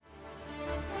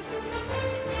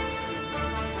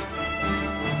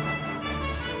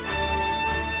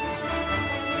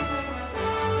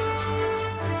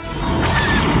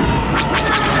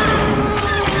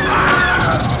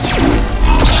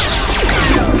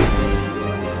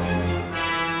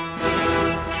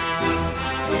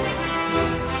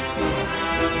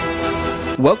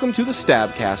Welcome to the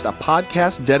Stabcast, a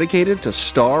podcast dedicated to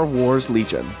Star Wars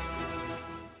Legion.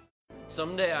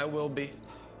 Someday I will be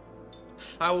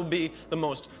the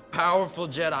most powerful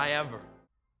Jedi ever.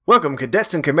 Welcome,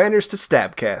 cadets and commanders, to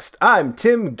Stabcast. I'm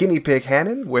Tim Guinea Pig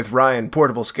Hannon with Ryan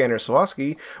Portable Scanner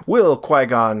Sawaski, Will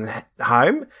Qui-Gon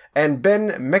Heim, and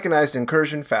Ben Mechanized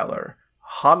Incursion Fowler.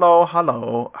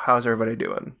 Hello. How's everybody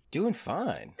doing? Doing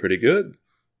fine. Pretty good,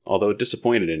 although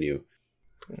disappointed in you.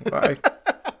 Bye.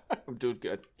 I'm doing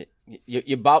good.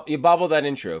 You bobbled that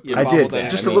intro. I did,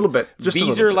 just a little bit.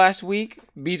 Beezer last week,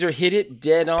 Beezer hit it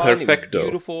dead on. Perfecto. It was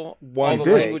beautiful. One All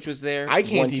the take. language was there. I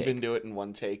can't One even take. do it in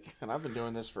one take, and I've been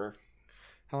doing this for...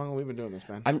 How long have we been doing this,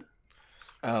 man?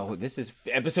 This is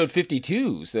episode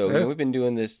 52, so we've been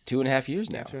doing this 2.5 years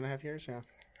now. 2.5 years, yeah.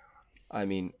 I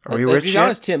mean, Are we let's rich be yet?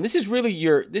 honest, Tim. This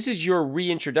is your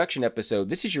reintroduction episode.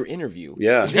 This is your interview.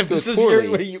 Yeah. If this goes This is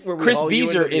poorly, where we Chris haul you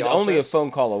Beezer into the is only a office. phone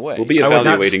call away. We'll be I would not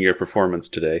evaluating your performance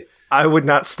today. I would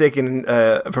not stick in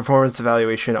a performance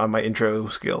evaluation on my intro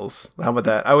skills. How about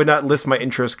that? I would not list my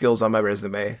intro skills on my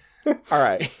resume. All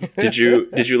right. Did you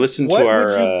listen to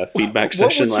our feedback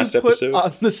session last episode?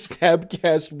 On the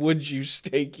Stabcast, would you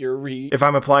stake your read? If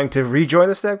I'm applying to rejoin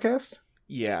the Stabcast?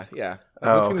 Yeah.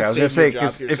 Oh, okay. I was gonna say,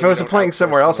 because if I was applying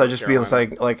somewhere else, I'd just be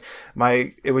like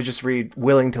it would just read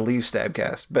 "willing to leave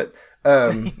Stabcast." But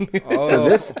for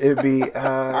this, it would be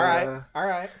All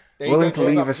right. There you willing go, to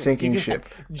Jake. leave a sinking ship.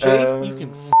 Jake, you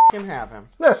can fucking have him.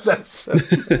 That's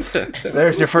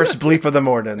there's your first bleep of the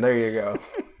morning. There you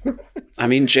go. I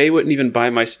mean, Jay wouldn't even buy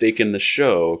my stake in the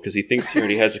show because he thinks he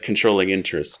already has a controlling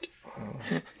interest.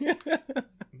 I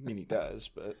mean, he does,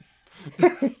 but...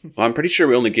 Well, I'm pretty sure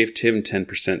we only gave Tim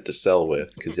 10% to sell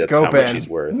with because that's Go, how Ben. much he's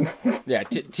worth. Yeah,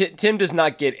 Tim does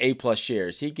not get A+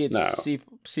 shares. He gets No.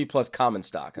 C+ common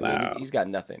stock. I mean, No. he's got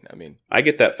nothing. I mean, I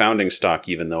get that founding stock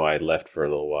even though I left for a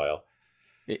little while.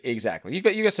 exactly.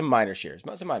 You got some minor shares.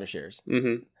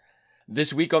 Mm-hmm.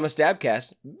 This week on the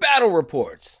Stabcast, battle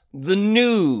reports, the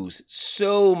news,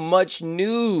 so much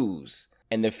news,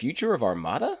 and the future of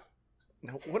Armada.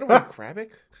 Now, what are we, Kravik?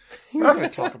 We're not going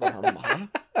to talk about Armada.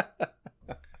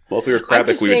 Well, if we were I'm Kravik,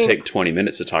 just we would saying- take 20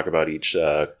 minutes to talk about each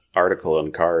article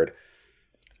and card.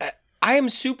 I am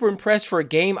super impressed for a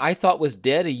game I thought was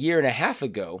dead 1.5 years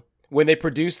ago when they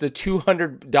produced the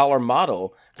 $200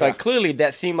 model. Like, clearly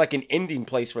that seemed like an ending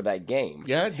place for that game.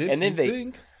 Yeah, it did. And then you they-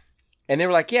 think? And they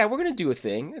were like, yeah, we're going to do a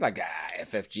thing. They're like,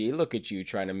 FFG, look at you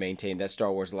trying to maintain that Star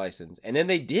Wars license. And then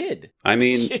they did. I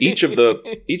mean, each of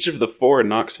the 4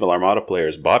 Knoxville Armada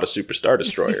players bought a Superstar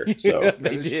Destroyer, so That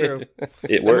They is did. true.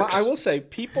 it And works. I will say,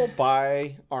 people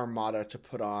buy Armada to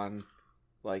put on,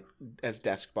 like, as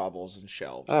desk baubles and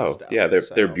shelves. and Oh, stuff, yeah, they're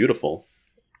so- beautiful.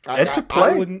 And to play.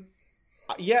 I wouldn't.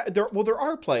 Yeah, there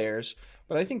are players,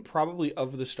 but I think probably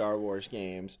of the Star Wars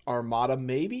games, Armada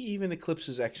maybe even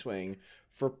eclipses X-Wing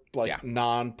for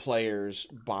non-players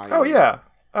buying. Oh yeah.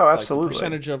 Oh, like, the absolutely.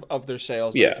 percentage of their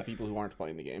sales Yeah. like, to people who aren't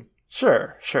playing the game.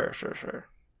 Sure.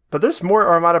 But there's more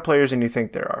Armada players than you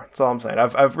think there are. That's all I'm saying.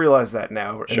 I've realized that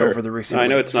now and Sure. over the recent I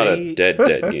know weeks. it's not a dead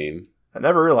game. I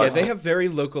never Yeah, realized they that. have very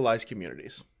localized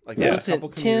communities. Like Yeah. there's Listen, a couple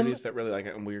Tim- communities that really like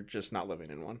it, and we're just not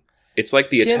living in one. It's like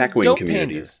the Tim, attack wing don't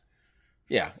communities.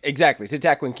 Yeah, exactly. It's a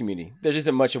attack wing community. There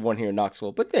isn't much of one here in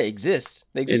Knoxville, but they exist.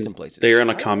 They exist in places. They're in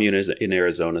a commune in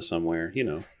Arizona somewhere, you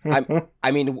know.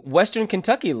 I mean, Western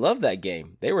Kentucky loved that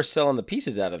game. They were selling the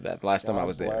pieces out of that last time I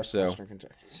was there. Bless So Western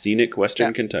Kentucky. Scenic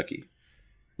Western Kentucky.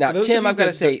 now, For those Tim, of you I've got to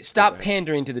that- say, that- stop okay.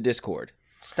 pandering to the Discord.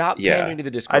 Stop Yeah. pandering to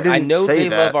the Discord. I didn't know say they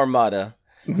that. love Armada.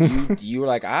 You were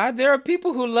like, there are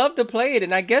people who love to play it,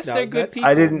 and I guess No, they're good that's- people.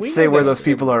 I didn't We say know where that's those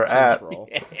people are Tim's at. role.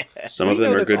 Some We of them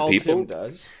know are that's good all people. Tim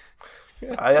does.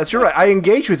 That's you're right. I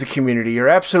engage with the community. You're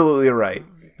absolutely right.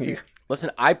 Listen,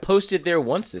 I posted there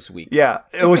once this week. Yeah,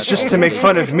 it was just to make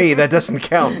fun of me. That doesn't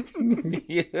count.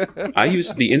 I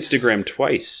used the Instagram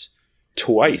twice.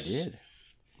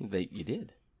 You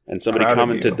did. And somebody Proud of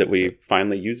commented you. that we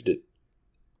finally used it.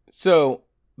 So,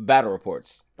 battle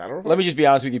reports. Battle Report? Let me just be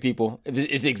honest with you, people.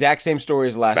 It's the exact same story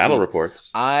as last Battle week.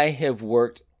 reports. I have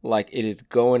worked like it is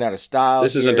going out of style.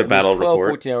 This isn't here. a battle At least 12,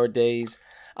 report. 14-hour days.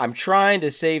 I'm trying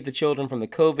to save the children from the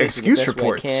COVID Excuse the best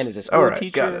reports. way I can as a school All right,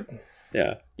 teacher. got it.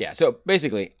 Yeah. Yeah, so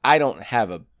basically, I don't have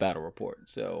a battle report.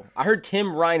 So I heard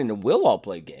Tim, Ryan, and Will all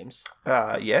play games.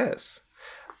 Yes.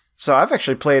 So I've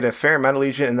actually played a fair amount of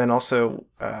Legion, and then also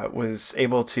was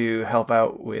able to help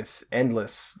out with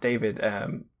Endless David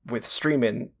with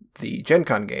streaming the Gen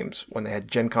Con games when they had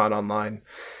Gen Con online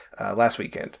last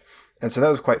weekend. And so that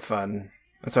was quite fun.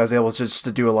 And so I was able just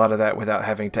to do a lot of that without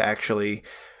having to actually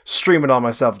stream it all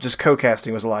myself. Just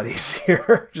co-casting was a lot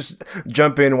easier. Just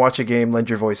jump in, watch a game, lend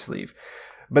your voice, leave.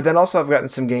 But then also I've gotten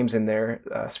some games in there.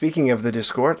 Speaking of the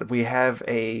Discord, we have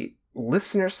a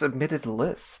listener submitted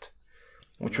list,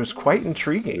 which was quite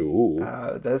intriguing.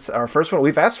 That's our first one.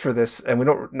 We've asked for this, and we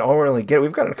don't normally get it.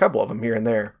 We've gotten a couple of them here and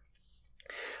there.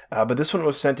 But this one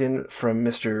was sent in from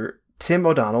Mr. Tim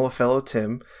O'Donnell, a fellow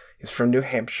Tim. He's from New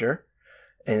Hampshire.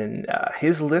 And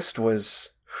his list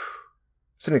was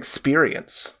it's an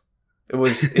experience. It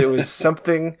was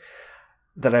something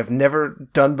that I've never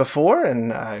done before,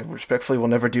 and I respectfully will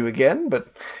never do again, but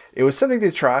it was something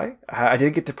to try. I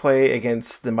did get to play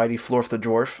against the mighty Florf the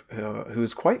Dwarf,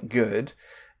 who's quite good,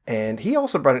 and he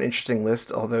also brought an interesting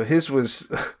list, although his was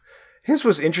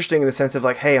interesting in the sense of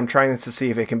like, hey, I'm trying this to see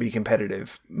if it can be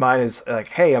competitive. Mine is like,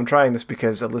 hey, I'm trying this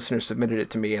because a listener submitted it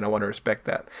to me, and I want to respect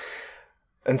that.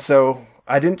 And so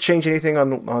I didn't change anything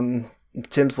on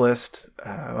Tim's list,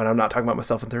 and I'm not talking about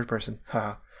myself in third person,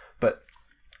 but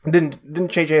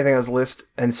didn't change anything on his list,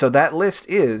 and so that list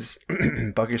is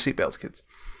buckle your seatbelts, kids.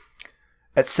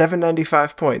 At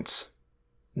 795 points,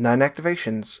 9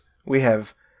 activations, we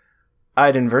have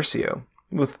Iden Versio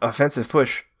with offensive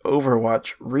push,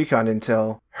 Overwatch, Recon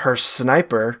Intel, her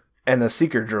sniper, and the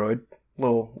Seeker droid.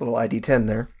 Little ID 10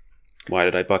 there. Why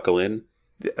did I buckle in?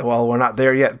 Well, we're not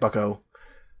there yet, bucko.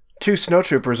 2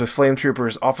 snowtroopers with flame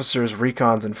troopers, officers,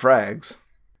 recons, and frags.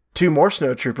 2 more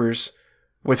snowtroopers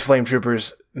with flame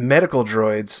troopers, medical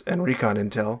droids, and recon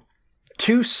intel.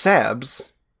 2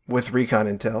 Sabs with recon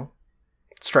intel.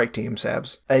 Strike team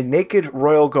Sabs. A naked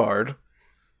Royal Guard.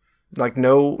 Like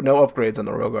no upgrades on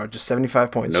the Royal Guard, just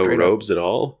 75 points. No straight robes up. at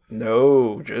all?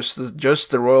 No, just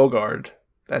the Royal Guard.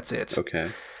 That's it.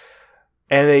 Okay.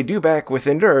 And a dewback with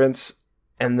endurance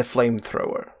and the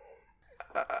flamethrower.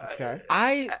 Okay.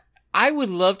 I would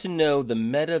love to know the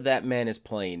meta that man is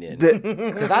playing in,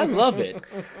 because I love it.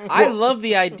 I love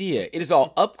the idea. It is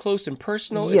all up close and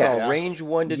personal. Yes. It's all range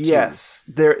 1 to 2. Yes,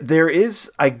 there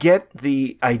is. I get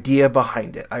the idea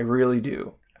behind it. I really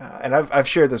do. And I've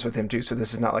shared this with him too, so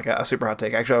this is not like a super hot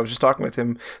take. Actually, I was just talking with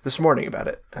him this morning about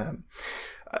it.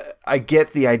 I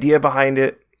get the idea behind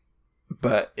it,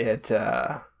 but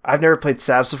I've never played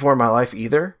Sabs before in my life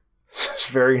either. So it's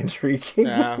very intriguing.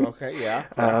 Okay, yeah.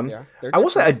 I will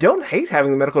say I don't hate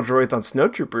having the medical droids on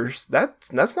snowtroopers.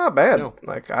 That's not bad. No.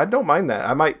 Like I don't mind that.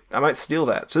 I might steal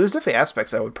that. So there's definitely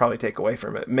aspects I would probably take away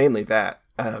from it. Mainly that.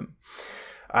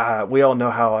 We all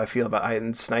know how I feel about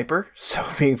Iden's sniper, so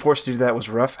being forced to do that was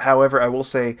rough. However, I will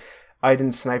say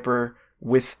Iden's sniper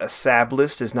with a Sab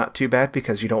list is not too bad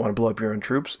because you don't want to blow up your own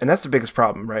troops. And that's the biggest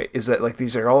problem, right? Is that like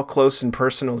these are all close and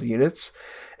personal units,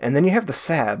 and then you have the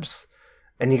Sabs,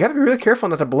 and you got to be really careful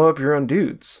not to blow up your own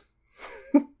dudes.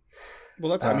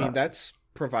 Well, that's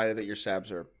provided that your Sabs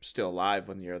are still alive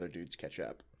when your other dudes catch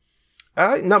up.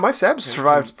 No, my Sabs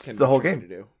survived the whole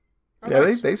game. Oh, Yeah,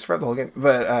 nice. they survived the whole game.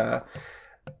 But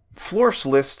Florf's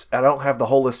list, I don't have the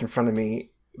whole list in front of me,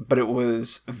 but it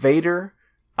was Vader,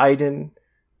 Iden,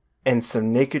 and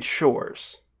some Naked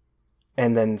Shores,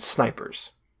 and then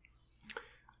snipers.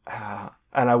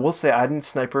 And I will say Iden's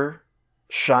sniper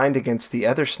shined against the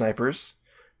other snipers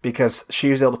because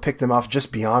she was able to pick them off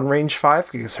just beyond range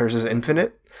 5 because hers is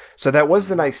infinite. So that was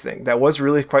the nice thing. That was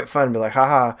really quite fun to be like,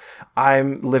 haha,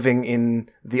 I'm living in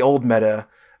the old meta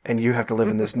and you have to live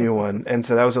in this new one. And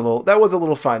so that was a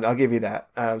little fun. I'll give you that.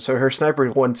 So her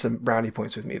sniper won some brownie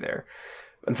points with me there.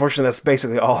 Unfortunately, that's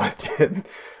basically all it did,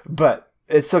 but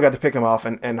it still got to pick him off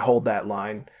and hold that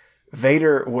line.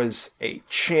 Vader was a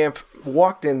champ,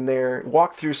 walked in there,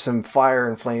 walked through some fire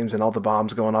and flames and all the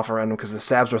bombs going off around him because the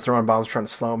Sabs were throwing bombs trying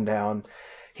to slow him down.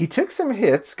 He took some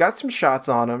hits, got some shots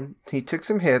on him. He took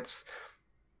some hits,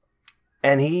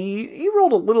 and he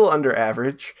rolled a little under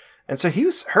average, and so he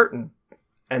was hurting.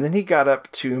 And then he got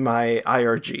up to my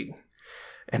IRG.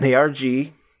 And the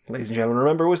IRG, ladies and gentlemen,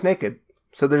 remember, was naked.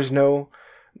 So there's no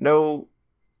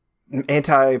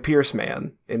anti-Pierce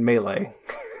man in Melee.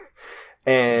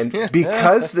 And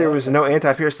because there was no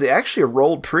anti-Pierce, they actually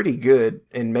rolled pretty good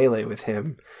in Melee with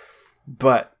him.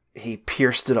 But he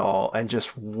pierced it all and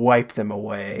just wiped them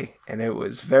away. And it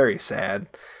was very sad.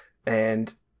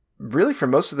 And really for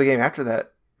most of the game after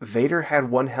that, Vader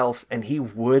had 1 health and he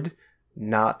would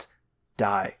not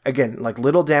die. Again, like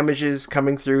little damages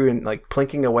coming through and like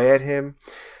plinking away at him.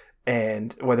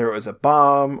 And whether it was a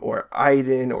bomb or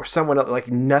Iden or someone else, like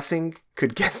nothing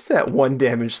could get that 1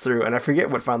 damage through. And I forget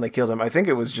what finally killed him. I think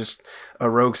it was just a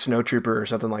rogue snowtrooper or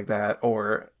something like that.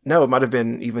 Or no, it might have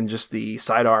been even just the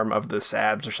sidearm of the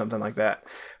Sabs or something like that.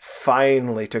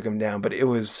 Finally took him down, but it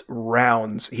was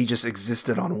rounds. He just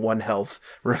existed on 1 health,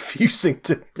 refusing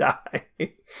to die.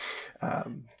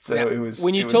 So Now, it was.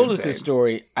 when you it was told us insane. this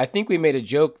story, I think we made a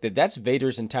joke that's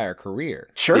Vader's entire career.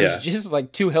 Sure. Yeah. Just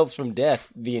like 2 healths from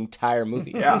death the entire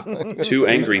movie. Yeah. Too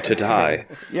angry to die.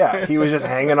 Yeah, he was just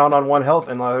hanging on 1 health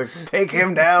and like, take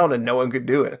him down, and no one could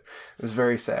do it. It was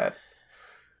very sad.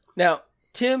 Now,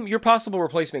 Tim, your possible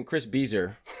replacement, Chris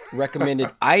Beezer,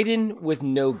 recommended Iden with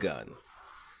no gun.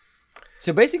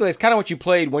 So basically, it's kind of what you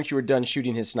played once you were done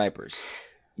shooting his snipers.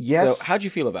 Yes. So how'd you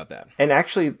feel about that? And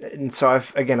actually, so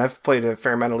I've played a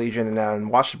fair amount of Legion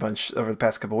and watched a bunch over the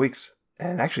past couple weeks.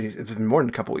 And actually, it's been more than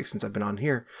a couple weeks since I've been on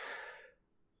here.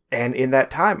 And in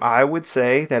that time, I would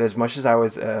say that as much as I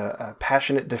was a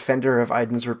passionate defender of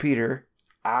Iden's repeater,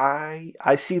 I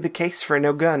see the case for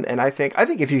no gun. And I think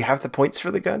if you have the points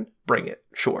for the gun, bring it,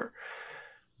 sure.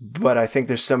 But I think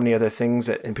there's so many other things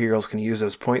that Imperials can use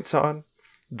those points on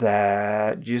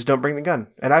that you just don't bring the gun.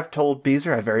 And I've told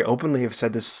Beezer, I very openly have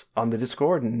said this on the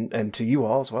Discord and to you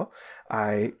all as well.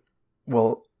 I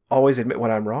will always admit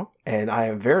when I'm wrong, and I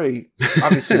am very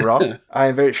obviously wrong. I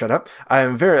am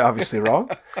very obviously wrong.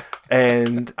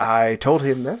 And I told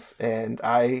him this, and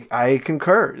I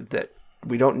concur that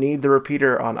we don't need the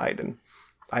repeater on Iden.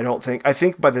 I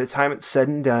think by the time it's said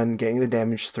and done, getting the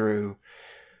damage through,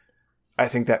 I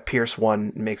think that Pierce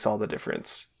 1 makes all the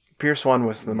difference. Pierce 1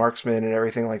 was the marksman and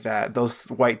everything like that. Those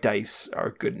white dice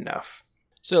are good enough.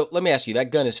 So let me ask you,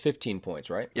 that gun is 15 points,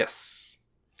 right? Yes.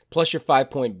 Plus your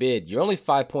 5-point bid. You're only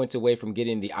 5 points away from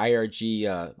getting the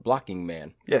IRG blocking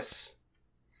man. Yes.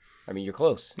 I mean, you're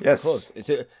close. Yes. You're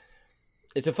close.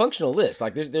 It's a functional list.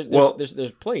 Like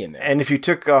there's play in there. And if you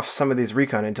took off some of these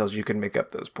recon intels, you could make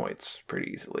up those points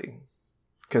pretty easily.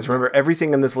 Because remember,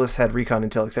 everything in this list had recon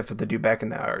intel except for the Dewback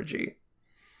and the IRG.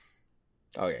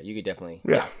 Oh yeah, you could definitely.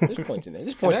 Yeah. There's points in there.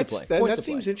 There's points to play. That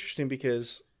seems interesting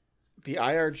because the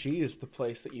IRG is the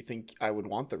place that you think I would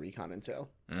want the recon intel.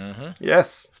 Mm-hmm.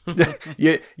 Yes.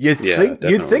 you'd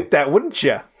think that, wouldn't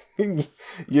you?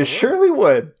 You surely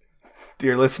would,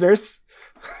 dear listeners.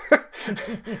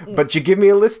 But you give me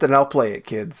a list and I'll play it,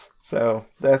 kids. So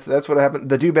that's what happened.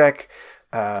 The Dewback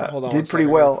did pretty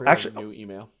well. Actually, new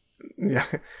email. Yeah.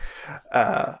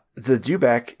 The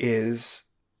Dewback is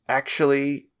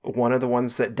actually one of the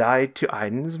ones that died to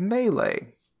Iden's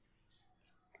melee.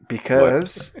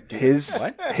 Because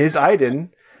his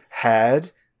Iden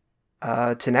had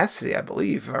tenacity, I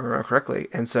believe, if I remember correctly.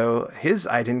 And so his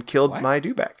Iden killed my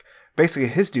Dewback. Basically,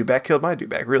 his Dewback killed my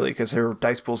Dewback, really, because her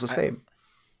dice pool's the same.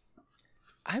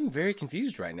 I'm very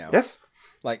confused right now. Yes.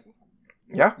 Like,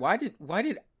 yeah. Why did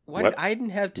Iden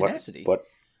have tenacity? What?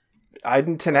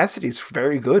 Iden tenacity is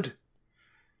very good.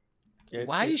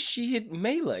 Why is she at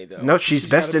melee though? No, she's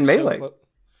best in melee.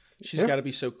 She's got to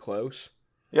be so close.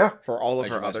 Yeah. For all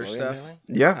of her other stuff.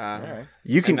 Yeah. All right.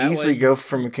 You can easily go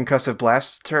from a concussive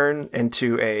blast turn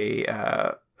into a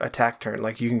attack turn.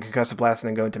 Like you can concussive blast and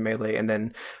then go into melee, and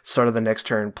then start of the next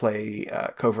turn play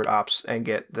covert ops and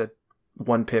get the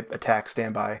 1 pip attack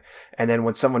standby. And then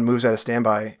when someone moves out of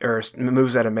standby or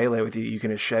moves out of melee with you, you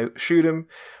can shoot them.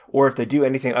 Or if they do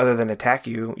anything other than attack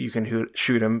you, you can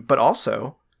shoot them. But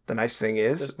also, the nice thing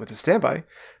is with the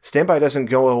standby doesn't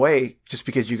go away just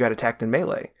because you got attacked in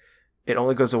melee. It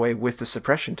only goes away with the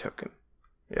suppression token.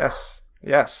 Yes.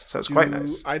 So it's quite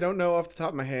nice. I don't know off the top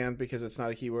of my hand because it's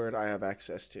not a keyword I have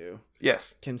access to.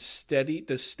 Yes.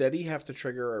 Does steady have to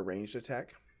trigger a ranged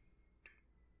attack?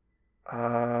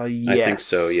 Yes. I think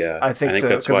so, yeah. I think so,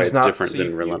 that's why it's not different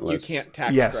than Relentless. You can't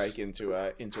tactic strike into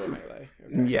a melee.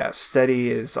 Okay. Yeah,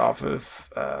 steady is off of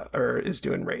or is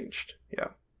doing ranged. Yeah.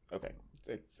 Okay.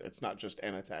 It's not just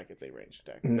an attack, it's a ranged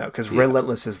attack. No, because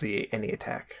Relentless is the any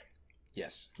attack.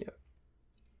 Yes. Yeah.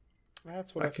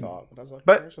 That's what I thought. But I was like,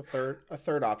 but there's a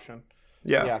third option.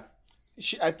 Yeah.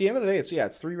 Yeah. At the end of the day,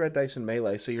 it's 3 red dice in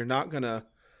melee, so you're not gonna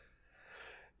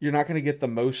get the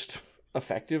most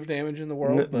effective damage in the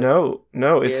world.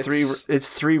 No, it's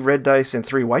 3 red dice and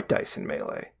 3 white dice in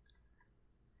melee.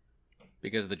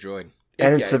 Because of the droid.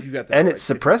 And it's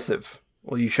suppressive.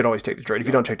 Well, you should always take the droid. If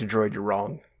you don't take the droid, you're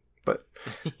wrong. But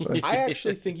I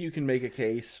actually think you can make a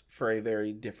case for a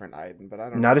very different Iden, but I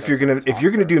don't. Not if you're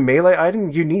gonna do melee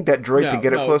Iden, you need that droid to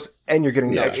get up close, and you're getting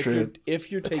the extra.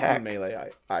 If you're taking melee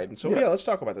Iden, so let's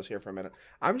talk about this here for a minute.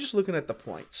 I'm just looking at the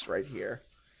points right here.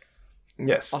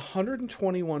 Yes,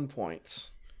 121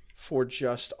 points for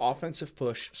just offensive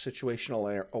push,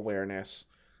 situational awareness,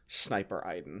 sniper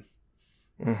Iden.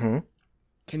 Mm-hmm.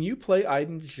 Can you play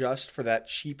Iden just for that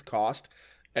cheap cost?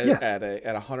 At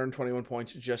 121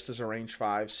 points, just as a range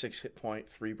 5, 6 hit point,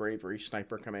 3 bravery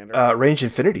sniper commander. Range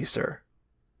infinity, sir.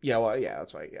 Yeah, well, yeah,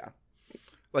 that's right. Yeah,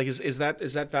 like is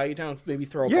that value down? Maybe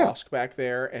throw a Bosk back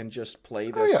there and just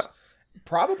play this. Oh, yeah.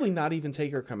 Probably not even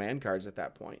take her command cards at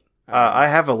that point. I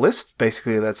have a list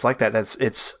basically that's like that.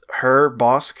 It's her,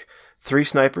 Bosk, 3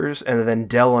 snipers, and then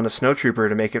Dell on a snowtrooper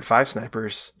to make it 5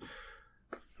 snipers.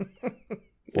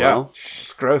 Well,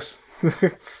 It's gross.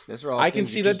 Those are all I can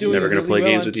things see you that can doing Never gonna really play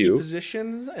well games on with key you.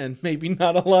 positions, and maybe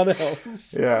not a lot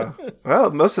else. Yeah.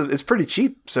 Well, most of it's pretty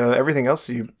cheap, so everything else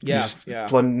you Yeah, just yeah.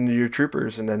 plug into your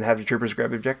troopers and then have your troopers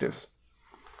grab objectives.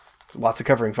 Lots of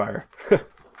covering fire.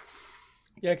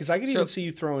 Yeah, because I could So- even see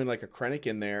you throwing like a Krennic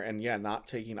in there, and not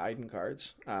taking Iden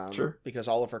cards. Sure. Because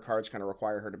all of her cards kind of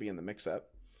require her to be in the mix-up.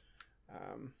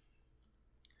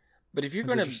 But if you're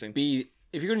That's going interesting. to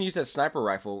use that sniper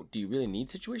rifle, do you really need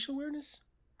situational awareness?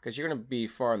 Because you're going to be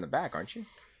far in the back, aren't you?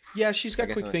 Yeah, she's got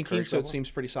guess quick that's thinking, courage so it level. seems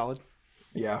pretty solid.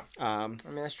 Yeah. I mean,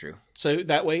 that's true. So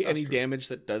that way, That's any true. damage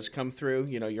that does come through,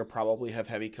 you'll probably have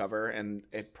heavy cover, and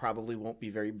it probably won't be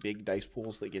very big dice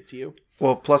pools that get to you.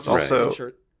 Well, plus Right.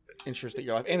 also, ensures that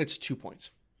you're alive, and it's 2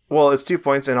 points. well, it's 2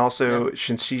 points, and also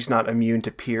since she's not immune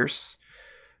to pierce,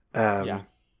 Yeah.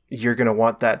 you're gonna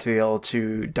want that to be able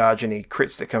to dodge any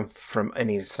crits that come from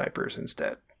any snipers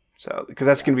instead. So, because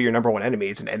that's gonna be your number one enemy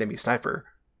is an enemy sniper.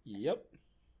 Yep.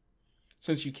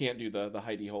 Since you can't do the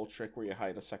hidey hole trick where you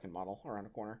hide a second model around a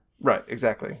corner. Right.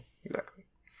 Exactly.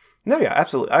 No, yeah,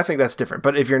 absolutely. I think that's different.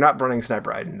 But if you're not running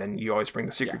Sniper Iden, then you always bring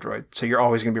the Secret Droid. So you're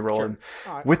always going to be rolling.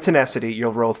 With Tenacity,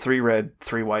 you'll roll 3 red,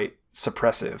 3 white,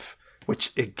 suppressive,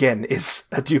 which again is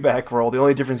a do-back roll. The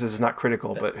only difference is it's not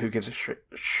critical, but who gives a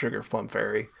sugar plum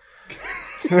fairy?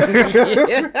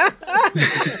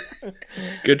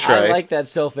 good try. I like that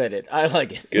self-edit. I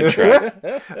like it. Good try.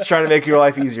 It's trying to make your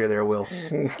life easier there, Will.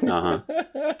 Uh-huh.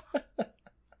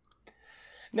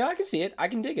 No, I can see it. I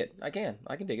can dig it. I can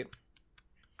dig it.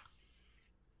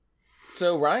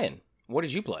 So, Ryan, what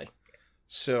did you play?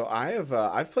 So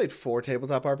I've played 4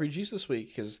 tabletop RPGs this week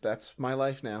because that's my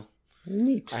life now.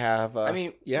 Neat. I have.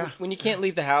 Yeah. When you can't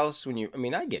leave the house,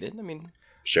 I get it. I mean,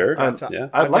 Sure. That's- Yeah.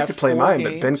 I'd I've like got to play 4 mine,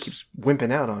 but Ben games. keeps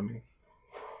wimping out on me.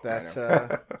 That's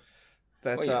Well,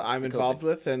 yeah, I'm the involved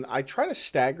with, and I try to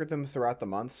stagger them throughout the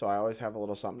month, so I always have a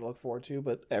little something to look forward to.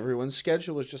 But everyone's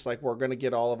schedule is just like we're going to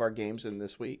get all of our games in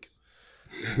this week.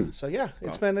 So yeah,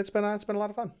 it's been a lot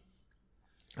of fun.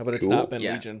 But it's Cool. not been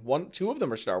Yeah. Legion. 2 of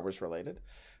them are Star Wars related.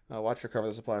 Watch Recover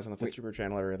the Supplies on the Fifth Super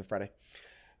channel every other Friday.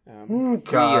 Oh,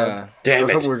 God. Damn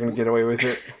I hope it. we're going to get away with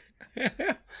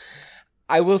it.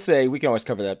 I will say we can always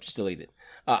cover that. Just delete it.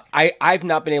 I've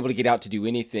not been able to get out to do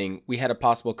anything. We had a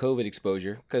possible COVID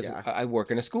exposure because Yeah. I work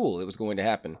in a school. It was going to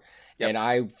happen, Yep. and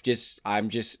I'm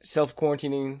just self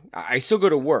quarantining. I still go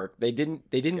to work. They didn't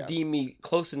deem me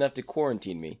close enough to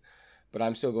quarantine me, but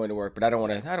I'm still going to work. But I don't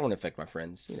want to affect my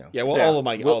friends. Yeah, well, Yeah. all of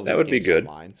my all of That these would be games good. are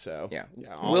mine. So Yeah.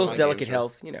 all Will's my delicate games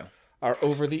health. are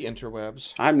over the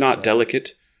interwebs. I'm not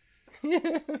delicate.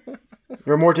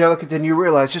 You're more delicate than you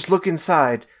realize. Just look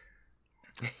inside.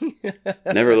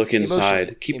 Never look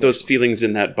inside. Keep those feelings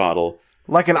in that bottle.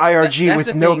 Like an IRG That's with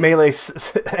the no thing. melee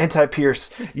anti-pierce.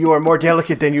 You are more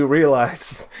delicate than you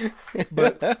realize.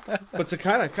 But to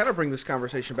kind of bring this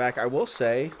conversation back, I will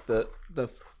say that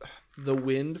the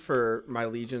wind for my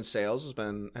Legion sales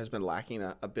has been lacking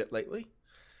a bit lately.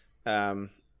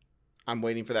 I'm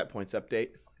waiting for that points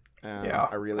update. Yeah,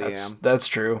 I really am. That's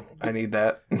true. I need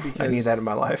that. I need that in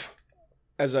my life.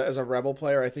 As a Rebel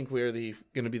player, I think we're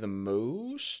going to be the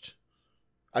most.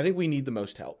 I think we need the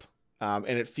most help. And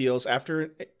it feels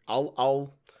after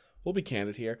we'll be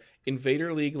candid here.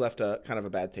 Invader League left a kind of a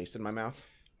bad taste in my mouth.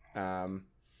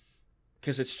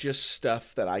 Because it's just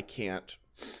stuff that I can't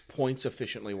points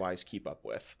efficiently wise keep up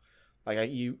with. Like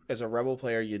you as a Rebel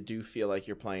player, you do feel like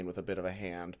you're playing with a bit of a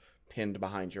hand pinned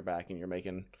behind your back, and you're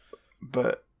making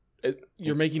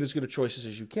as good a choices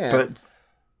as you can. But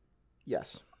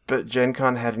yes. But Gen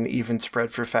Con had an even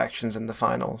spread for factions in the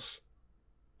finals.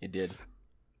 It did.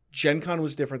 Gen Con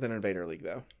was different than Invader League,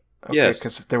 though. Okay, Yes.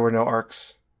 because there were no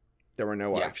arcs. There were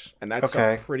no Yeah. arcs, and that's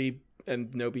Okay. a pretty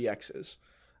and no BXs.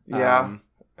 Yeah.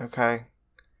 Okay.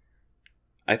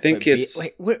 I think Wait, it's...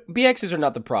 BXs are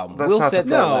not the problem. That's Will not said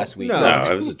the that problem. last week. No.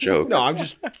 No, it was a joke. No, I'm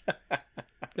just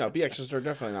no BXs are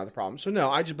definitely not the problem. So no,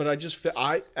 I just feel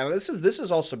and this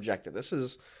is all subjective. This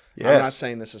is I'm not Yes.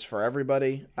 saying this is for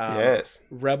everybody. Yes.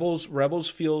 Rebels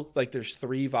feel like there's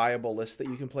 3 viable lists that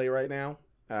you can play right now,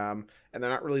 and they're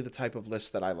not really the type of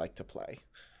lists that I like to play.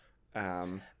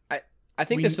 I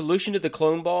think the solution to the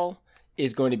clone ball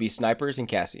is going to be snipers and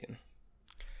Cassian.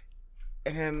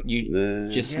 And You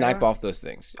just Yeah. snipe off those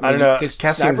things. I don't know. because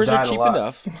Cassian's snipers are died a cheap lot.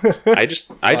 enough. I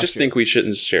just sure. think we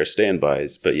shouldn't share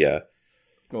standbys, but yeah.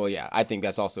 Well, yeah, I think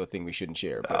that's also a thing we shouldn't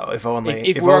share. But Oh, if only.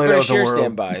 if if we're only going that to was the share world.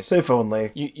 standbys, If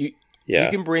only. you Yeah.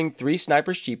 You can bring 3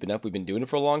 snipers cheap enough. We've been doing it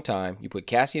for a long time. You put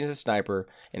Cassian as a sniper,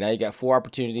 and now you got 4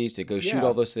 opportunities to go shoot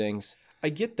all those things. I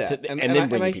get that, and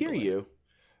I hear you.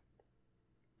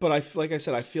 But like I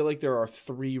said, I feel like there are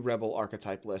 3 Rebel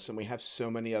archetype lists, and we have so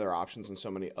many other options and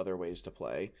so many other ways to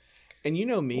play. And you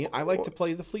know me, I like to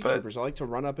play the Fleet Troopers. I like to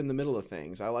run up in the middle of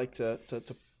things. I like to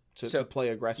play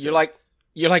aggressive.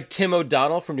 You're like Tim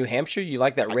O'Donnell from New Hampshire. You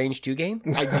like that range 2 game?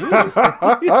 I do.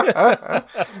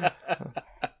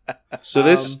 So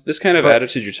this kind of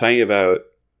attitude you're talking about,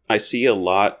 I see a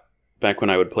lot back when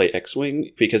I would play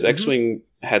X-Wing, because X-Wing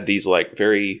had these like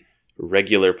very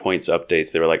regular points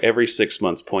updates. They were like every 6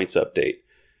 months points update,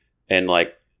 and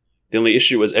like the only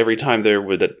issue was every time they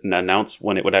would announce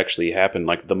when it would actually happen,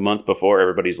 like the month before,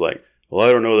 everybody's like, well,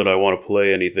 I don't know that I want to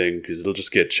play anything because it'll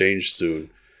just get changed soon.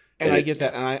 And I get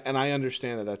that, and I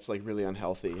understand that that's like really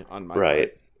unhealthy on my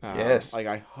right. part. Yes, like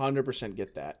I 100%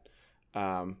 get that.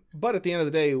 But at the end of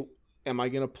the day, am I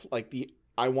gonna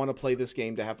I want to play this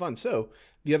game to have fun. So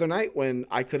the other night when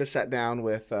I could have sat down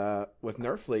with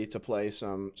Nerfly to play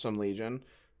some Legion,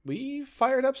 we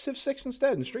fired up Civ 6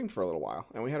 instead and streamed for a little while,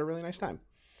 and we had a really nice time.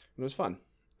 It was fun.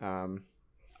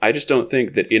 I just don't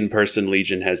think that in-person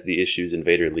Legion has the issues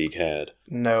Invader League had.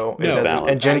 No, it doesn't.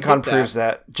 Balance. And Gen Con proves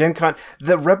that. Gen Con,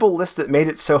 the Rebel list that made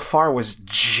it so far was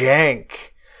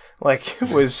jank. Like, it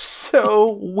was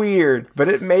so weird, but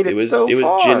it made it so far. It was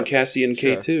Jyn Cassian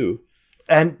K2.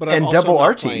 And I'm also double not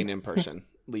RT. playing in person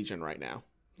Legion right now.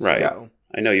 Right. So,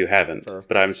 I know you haven't,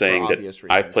 but I'm saying that obvious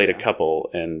reasons, I've played a couple,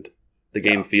 and the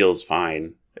game feels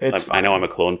fine. It's I know I'm a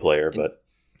clone player, but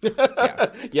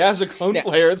yeah, as a clone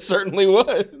player, it certainly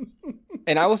would.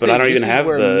 And I will say, I don't this even is have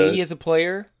where the- me as a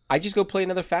player, I just go play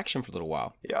another faction for a little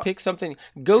while. Yeah. Pick something.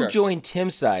 Go join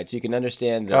Tim's side so you can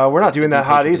understand. We're not doing that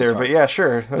hot either, but yeah,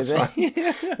 sure. That's fine.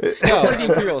 No, go to the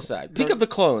Imperial side. Pick up the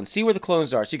clones. See where the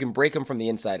clones are so you can break them from the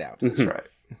inside out. That's right.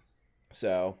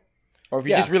 So, or if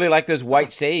you just really like those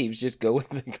white saves, just go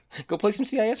play some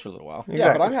CIS for a little while.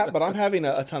 Yeah, but I'm having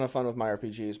a ton of fun with my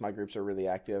RPGs. My groups are really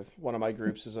active. One of my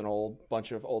groups is a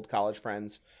bunch of old college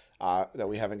friends that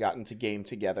we haven't gotten to game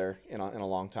together in a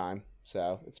long time.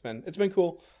 So it's been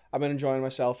cool. I've been enjoying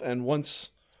myself, and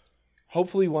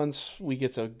hopefully once we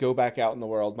get to go back out in the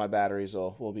world, my batteries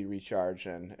will be recharged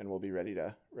and we'll be ready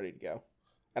to go.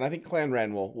 And I think Clan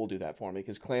Ren will do that for me,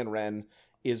 because Clan Ren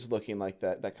is looking like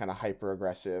that kind of hyper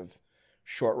aggressive,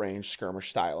 short range skirmish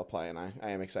style of play, and I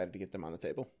am excited to get them on the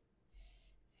table.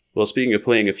 Well, speaking of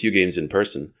playing a few games in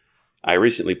person, I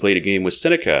recently played a game with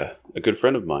Seneca, a good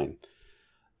friend of mine,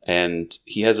 and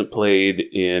he hasn't played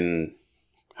in,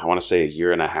 I want to say, a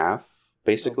year and a half,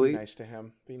 basically. Be nice to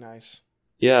him. Be nice.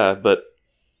 Yeah, but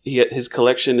his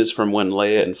collection is from when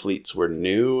Leia and Fleets were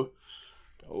new.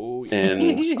 Oh, yeah. And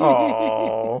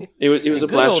it was a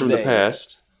good blast old from the days.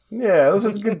 past. Yeah, those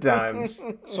are good times.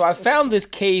 So I found this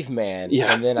caveman,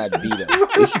 and then I beat him.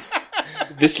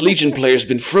 This Legion player's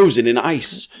been frozen in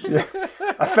ice.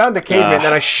 I found a caveman,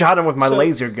 then I shot him with my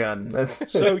laser gun.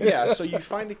 So you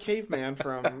find a caveman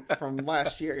from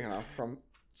last year, from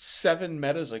 7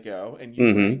 metas ago, and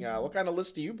you bring, what kind of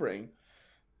list do you bring?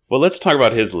 Well, let's talk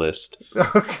about his list.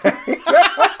 Okay.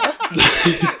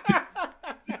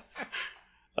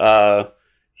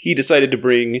 He decided to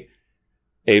bring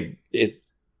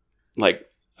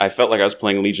I felt like I was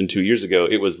playing Legion 2 years ago.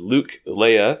 It was Luke,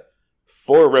 Leia,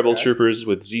 4 Rebel Troopers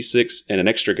with Z6 and an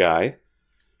extra guy,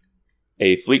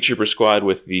 a Fleet Trooper squad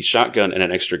with the shotgun and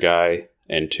an extra guy,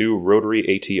 and 2 rotary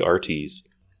AT-RTs.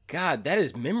 God, that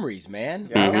is memories, man.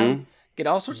 Yeah. Get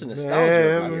all sorts of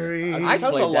nostalgia. I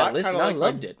Sounds played a that lot list and kinda I like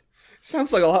loved it.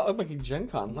 Sounds like a lot like a Gen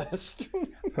Con list.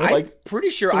 I'm pretty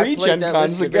sure I 3 played Gen that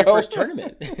Cons list in the ago. first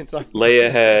tournament. It's like,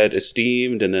 Leia had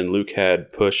Esteemed, and then Luke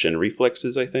had Push and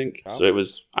Reflexes, I think. So it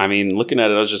was, looking at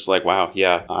it, I was just like, wow,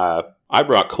 yeah, I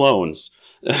brought clones.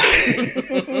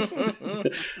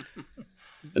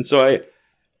 And so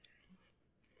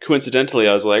coincidentally,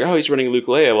 I was like, oh, he's running Luke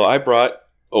Leia. Well, I brought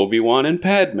Obi-Wan and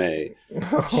Padme.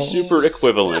 Super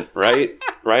equivalent, right?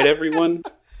 Right, everyone?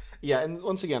 Yeah, and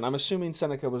once again, I'm assuming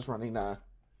Seneca was running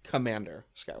Commander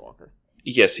Skywalker.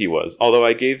 Yes, he was. Although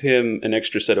I gave him an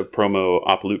extra set of promo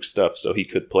Op Luke stuff so he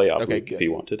could play Op Luke if he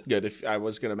wanted. Good. If I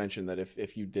was going to mention that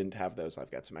if you didn't have those, I've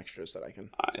got some extras that I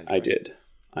can send you. I did.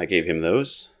 I gave him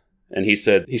those. And he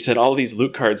said all these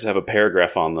Luke cards have a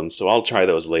paragraph on them, so I'll try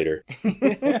those later.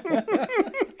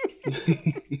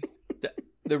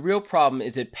 the real problem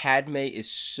is that Padme is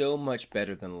so much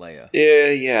better than Leia.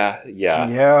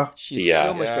 Yeah. She's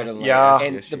so much better than Leia. Yeah.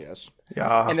 And She is.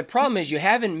 Yeah. And the problem is you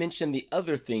haven't mentioned the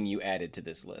other thing you added to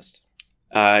this list.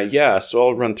 So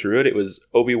I'll run through it. It was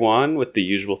Obi-Wan with the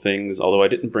usual things, although I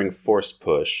didn't bring Force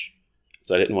Push.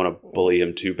 so I didn't want to bully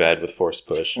him too bad with force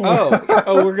push.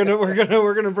 We're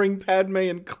gonna bring Padme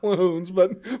and clones,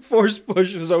 but force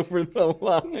push is over the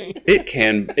line. It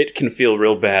can feel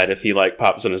real bad if he like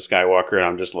pops in a Skywalker and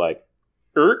I'm just like,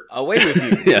 away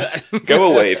with you. Yes,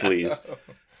 go away, please.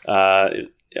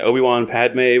 Obi-Wan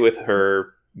Padme with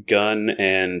her gun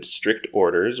and strict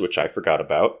orders, which I forgot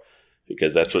about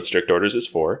because that's what strict orders is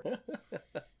for.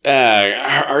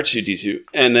 R2D2,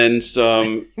 and then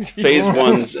some phase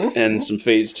 1s and some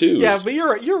phase 2s. Yeah, but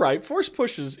you're right. Force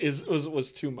push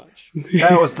was too much.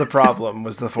 That was the problem.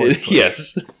 Was the force push.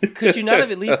 Yes. Could you not have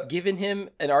at least given him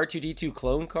an R2D2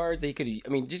 clone card?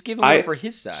 Just give him one for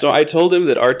his side. So I told him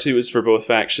that R2 is for both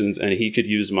factions, and he could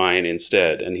use mine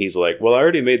instead. And he's like, "Well, I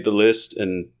already made the list,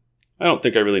 and I don't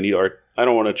think I really need I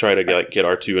don't want to try to get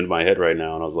R2 into my head right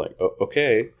now." And I was like, "Oh,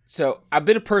 okay." So a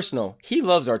bit of personal. He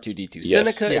loves R2D2.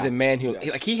 Yes. Seneca is a man who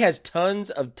he has tons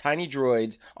of tiny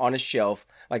droids on his shelf,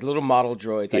 like little model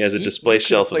droids. He has a display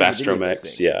shelf of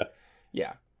Astromechs. Yeah.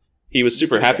 Yeah. He was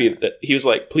super happy that he was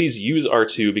like, "Please use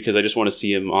R2 because I just want to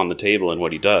see him on the table and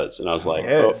what he does." And I was like,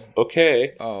 yes. "Oh,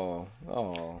 okay."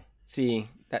 Oh. See,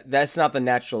 that's not the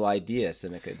natural idea,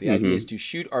 Seneca. The idea is to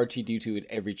shoot R2D2 at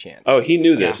every chance. Oh, he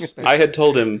knew this. I had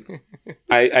told him.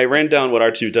 I ran down what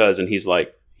R2 does, and he's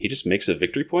like, "He just makes a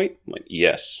victory point?" I'm like,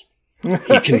 "Yes,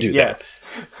 he can do Yes.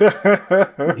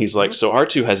 that." He's like, "So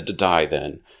R2 has to die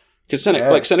then?" Because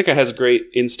Seneca has great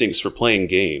instincts for playing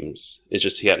games. It's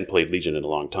just he hadn't played Legion in a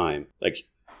long time. Like,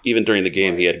 even during the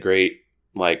game, he had great,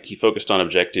 he focused on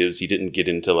objectives. He didn't get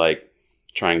into,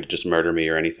 trying to just murder me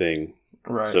or anything.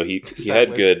 Right. So he That had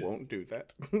list good... Won't do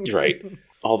that. Right.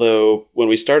 Although, when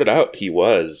we started out, he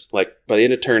was. By the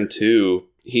end of turn 2,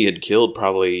 he had killed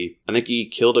I think he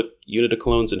killed a unit of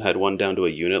clones and had one down to a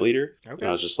unit leader. Okay. And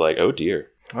I was just like, oh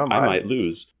dear, Oh my. I might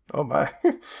lose. Oh my.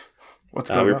 What's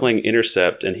going on? We were playing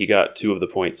Intercept, and he got 2 of the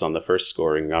points on the first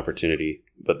scoring opportunity.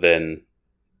 But then,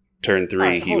 turn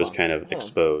 3, he was kind of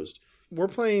exposed. We're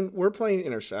playing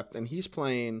Intercept, and he's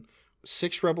playing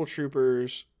 6 Rebel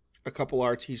Troopers, a couple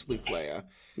RTs, Luke Leia,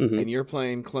 and you're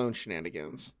playing clone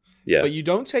shenanigans. Yeah. But you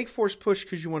don't take force push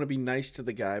because you want to be nice to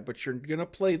the guy, but you're going to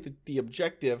play the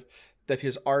objective that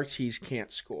his RTs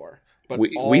can't score. But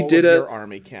we did your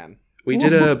army can. We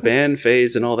did a ban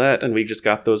phase and all that, and we just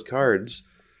got those cards.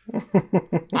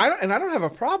 I don't have a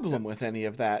problem with any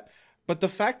of that. But the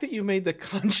fact that you made the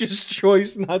conscious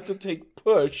choice not to take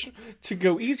push, to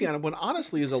go easy on him, when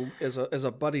honestly, as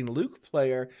a budding Luke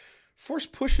player, force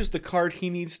push is the card he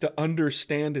needs to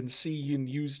understand and see and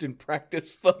used in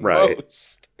practice the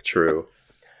most. True.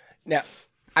 Now,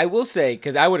 I will say,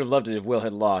 because I would have loved it if Will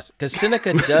had lost, because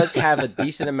Seneca does have a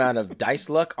decent amount of dice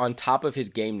luck on top of his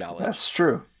game knowledge. That's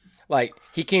true.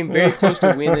 He came very close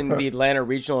to winning the Atlanta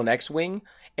Regional and X-Wing,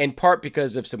 in part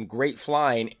because of some great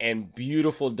flying and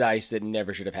beautiful dice that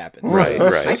never should have happened. Right.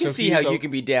 I can see how you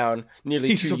can be down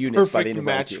nearly 2 units by the end of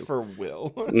round 2. He's a perfect match for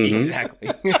Will. Mm-hmm.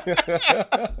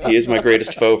 Exactly. He is my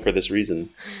greatest foe for this reason.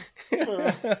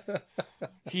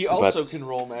 He also can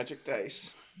roll magic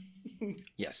dice.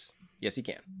 Yes, he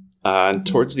can. And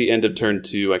towards the end of turn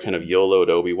 2, I kind of YOLO'd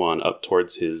Obi-Wan up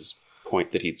towards his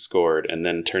point that he'd scored, and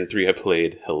then turn 3 I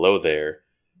played Hello There,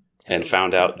 and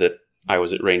found out that I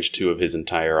was at range 2 of his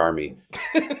entire army.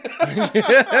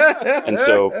 And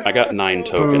so I got 9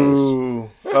 tokens. Boo.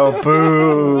 Oh,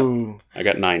 boo. I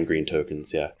got 9 green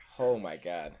tokens, yeah. Oh my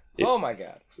god. It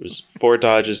was 4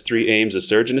 dodges, 3 aims, a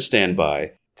surge, and a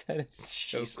standby. That is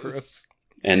so gross.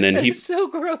 And then It's so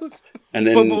gross. And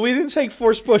then But we didn't take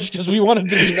force push because we wanted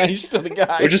to be nice to the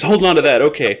guy. we're just holding on to that.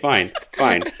 Okay, fine.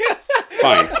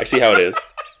 I see how it is.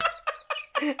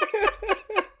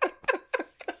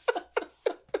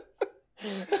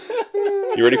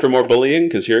 You ready for more bullying?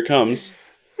 Because here it comes.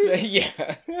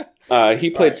 Yeah. He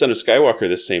played Son of Skywalker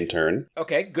this same turn.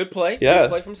 Okay, good play. Yeah. Good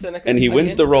play from Seneca. And he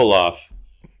wins the roll-off,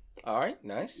 All right,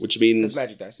 nice. which means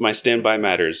Magic dice. my standby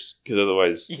matters, because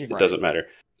otherwise Yeah. it doesn't matter.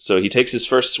 So he takes his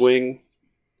first swing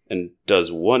and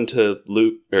does 1 to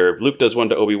Luke, or Luke does 1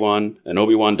 to Obi-Wan, and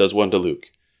Obi-Wan does 1 to Luke.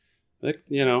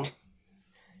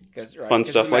 Fun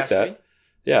stuff like that.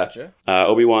 Yeah. Gotcha.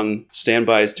 Obi-Wan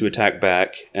standbys to attack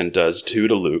back and does 2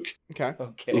 to Luke. Okay.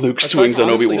 Luke swings on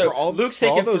honestly, Obi-Wan. for Luke's for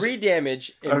taking those- 3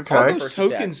 damage in Okay. All the those first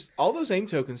tokens, attack. all those aim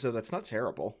tokens, though, that's not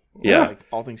terrible. Yeah.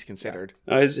 All things considered.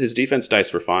 His defense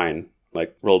dice were fine.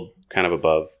 Rolled kind of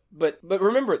above. But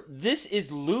remember, this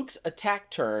is Luke's attack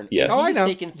turn. Yes. And Oh, I he's know.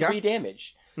 taking 3 Yeah.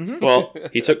 damage. Well,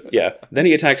 he took, Then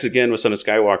he attacks again with Son of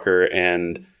Skywalker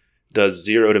and does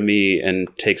 0 to me and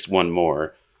takes 1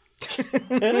 more.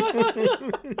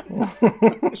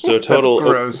 So total,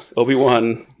 Gross.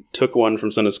 Obi-Wan took 1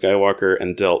 from Son of Skywalker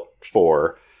and dealt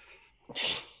 4.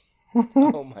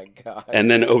 Oh my god. And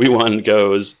then Obi-Wan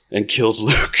goes and kills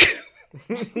Luke.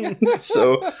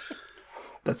 So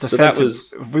That's So offensive. that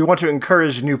was- We want to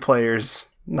encourage new players,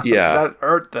 not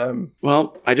hurt them.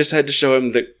 well, I just had to show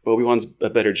him that Obi-Wan's a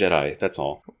better Jedi. That's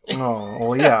all. Oh,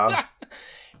 well, yeah.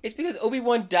 It's because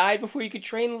Obi-Wan died before you could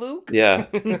train Luke? Yeah.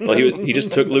 Well, he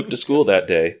just took Luke to school that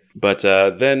day. But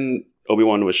then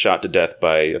Obi-Wan was shot to death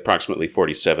by approximately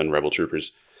 47 rebel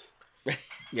troopers.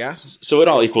 Yeah. So it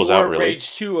all equals out, Or really.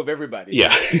 Rage 2 of everybody.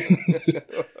 Yeah.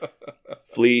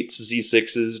 Fleets,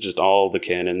 Z6s, just all the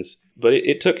cannons. But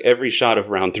it took every shot of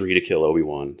round 3 to kill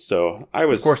Obi-Wan. So I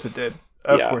was... Of course it did.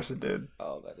 Of Yeah. course it did.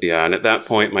 Oh, that is Yeah, and at that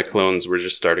point, my clones were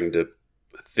just starting to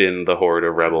thin the horde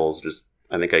of rebels.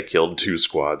 I think I killed 2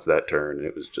 squads that turn, and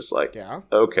it was just like, Yeah.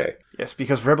 okay. Yes,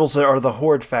 because rebels are the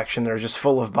horde faction. They're just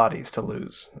full of bodies to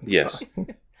lose. It's Yes,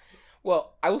 fine.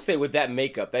 Well, I will say with that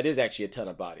makeup, that is actually a ton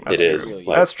of bodies. it That's is. true. Really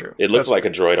Like, That's true. It looked That's like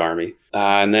a droid army.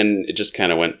 And then it just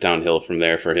kind of went downhill from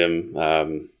there for him.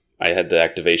 I had the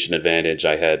activation advantage.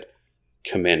 I had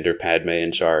Commander Padme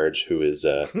in charge, who is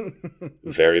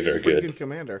very, very Pretty good.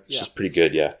 commander. Yeah. She's pretty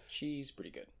good, yeah. She's pretty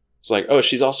good. It's like, oh,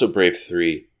 she's also Brave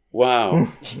 3. Wow.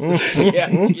 Yeah,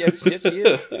 yes, she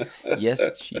is. Yes,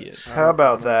 she is. How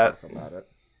about that?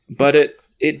 But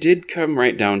it did come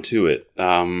right down to it.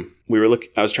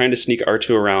 I was trying to sneak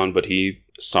R2 around, but he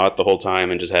saw it the whole time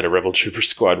and just had a Rebel Trooper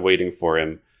squad waiting for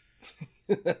him.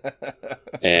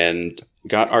 And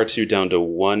got R2 down to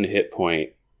 1 hit point,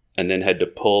 and then had to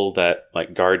pull that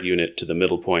guard unit to the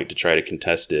middle point to try to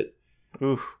contest it.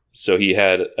 Oof. So he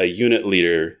had a unit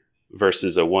leader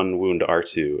versus a 1 wound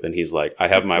R2, and he's like, I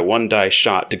have my 1 die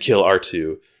shot to kill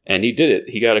R2. And he did it.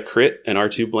 He got a crit, and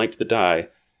R2 blanked the die.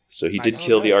 So he did Nice.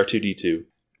 kill the Nice. R2-D2.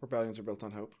 Rebellions are built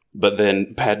on hope. But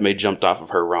then Padme jumped off of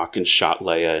her rock and shot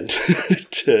Leia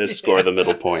to score the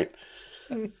middle point.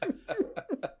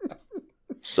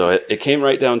 So it came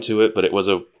right down to it, but it was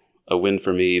a win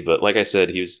for me. But like I said,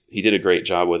 he did a great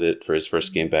job with it for his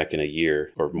first game back in a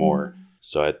year or more.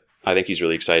 So I think he's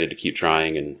really excited to keep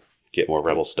trying and get more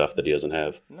Rebel stuff that he doesn't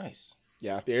have. Nice.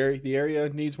 Yeah, the area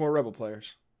needs more rebel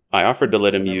players. I offered to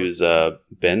let him use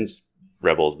Ben's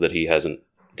Rebels that he hasn't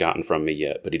gotten from me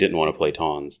yet, but he didn't want to play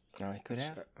Tawns. No, he could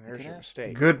have. There's your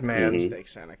mistake. Good man. Mistake,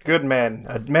 Seneca. Good man.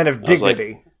 A man of I was like-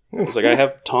 dignity. I was like, I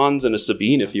have Tawns and a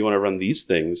Sabine if you want to run these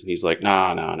things. And he's like, no.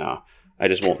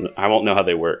 I won't know how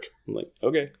they work. I'm like,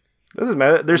 okay. Doesn't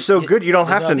matter. They're so good you don't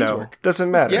have to doesn't know. work.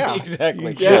 Doesn't matter. Yeah.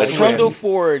 Exactly. Yeah, Just it's trundle win.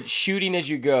 forward, shooting as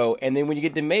you go, and then when you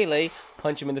get to melee,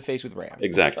 punch him in the face with ram.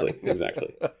 Exactly.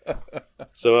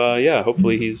 So, yeah,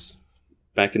 hopefully he's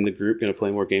back in the group, going to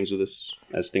play more games with us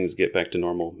as things get back to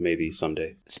normal, maybe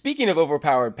someday. Speaking of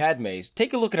overpowered Padmes,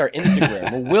 take a look at our Instagram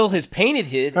where Will has painted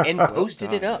his and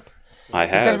posted it up. I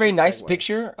He's got a have. very nice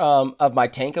picture of my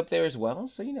tank up there as well.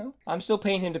 So, I'm still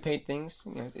paying him to paint things.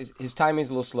 His timing's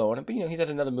a little slow on it, but, he's had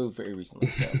another move very recently.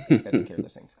 So he's got to take care of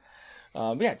those things.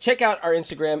 But yeah, check out our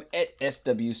Instagram at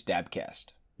SWStabcast.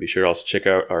 Be sure to also check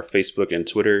out our Facebook and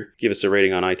Twitter. Give us a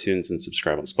rating on iTunes and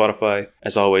subscribe on Spotify.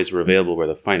 As always, we're available where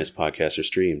the finest podcasts are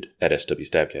streamed at SW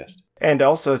Stabcast. And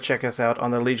also check us out on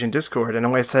the Legion Discord.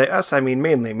 And when I say us, I mean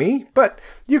mainly me. But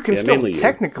you can Yeah, still mainly you.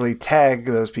 technically tag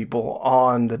those people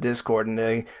on the Discord, and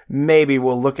they maybe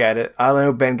will look at it. I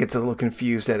know Ben gets a little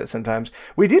confused at it sometimes.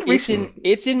 We did recently.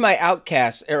 It's in my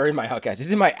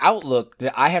It's in my Outlook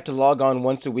that I have to log on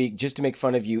once a week just to make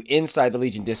fun of you inside the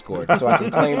Legion Discord, so I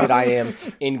can claim that I am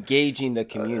engaging the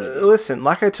community. Listen,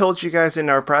 like I told you guys in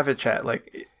our private chat,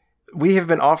 we have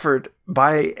been offered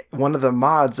by one of the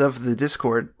mods of the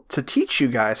Discord to teach you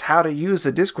guys how to use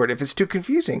the Discord if it's too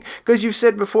confusing. Because you've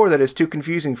said before that it's too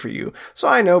confusing for you. So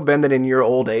I know, Ben, that in your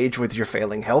old age with your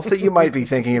failing health, that you might be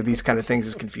thinking of these kind of things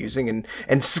as confusing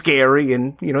and scary,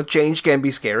 and, change can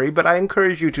be scary, but I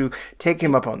encourage you to take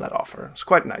him up on that offer. It's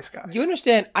quite a nice guy. You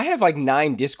understand? I have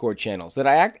 9 Discord channels that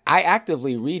I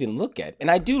actively read and look at, and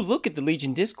I do look at the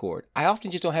Legion Discord. I often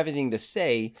just don't have anything to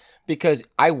say because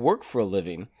I work for a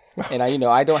living, and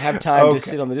I don't have time Okay. to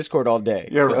sit on the Discord all day.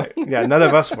 You're so. right. Yeah, none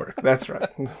of us work. That's right.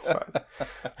 That's fine.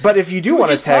 But if you do We're want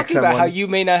to just tag talking someone, about how you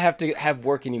may not have to have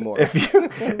work anymore. if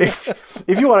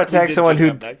you want to tag someone who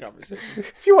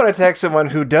if you want to tag someone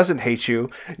who doesn't hate you,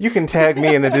 you can tag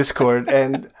me in the Discord,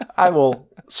 and I will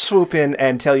swoop in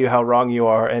and tell you how wrong you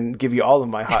are and give you all of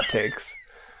my hot takes.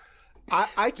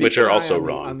 I keep Which are an eye also on the-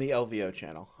 wrong. on the LVO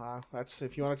channel. That's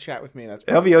if you want to chat with me. That's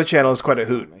LVO channel is quite a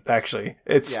hoot, actually.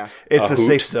 It's Yeah. it's A a hoot?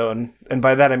 safe zone, and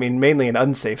by that I mean mainly an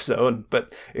unsafe zone,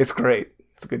 but it's great.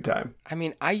 It's a good time. I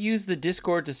mean, I use the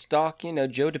Discord to stalk,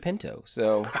 Joe DePinto.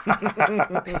 So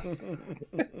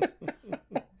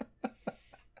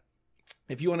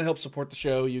If you want to help support the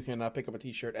show, you can pick up a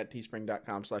t-shirt at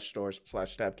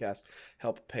teespring.com/stores/stabcast.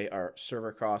 Help pay our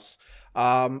server costs.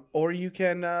 Or you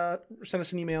can send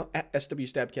us an email at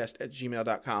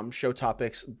swstabcast@gmail.com. Show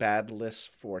topics, bad lists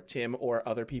for Tim or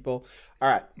other people. All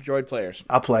right, Droid players.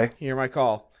 I'll play. Hear my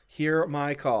call.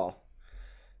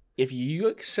 If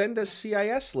you send a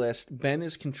CIS list, Ben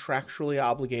is contractually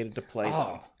obligated to play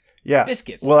them. Yeah.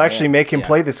 Biscuits. We'll actually Man. make him Yeah.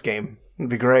 play this game. It'd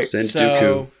be great. Send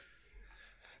Dooku.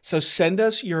 So send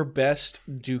us your best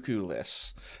Dooku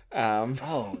lists.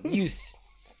 You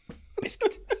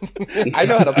biscuit. I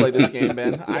know how to play this game,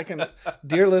 Ben.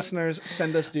 Dear listeners,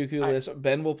 send us Dooku lists.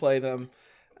 Ben will play them,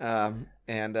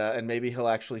 and maybe he'll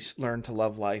actually learn to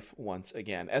love life once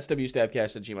again.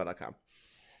 swstabcast@gmail.com.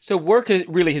 So work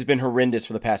really has been horrendous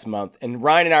for the past month. And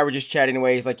Ryan and I were just chatting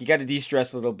away. He's like, you got to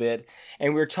de-stress a little bit.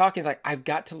 And we were talking. He's like, I've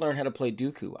got to learn how to play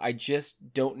Dooku. I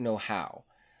just don't know how.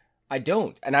 I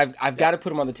don't. And I've got to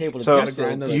put him on the table to So, do so.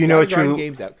 grind those- you know what grind you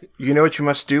games out. you know what you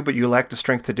must do, but you lack the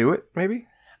strength to do it. Maybe.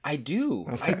 I do.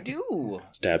 I do.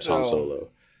 Stabs Han Solo.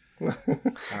 All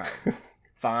right.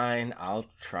 Fine. I'll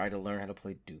try to learn how to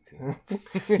play Dooku.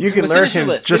 You can But send learn us your him.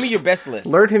 list. Just Send me your best list.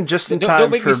 Learn him just in Don't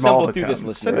time make for me stumble Maul to through come. this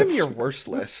list. Send him your worst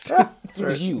list. That's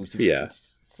right. You. Yeah.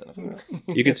 Son of a-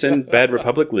 You can send Bad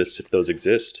Republic lists if those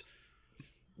exist.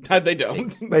 They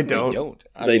don't. They They don't. don't.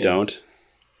 I They mean, don't.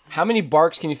 How many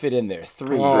barks can you fit in there?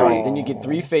 3. Oh. Right? Then you get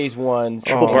 3 phase 1s.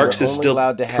 Triple and Barks you're is only still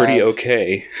allowed to pretty have-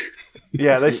 okay.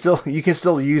 Yeah, you can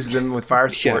still use them with Fire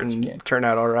Sport Yeah, and you can. turn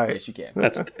out all right. Yes, you can.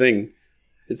 That's the thing.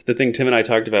 It's the thing Tim and I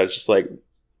talked about. It's just like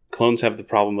clones have the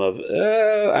problem of,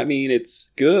 I mean, it's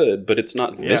good, but it's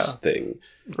not this thing.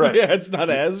 Right. Yeah, it's not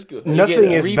as good. Nothing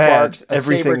get is 3 bad. barks, a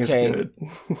Everything saber is tank,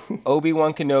 good.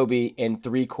 Obi-Wan Kenobi, and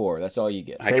 3 core. That's all you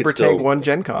get. I could Saber still- Tank 1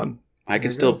 Gen Con. I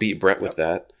could still beat Brett with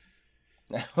that.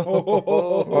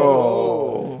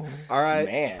 Oh. All right.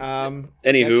 Man.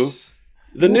 Anywho, next-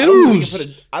 the I don't think we can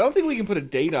news. I don't think we can put a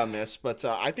date on this, but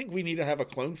I think we need to have a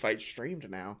clone fight streamed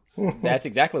now. That's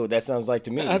exactly what that sounds like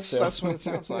to me. That's so. that's what it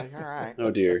sounds like. All right. Oh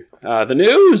dear. The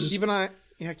news. Keep an eye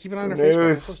on our News. Facebook.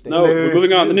 We'll post No, dates. we're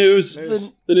moving on. The news.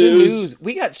 News. The news.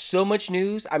 We got so much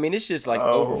news. I mean, it's just like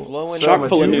Oh, overflowing. so Chock much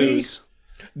full of news. news.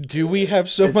 Do we have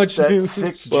so It's much that news?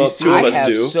 thick, Well, juicy- two of I us have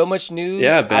do. so much news.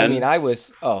 Yeah, I Ben. mean, I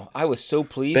was so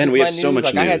pleased. Ben, with we my have so news.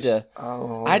 much like, news.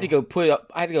 Oh, I had to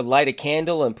go light a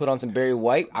candle and put on some Barry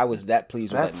White. I was that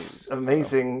pleased with that that's news.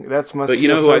 amazing. That's must. But you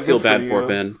know feel who so I feel good bad you. for,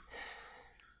 Ben?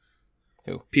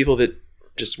 Who? People that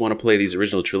just want to play these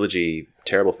original trilogy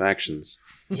terrible factions.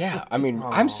 Yeah, I mean,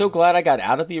 I'm so glad I got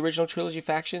out of the original trilogy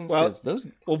factions Well, because those.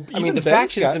 Well, I mean, even the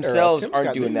Ben's factions got- or, themselves Tim's aren't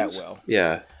got doing that news. well.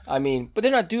 Yeah. I mean, but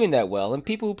they're not doing that well, and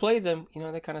people who play them,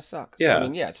 they kind of suck. So, Yeah. I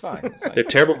mean, yeah, it's fine. It's, like, They're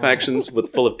terrible factions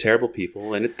full of terrible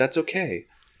people, and that's okay.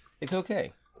 it's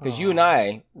okay because you and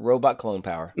I, robot clone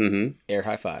power, Mm-hmm. air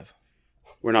high five.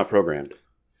 We're not programmed.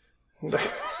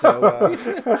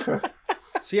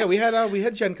 So yeah, we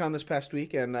had Gen Con this past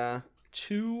week and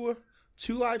two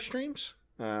live streams.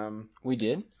 We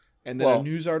did. And then Well- a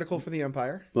news article for the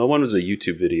Empire. Well, one was a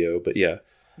YouTube video, but yeah.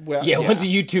 Well, Yeah, one's a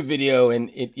YouTube video, and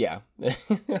it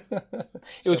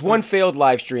was one failed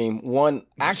live stream, one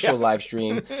actual live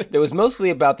stream that was mostly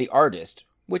about the artist,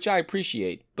 which I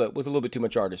appreciate, but was a little bit too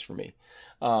much artist for me.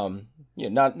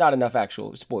 Not enough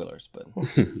actual spoilers, but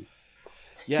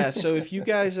Yeah, so if you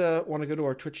guys want to go to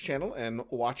our Twitch channel and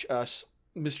watch us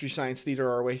Mystery Science Theater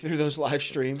our way through those live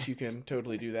streams, you can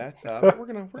totally do that. We're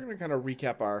gonna kind of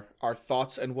recap our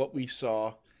thoughts and what we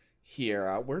saw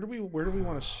here. Where do we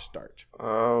want to start?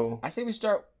 Oh, I say we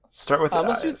start. start with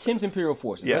Let's do Tim's Imperial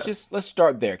Forces. Yeah. Let's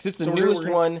start there because it's the So we're newest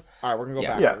gonna- one. All right, we're gonna go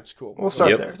Yeah. backwards. Cool. We'll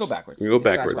start Yep. there. Let's go backwards. We go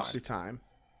That's backwards. Through time.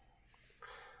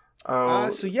 Oh,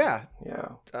 So yeah,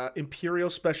 yeah. Imperial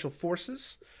Special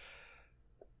Forces.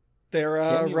 They're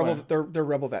Tim, you rebel. wanna- They're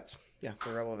rebel vets. Yeah,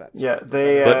 they're rebel vets. Yeah,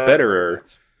 they. But betterer.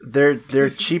 They're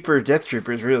cheaper Death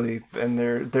Troopers, really, and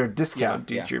they're discount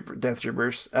Yeah. Death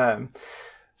Troopers.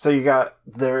 So you got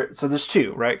there. So there's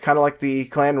two, right? Kind of like the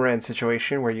Clan Ren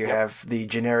situation, where you have the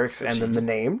generics and then the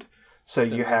named. So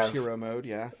you have hero mode.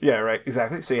 Yeah. yeah, right,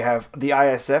 exactly. So you have the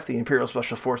ISF, the Imperial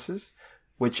Special Forces,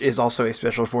 which is also a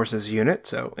Special Forces unit.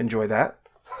 So enjoy that.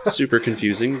 Super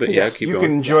confusing, but yeah, Yes, keep you going.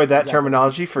 can enjoy that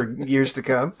terminology for years to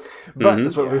come. But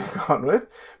that's what we've gone with.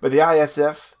 But the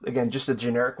ISF, again, just a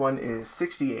generic one, is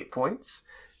 68 points,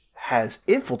 has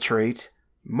Infiltrate,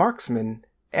 Marksman,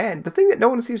 and the thing that no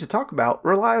one seems to talk about,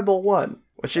 Reliable 1.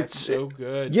 Which That's it's so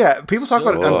good. yeah, people talk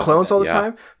about it on Oh, clones all the yeah.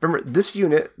 time. Remember, this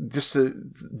unit, just to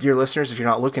dear listeners, if you're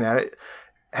not looking at it,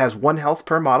 has 1 health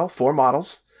per model, 4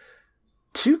 models,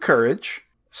 2 courage,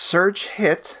 surge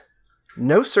hit,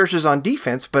 no surges on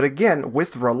defense, but again,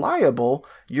 with reliable,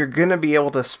 you're going to be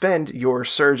able to spend your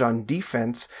surge on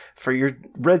defense for your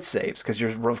red saves, because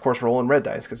you're, of course, rolling red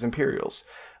dice, because Imperials.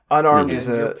 Unarmed is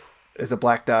a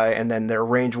black die, and then their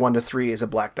range 1 to 3 is a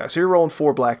black die. So you're rolling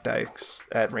 4 black dice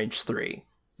at range 3.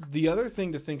 The other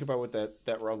thing to think about with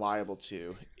that reliable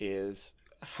too is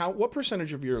what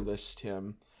percentage of your list,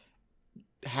 Tim,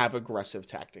 have aggressive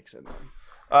tactics in them?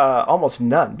 Almost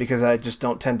none, because I just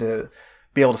don't tend to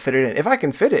be able to fit it in. If I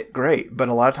can fit it, great, but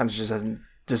a lot of times it just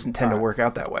doesn't tend to work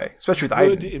out that way, especially with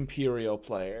Good Iden. Imperial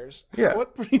players. Yeah.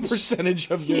 What percentage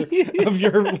of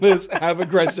your list have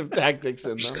aggressive tactics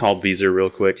in Just them? call Beezer real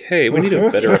quick. Hey, we need a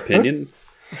better opinion.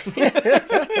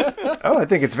 Oh, I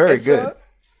think it's very good.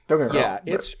 Don't get me wrong. Yeah,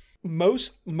 it's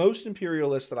most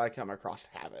Imperialists that I come across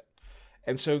have it.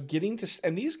 And so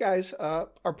and these guys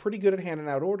are pretty good at handing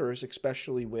out orders,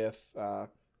 especially with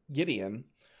Gideon,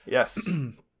 Yes.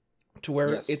 to where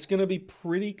it's going to be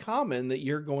pretty common that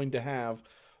you're going to have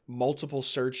multiple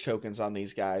surge tokens on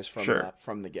these guys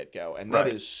from the get-go, and that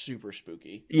is super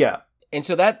spooky. Yeah. And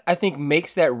so that, I think,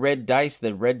 makes that red dice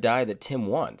the red die that Tim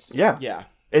wants. Yeah. Yeah.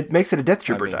 It makes it a Death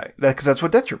Trooper die, because that's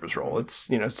what Death Troopers roll. It's,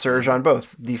 surge on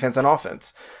both defense and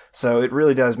offense. So it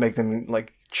really does make them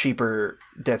like cheaper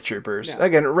Death Troopers. Yeah.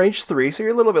 Again, range 3, so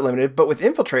you're a little bit limited, but with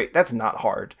Infiltrate, that's not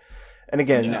hard. And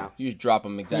again, You just drop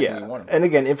them exactly where you want them. and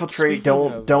again, Infiltrate,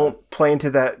 don't play into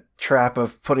that trap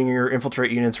of putting your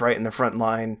Infiltrate units right in the front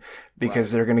line,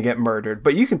 because they're going to get murdered.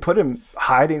 But you can put them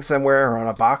hiding somewhere or on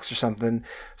a box or something,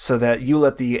 so that you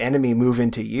let the enemy move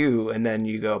into you, and then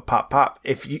you go pop, pop.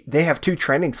 If they have 2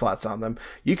 training slots on them,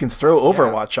 you can throw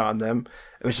Overwatch on them,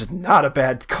 which is not a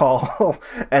bad call.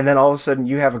 And then all of a sudden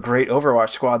you have a great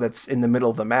Overwatch squad that's in the middle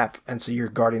of the map, and so you're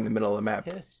guarding the middle of the map.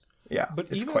 Yeah,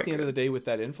 But even at the end of the day with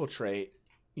that Infiltrate,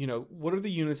 what are the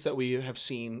units that we have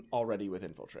seen already with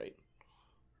Infiltrate?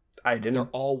 They're Iden.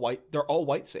 all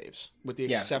white saves, with the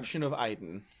exception of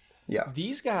Iden. Yeah.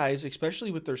 These guys,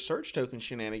 especially with their surge token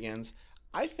shenanigans,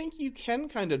 I think you can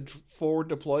kind of forward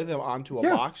deploy them onto a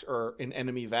box or an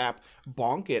enemy VAP,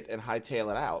 bonk it, and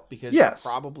hightail it out, because you're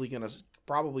probably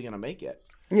gonna make it.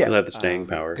 Yeah. You'll have the staying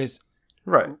power. Because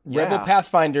Right. Rebel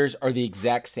Pathfinders are the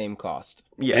exact same cost.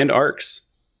 Yeah. And arcs.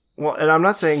 Well, and I'm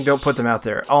not saying don't put them out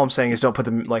there. All I'm saying is don't put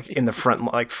them like in the front,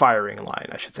 like firing line,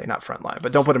 I should say, not front line,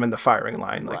 but don't put them in the firing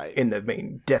line, like in the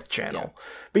main death channel.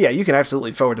 But yeah, you can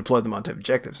absolutely forward deploy them onto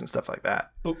objectives and stuff like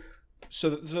that. So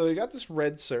they got this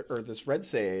red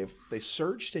save. They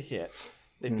surge to hit.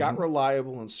 They've got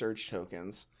reliable and surge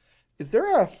tokens. Is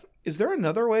there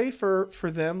another way for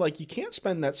them? Like, you can't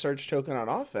spend that surge token on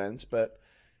offense, but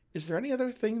is there any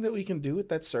other thing that we can do with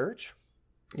that surge?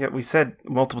 Yeah, we said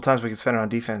multiple times we could spend it on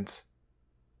defense.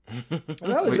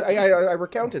 I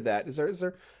recounted that. Is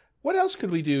there what else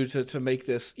could we do to make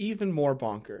this even more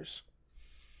bonkers?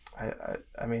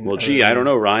 I mean, Well, I don't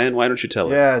know, Ryan. Why don't you tell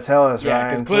us? Yeah, tell us, Yeah, Ryan.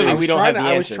 because clearly please. we don't have the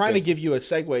answer. I was trying to give you a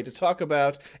segue to talk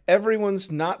about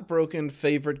everyone's not broken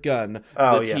favorite gun,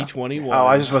 the T-21. Oh,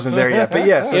 I just wasn't there yet. But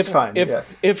yes, it's fine.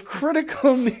 If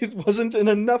critical wasn't in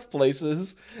enough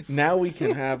places, now we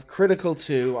can have critical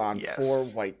 2 on 4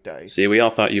 white dice. See, we all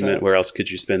thought you meant where else could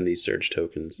you spend these surge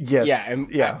tokens? Yes.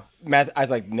 Yeah, Matt, I was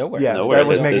like, nowhere. Yeah, Nowhere. that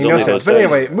was There's making no only sense. those But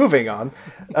dice. anyway, moving on.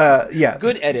 Yeah.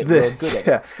 Good edit, Will. Good edit.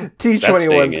 Yeah. That's staying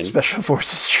T-21 in. Special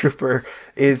Forces Trooper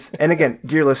is, and again,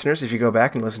 dear listeners, if you go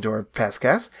back and listen to our past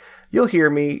cast, you'll hear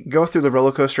me go through the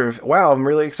roller coaster of, wow, I'm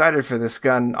really excited for this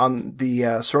gun on the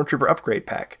Stormtrooper upgrade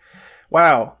pack.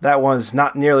 Wow, that was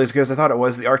not nearly as good as I thought it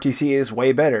was. The RTC is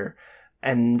way better.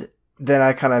 And then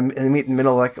I kind of meet in the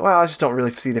middle, like, well, I just don't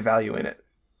really see the value in it.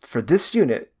 For this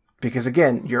unit, because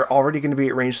again, you're already going to be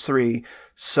at range 3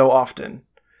 so often.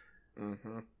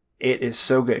 It is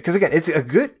so good. Because again, it's a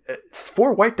good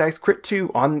 4 white dice, crit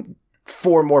 2 on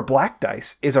 4 more black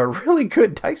dice is a really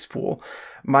good dice pool.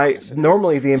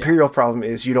 Normally the Imperial problem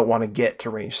is you don't want to get to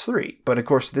range 3. But of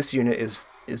course, this unit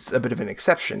is a bit of an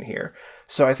exception here.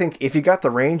 So I think if you got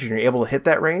the range and you're able to hit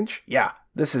that range,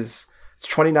 it's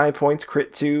 29 points,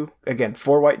 crit 2. Again,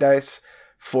 4 white dice,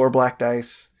 4 black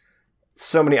dice.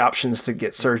 So many options to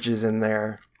get surges in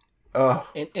there. Oh,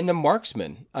 And the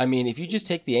marksman. I mean, if you just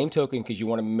take the aim token because you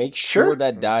want to make sure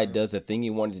that die does the thing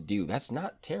you wanted to do, that's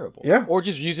not terrible. Yeah. Or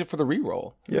just use it for the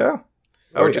reroll. yeah.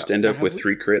 Or just end up with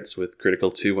 3 crits with critical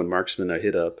 2 when marksmen are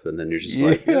hit up, and then you're just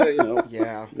like,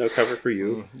 no cover for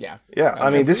you. Yeah. Yeah, I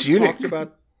mean, this unit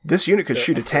talked could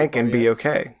shoot a tank and be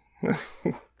okay.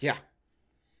 Yeah.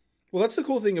 Well, that's the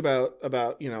cool thing about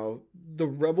the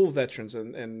Rebel veterans,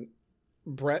 and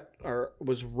Brett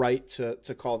was right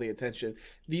to call the attention.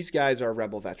 These guys are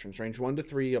Rebel veterans, range 1 to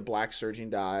 3, a black surging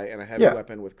die, and a heavy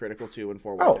weapon with critical 2 and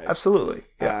 4 white dice. Absolutely.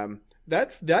 Yeah.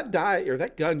 that die or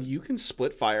that gun, you can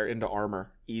split fire into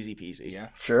armor, easy peasy. Yeah.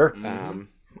 Sure. Mm-hmm.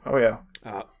 Oh yeah.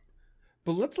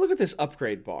 But let's look at this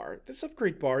upgrade bar. This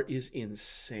upgrade bar is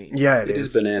insane. Yeah, It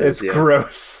is bananas, It's yeah.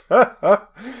 gross.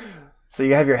 So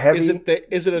you have your heavy. Is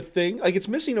it a thing? Like, it's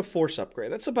missing a force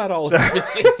upgrade. That's about all it's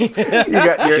missing. You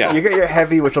got your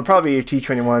heavy, which will probably be your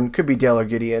T-21, could be Dell or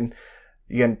Gideon.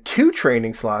 You got 2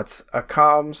 training slots, a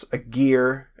comms, a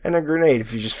gear, and a grenade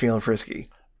if you're just feeling frisky.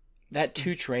 That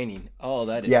 2 training. Oh,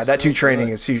 that is Yeah, that so 2 training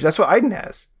good. is huge. That's what Aiden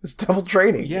has. It's double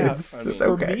training. Yeah, it's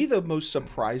for okay. me, the most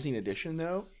surprising addition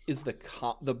though is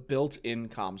the built-in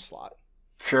comm slot.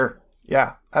 Sure.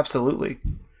 Yeah, absolutely.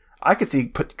 I could see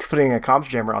putting a comms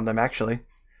jammer on them actually,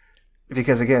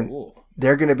 because again, Ooh.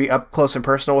 they're going to be up close and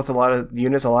personal with a lot of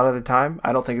units a lot of the time.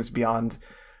 I don't think it's beyond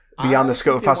the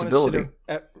scope of possibility.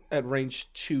 At range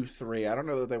 2-3. I don't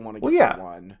know that they want to get Well, yeah. to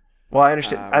 1. Well, I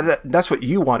understand. That's what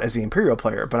you want as the Imperial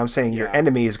player, but I'm saying your Yeah.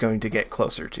 enemy is going to get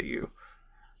closer to you.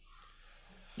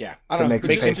 Yeah. I So don't it know. makes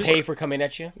Make it them painful. pay for coming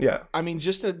at you. Yeah. I mean,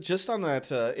 just on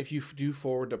that, if you do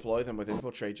forward deploy them with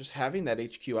infiltrate, just having that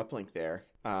HQ uplink there,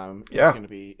 Yeah.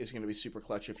 is going to be super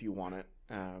clutch if you want it.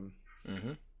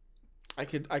 Mm-hmm. I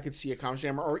could see a comms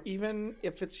jammer, or even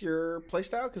if it's your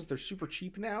playstyle, because they're super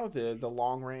cheap now. The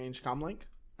long range comlink.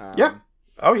 Yeah.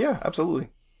 Oh yeah, absolutely.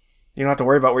 You don't have to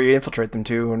worry about where you infiltrate them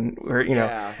to, and where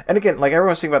Yeah. And again, like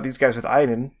everyone's thinking about these guys with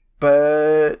Iden,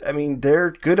 but I mean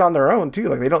they're good on their own too.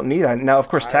 Like they don't need Iden. Now, of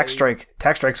course, Tax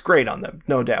Strike's great on them,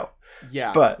 no doubt.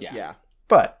 Yeah. But yeah.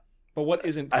 But But what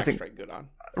isn't I Tax think- Strike good on?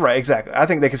 right, exactly. I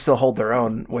think they can still hold their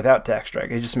own without Tax Strike.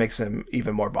 It just makes them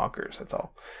even more bonkers. That's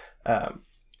all.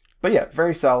 But yeah,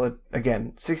 very solid.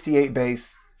 Again, 68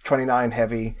 base, 29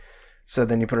 heavy. So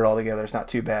then you put it all together, it's not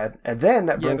too bad. And then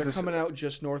that Yeah, brings they're us. coming out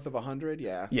just north of 100.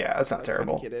 Yeah. Yeah, that's not Kinda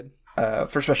terrible. kitted.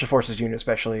 For Special Forces unit,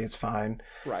 especially, it's fine.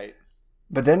 Right.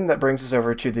 But then that brings us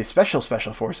over to the Special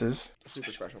Forces,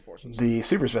 Super special forces. the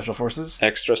Super Special Forces.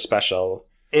 Extra special.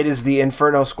 It is the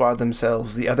Inferno Squad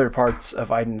themselves, the other parts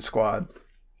of Iden's squad.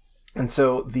 And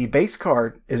so the base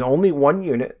card is only 1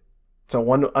 unit, so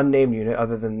 1 unnamed unit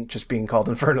other than just being called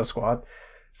Inferno Squad,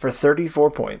 for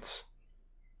 34 points.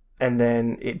 And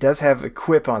then it does have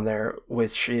equip on there,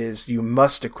 which is you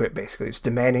must equip, basically. It's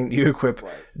demanding you equip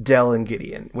Dell and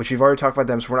Gideon, which you've already talked about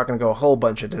them, so we're not going to go a whole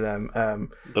bunch into them.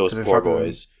 Those 'cause we've poor talked about them.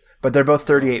 boys. But they're both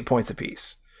 38 points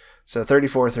apiece. So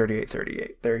 34, 38,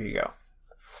 38. There you go.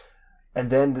 And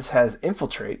then this has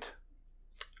Infiltrate,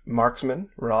 Marksman,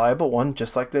 Reliable 1,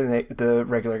 just like the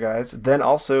regular guys. Then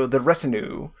also the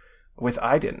Retinue with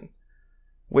Iden,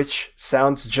 which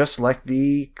sounds just like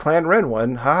the Clan Ren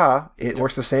one. Haha. It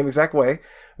works the same exact way,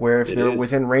 where if It they're is.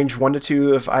 within range 1 to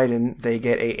 2 of Iden, they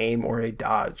get a aim or a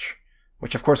dodge,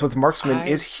 which of course with Marksman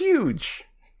is huge.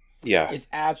 Yeah. It's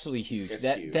absolutely huge. It's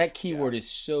that huge, that keyword is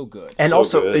so good. And So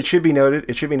also, good. it should be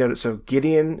noted, so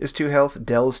Gideon is 2 health,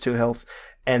 Dell is 2 health,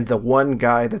 and the one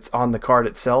guy that's on the card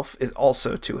itself is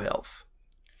also 2 health.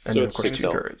 And So then, it's of course, 6 2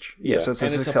 health. courage. Yeah. So it's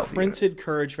And a it's 6 a health unit. printed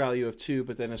courage value of 2,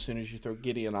 but then as soon as you throw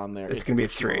Gideon on there, It's gonna be a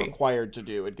if you're 3. required to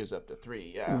do, it goes up to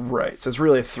 3. Yeah. Right, so it's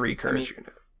really a 3 courage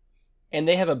unit. And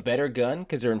they have a better gun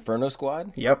because they're Inferno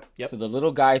Squad. Yep. So the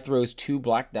little guy throws 2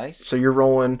 black dice. So you're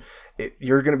going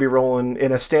to be rolling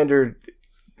in a standard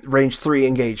range 3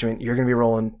 engagement, you're going to be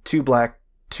rolling 2 black,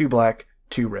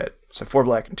 2 red. So 4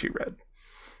 black and 2 red.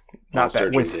 All Not bad.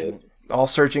 surging With hit. all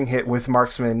surging hit with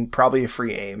Marksman, probably a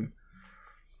free aim.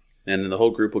 And then the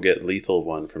whole group will get lethal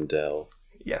 1 from Dell.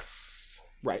 Yes.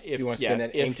 Right. If you wanna spend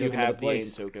that aim if you token have to the aim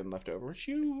place. token left over,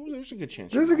 there's a good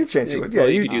chance. There's you a good might. chance you would. Yeah, Well,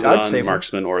 you could use it I'd on save it.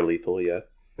 marksman or lethal, yeah.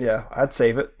 Yeah, I'd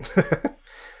save it.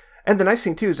 And the nice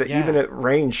thing too is that even at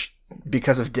range,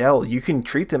 because of Dell, you can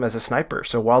treat them as a sniper.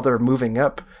 So while they're moving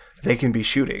up, they can be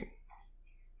shooting.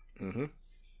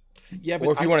 Yeah, but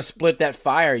Or if you want to split that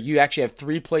fire, you actually have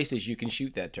 3 places you can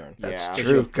shoot that turn. That's Yeah.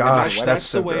 true. Gosh, That's that's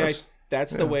so the way gross.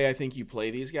 that's the way I think you play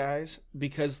these guys,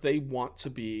 because they want to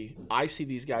be. I see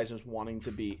these guys as wanting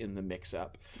to be in the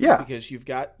mix-up. Yeah. Because you've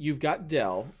got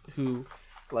Dell, who,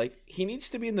 like, he needs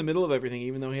to be in the middle of everything,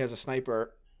 even though he has a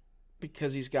sniper,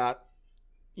 because he's got,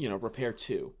 repair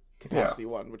 2, capacity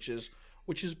 1, which is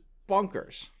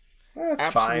bonkers.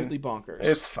 That's Absolutely fine. bonkers.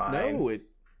 It's fine. No,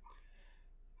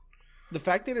 the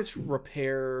fact that it's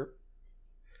repair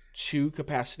 2,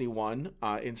 capacity 1,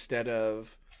 instead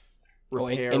of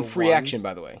repair and free 1. action,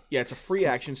 by the way. Yeah, it's a free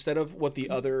action instead of what the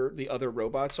other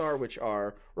robots are, which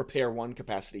are repair 1,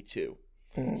 capacity 2.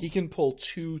 He can pull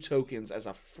 2 tokens as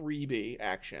a freebie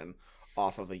action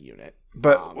off of a unit.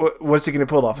 But what's he going to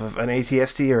pull off of? An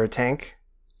ATST or a tank?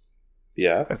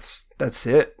 Yeah. That's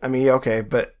it. I mean, okay,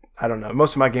 but I don't know.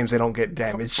 Most of my games, they don't get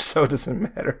damaged, so it doesn't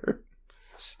matter.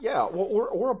 Yeah,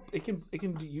 or it can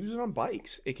use it on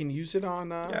bikes. It can use it on.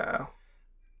 Yeah.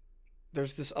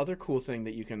 There's this other cool thing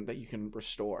that you can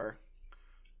restore.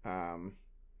 You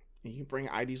can bring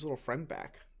ID's little friend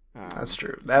back. That's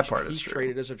true. That part is he's true.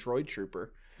 traded as a droid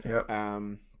trooper. Yep.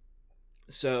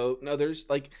 So no, there's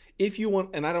like if you want,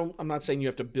 and I'm not saying you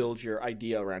have to build your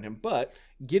idea around him, but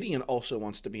Gideon also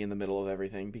wants to be in the middle of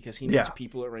everything because he needs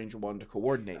people at range 1 to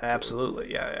coordinate. Absolutely,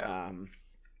 to. yeah.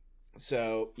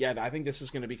 So yeah, I think this is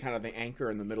going to be kind of the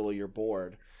anchor in the middle of your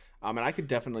board. And I could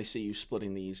definitely see you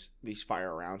splitting these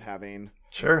fire around, having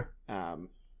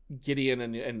Gideon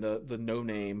and the no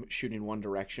name shooting one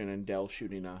direction and Del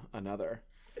shooting another.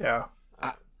 Yeah.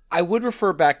 I would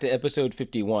refer back to episode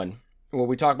 51 where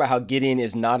we talk about how Gideon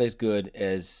is not as good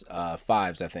as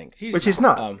Fives. I think He's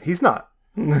not. He's not.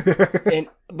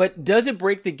 But does it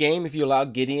break the game if you allow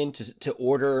Gideon to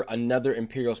order another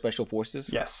Imperial Special Forces?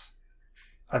 Yes.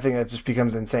 I think that just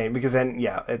becomes insane because then,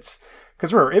 it's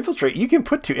because remember, infiltrate. You can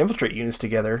put 2 infiltrate units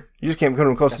together. You just can't put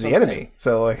them close to the enemy. Saying.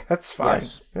 So like that's fine.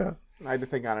 Yes. Yeah. I had to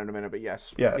think on it in a minute, but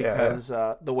yes. Yeah. Because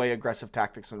the way aggressive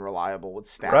tactics and reliable would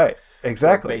stack. Right.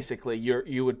 Exactly. So basically,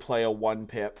 you would play a 1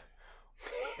 pip.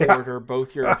 Order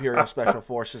both your Imperial Special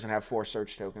Forces and have 4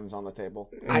 search tokens on the table.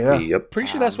 Yep. Pretty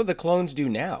sure that's what the clones do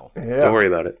now. Yeah. Don't worry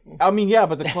about it. I mean, yeah,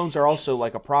 but the clones are also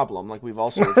like a problem. Like we've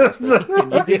also addressed this.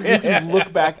 You can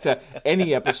look back to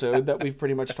any episode that we've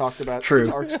pretty much talked about since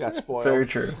Arcs got spoiled. Very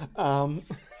true.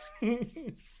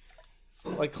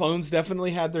 Like clones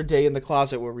definitely had their day in the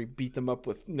closet where we beat them up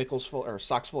with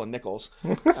socks full of nickels.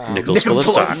 Nickels full of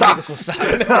socks.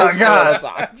 Oh God.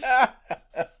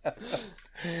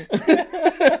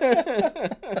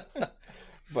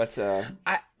 But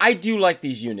I do like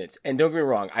these units, and don't get me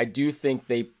wrong, I do think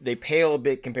they pale a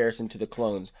bit in comparison to the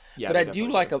clones. Yeah, but I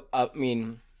do like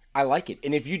I like it.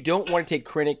 And if you don't want to take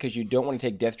Krennic because you don't want to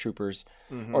take Death Troopers,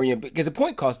 or because the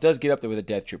point cost does get up there with a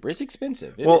Death Trooper, it's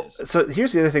expensive. It is. So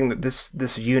here's the other thing that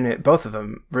this unit, both of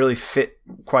them, really fit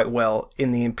quite well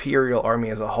in the Imperial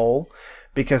army as a whole.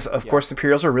 Because, of course,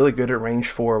 Imperials are really good at range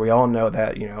 4. We all know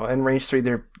that, and range 3,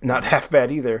 they're not half bad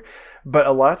either. But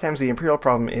a lot of times the Imperial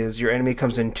problem is your enemy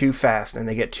comes in too fast and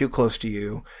they get too close to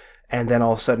you. And then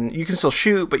all of a sudden, you can still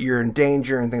shoot, but you're in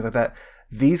danger and things like that.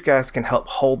 These guys can help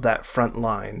hold that front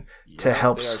line to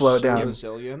help slow it down.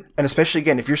 Resilient. And especially,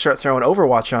 again, if you start throwing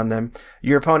Overwatch on them,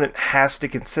 your opponent has to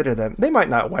consider them. They might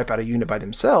not wipe out a unit by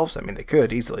themselves. I mean, they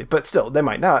could easily, but still, they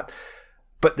might not.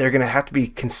 But they're going to have to be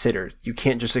considered. You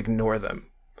can't just ignore them.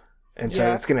 And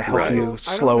so it's going to help you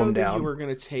slow them down. You were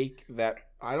going to take that.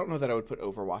 I don't know that I would put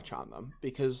Overwatch on them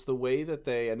because the way that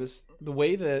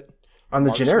on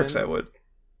the generics,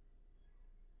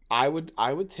 I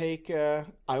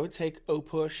would take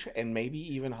O-Push and maybe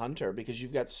even Hunter because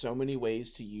you've got so many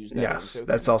ways to use that. Yes,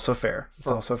 that's also fair.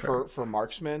 For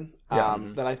marksmen.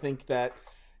 That I think that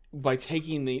by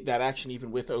taking that action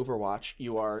even with Overwatch,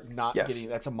 you are not getting.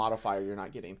 That's a modifier you're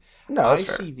not getting. No, that's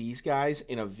fair. See these guys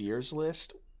in a Veers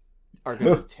list are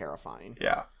going to be terrifying.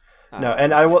 Yeah. No,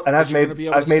 and I've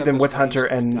made them with Hunter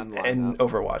and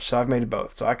Overwatch, so I've made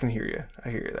both. So I can hear you. I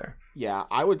hear you there. Yeah,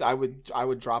 I would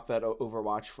drop that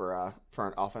Overwatch for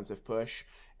an offensive push,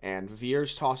 and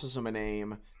Veers tosses them an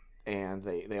aim, and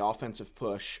they offensive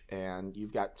push, and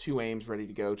you've got 2 aims ready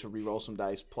to go to re-roll some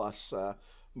dice plus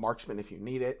marksman if you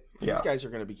need it. Yeah. These guys are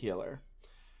going to be killer.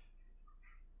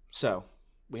 So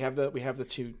we have the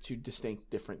two distinct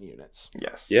different units.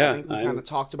 Yes. Yeah. I think we kind of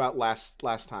talked about last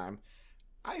time.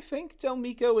 I think Del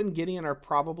Meeko and Gideon are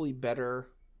probably better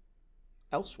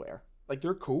elsewhere. Like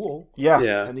they're cool.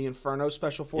 Yeah. And the Inferno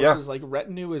Special Forces, like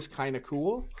Retinue is kind of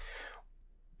cool.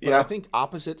 But I think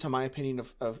opposite to my opinion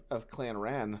of Clan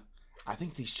Ren, I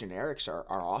think these generics are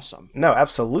awesome. No,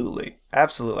 absolutely.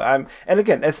 Absolutely. And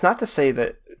again, it's not to say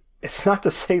that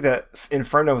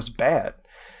Inferno is bad.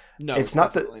 No, it's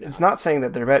not that. It's not saying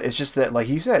that they're bad. It's just that, like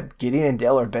you said, Gideon and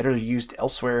Del are better used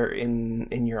elsewhere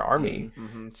in your army.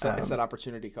 Mm-hmm. It's that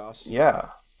opportunity cost. Yeah,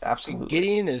 absolutely.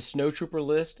 Gideon in a snowtrooper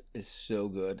list is so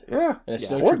good. Yeah,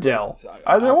 and or Del,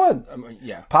 either one.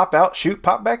 Pop out, shoot,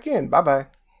 pop back in. Bye bye.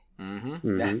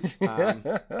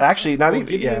 Mm-hmm. Actually, not even.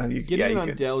 Gideon you on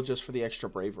could. Del just for the extra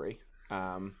bravery.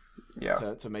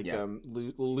 To make them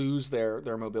lose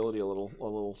their mobility a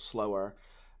little slower.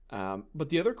 But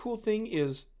the other cool thing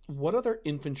is, what other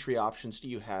infantry options do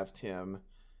you have, Tim,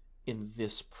 in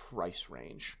this price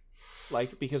range?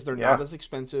 Like, because they're not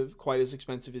quite as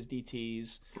expensive as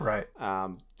DTs. Right.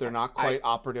 They're not quite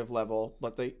operative level,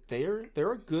 but they're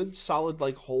a good solid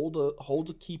hold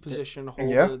a key position,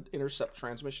 an intercept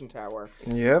transmission tower.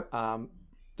 Yep.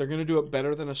 They're going to do it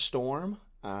better than a Storm.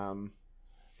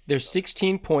 They're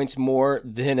 16 points more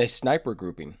than a sniper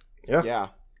grouping. Yeah. Yeah.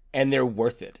 and they're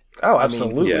worth it. Oh, I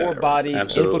absolutely. mean, Yeah, four bodies,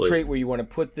 absolutely. infiltrate where you want to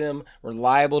put them,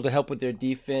 reliable to help with their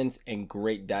defense, and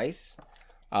great dice.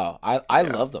 Oh, I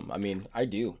love them. I mean, I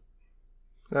do.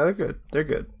 No, they're good. They're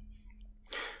good.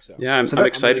 Yeah, I'm really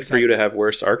excited for you to have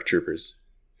worse ARC troopers.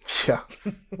 Yeah.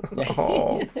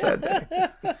 Oh, sad day.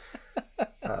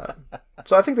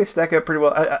 So I think they stack up pretty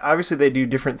well. Obviously, they do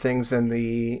different things than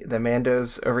the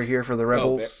Mandos over here for the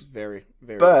Rebels. Very,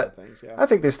 very But good things, yeah. I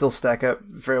think they still stack up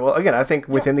very well. Again, I think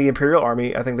within the Imperial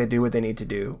Army, I think they do what they need to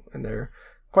do, and they're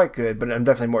quite good. But I'm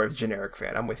definitely more of a generic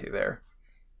fan. I'm with you there.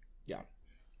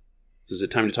 Is it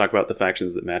time to talk about the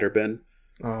factions that matter, Ben?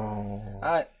 Oh.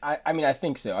 I mean, I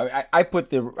think so. I put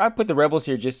the Rebels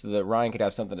here just so that Ryan could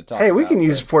have something to talk Hey, about. we can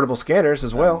use portable scanners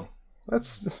as well.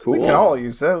 That's Cool. We can all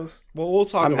use those. Well, we'll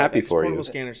talk I'm about happy that, 'cause for you. Portable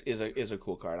scanners is a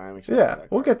cool card. I'm excited Yeah, for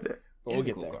that we'll card. get there. We'll It's a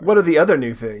get cool there. card. What are the other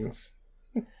new things?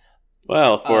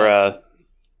 Well, for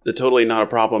the Totally Not a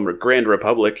Problem or Grand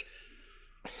Republic,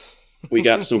 we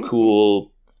got some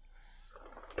cool,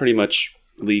 pretty much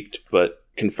leaked but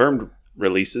confirmed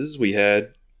releases. They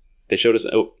showed us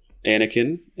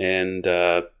Anakin and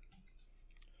Well,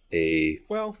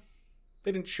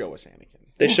 they didn't show us Anakin.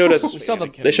 they showed us We saw the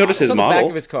they showed us we his saw the back model.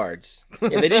 of his cards.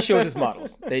 Yeah, they did show us his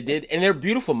models. They did, and they're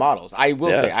beautiful models. I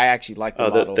will Yeah. say, I actually like the Oh,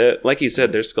 model. like you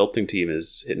said, their sculpting team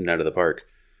is hitting out of the park.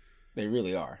 They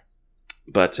really are.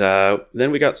 But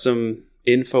then we got some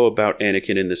info about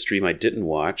Anakin in the stream I didn't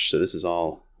watch, so this is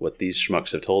all what these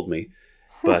schmucks have told me.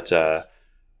 But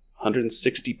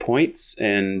 160 points,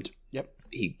 and Yep.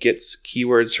 he gets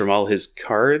keywords from all his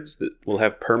cards that will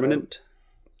have permanent,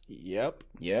 Yep.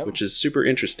 Yeah. which is super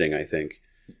interesting, I think.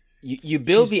 You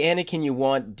build the Anakin you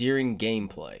want during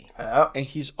gameplay. And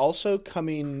he's also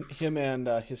coming. Him and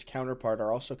his counterpart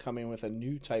are also coming with a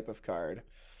new type of card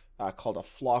called a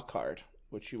flaw card,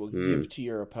 which you will give to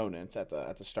your opponents at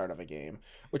the start of a game.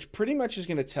 Which pretty much is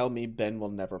going to tell me Ben will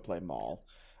never play Maul.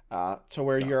 To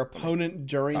where your opponent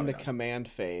during the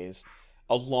command phase,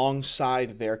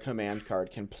 alongside their command card,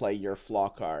 can play your flaw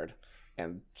card,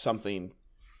 and something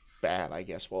bad, I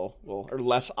guess, will or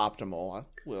less optimal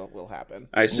will happen.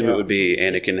 I assume it would be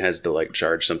Anakin has to like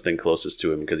charge something closest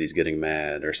to him because he's getting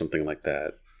mad or something like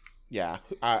that. Yeah,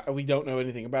 we don't know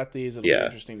anything about these. It'll be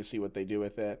interesting to see what they do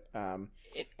with it. And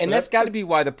that's got to be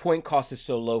why the point cost is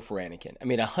so low for Anakin. I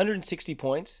mean, 160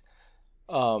 points,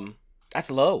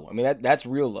 that's low. I mean, that's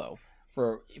real low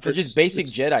for just basic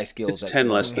Jedi skills. It's that's 10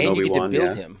 low. less than and you get to Obi-Wan,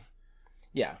 build yeah. him.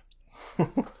 Yeah.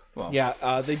 Well,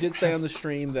 Yeah, they did say on the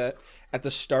stream that at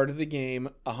the start of the game,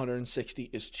 160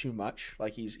 is too much.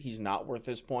 Like he's not worth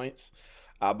his points.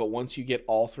 But once you get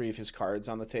all three of his cards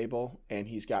on the table, and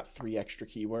he's got 3 extra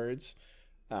keywords,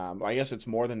 I guess it's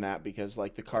more than that because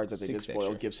like the card that they did 6 spoil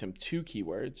extra. gives him 2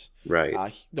 keywords. Right.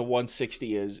 The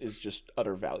 160 is just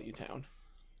utter value town.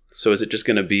 So is it just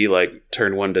going to be like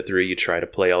turn 1 to 3, you try to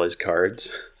play all his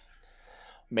cards?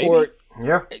 Maybe. Or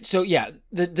Yeah. so yeah,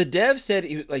 the dev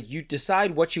said like you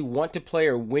decide what you want to play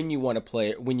or when you want to play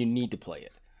it, when you need to play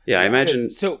it. Yeah, I imagine.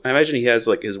 So- I imagine he has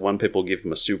like his one pip will give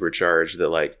him a supercharge that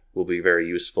like will be very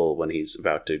useful when he's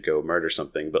about to go murder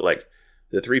something. But like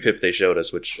the 3 pip they showed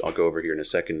us, which I'll go over here in a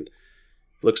second,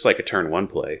 looks like a turn 1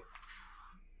 play.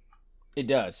 It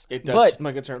does. It does But seem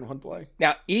like a turn 1 play.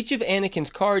 now, each of Anakin's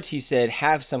cards, he said,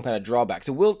 have some kind of drawback.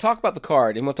 So we'll talk about the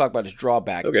card, and we'll talk about his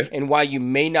drawback, Okay. and why you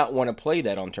may not want to play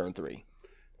that on turn 3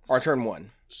 or turn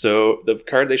 1. So the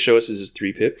card they show us is his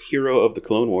 3 pip, Hero of the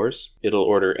Clone Wars. It'll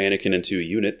order Anakin into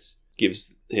units,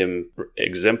 gives him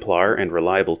Exemplar and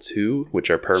Reliable 2, which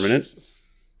are permanent.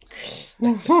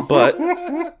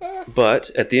 But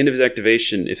at the end of his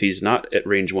activation, if he's not at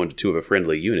range 1 to 2 of a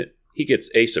friendly unit, he gets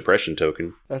a suppression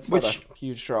token. That's not a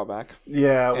huge drawback.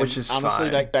 Yeah, And which is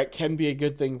honestly, fine. that can be a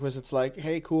good thing because it's like,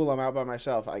 hey, cool, I'm out by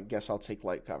myself. I guess I'll take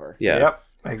light cover. Yeah. Yep,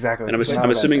 exactly. And It's not I'm a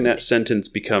bad assuming thing. that sentence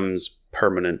becomes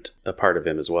permanent, a part of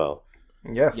him as well.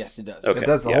 Yes. Yes, it does. Okay. It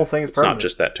does. The whole thing is It's not permanent.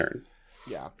 just that turn.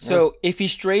 Yeah. So if he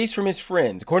strays from his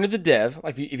friends, according to the dev,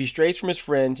 like if he strays from his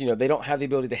friends, they don't have the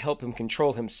ability to help him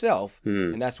control himself,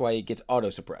 and that's why he gets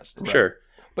auto-suppressed. Sure.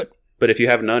 But if you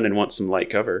have none and want some light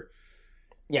cover,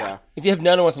 yeah, if you have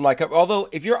none of us, like, although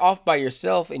if you're off by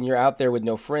yourself and you're out there with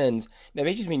no friends, that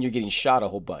may just mean you're getting shot a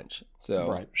whole bunch.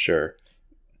 So Right. sure.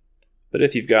 But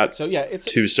if you've got So yeah, it's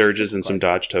 2 surges and some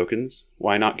dodge tokens,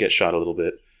 why not get shot a little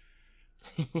bit?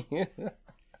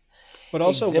 But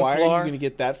also, why are you Exemplar. going to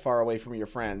get that far away from your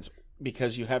friends?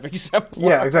 Because you have Exemplar.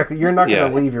 Yeah, exactly. You're not going Yeah.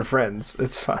 to leave your friends.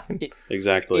 It's fine.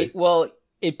 Exactly.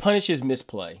 it punishes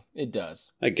misplay. It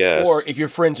does. I guess. Or if your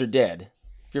friends are dead.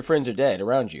 If your friends are dead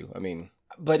around you, I mean.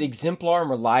 But Exemplar and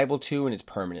Reliable too, and it's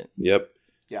permanent. Yep.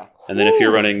 Yeah. And then if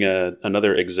you're running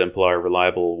another Exemplar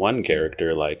Reliable 1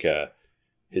 character like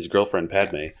his girlfriend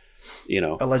Padme. You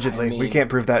know, Allegedly. We can't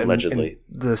prove that allegedly.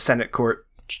 in the Senate court.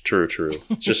 True.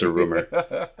 It's just a rumor.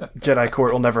 Jedi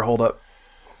court will never hold up.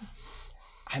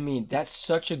 I mean, that's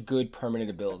such a good permanent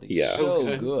ability. Yeah.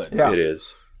 So good. Yeah. It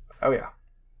is. Oh, yeah.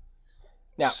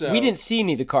 Now, So- we didn't see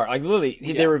any of the cards. Like, literally,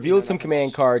 they revealed some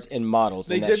command cards and models.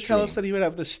 They in that did tell stream. us that he would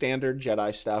have the standard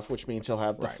Jedi stuff, which means he'll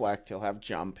have Right. deflect, he'll have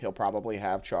jump, he'll probably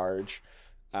have charge.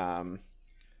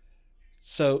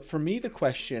 So for me, the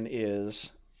question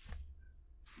is,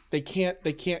 they can't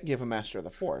give a Master of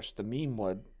the Force. The meme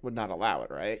would not allow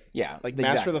it, right? Yeah. Like exactly.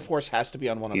 Master of the Force has to be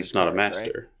on one of his He's not a cards,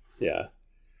 master. Yeah.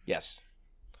 Yes.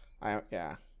 right?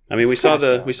 Yeah. I mean, we saw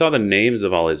the names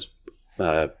of all his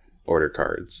order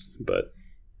cards, but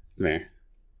meh.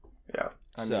 Yeah.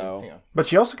 I mean, So- yeah.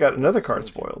 But you also got another card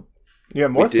spoiled. You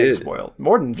have more things did. spoiled.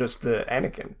 More than just the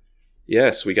Anakin.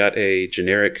 Yes, we got a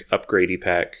generic upgradey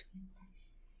pack,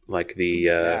 like the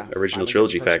original finally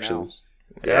trilogy getting personnel. factions.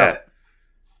 Yeah.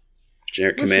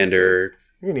 Generic Which is commander,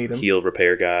 You need them. heal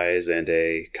repair guys, and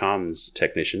a comms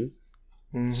technician.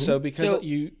 Mm-hmm. So because So-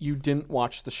 you didn't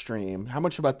watch the stream, how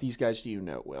much about these guys do you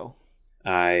know, Will?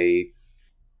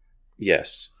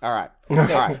 Yes. All right.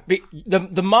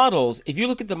 The models, if you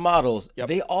look at the models, Yep.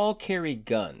 they all carry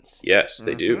guns. Yes,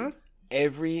 they do.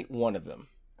 Every one of them.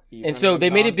 Even And so the they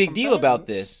made a big deal about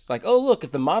non-combatants. this. Like, oh, look,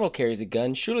 if the model carries a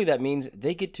gun, surely that means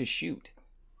they get to shoot.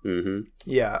 Mm-hmm.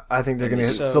 Yeah, I think they're going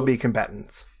to So- still be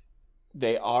combatants.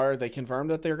 They confirmed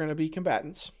that they're going to be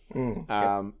combatants.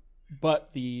 Mm.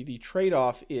 But the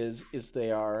trade-off is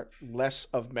they are less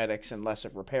of medics and less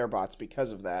of repair bots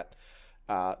because of that.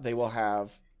 They will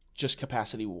have just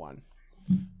capacity 1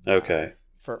 Okay.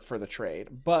 for the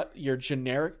trade. But your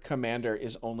generic commander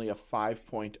is only a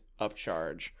 5-point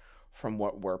upcharge from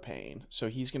what we're paying. So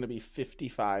he's going to be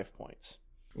 55 points.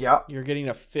 Yeah. You're getting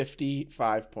a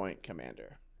 55-point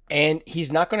commander. And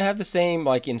he's not going to have the same,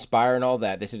 like, inspire and all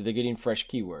that. They said they're getting fresh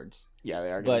keywords. Yeah, they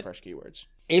are getting But- fresh keywords.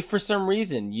 If for some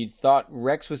reason you thought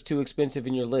Rex was too expensive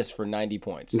in your list for 90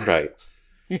 points. Right.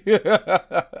 You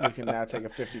can now take a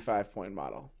 55-point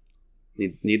model.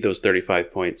 Need those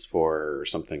 35 points for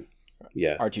something.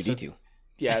 Yeah. R2D2.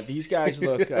 Yeah, these guys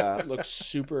look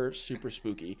super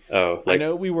spooky. Oh, I like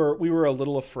know we were a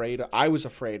little afraid. I was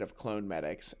afraid of clone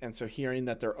medics, and so hearing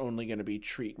that they're only going to be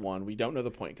treat 1, we don't know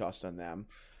the point cost on them,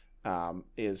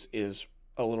 is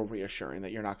a little reassuring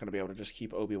that you're not going to be able to just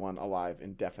keep Obi-Wan alive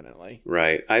indefinitely.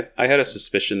 right. I had a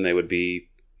suspicion they would be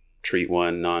treat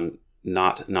 1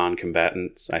 not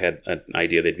non-combatants. I had an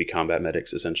idea they'd be combat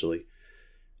medics essentially.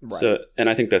 Right. So, and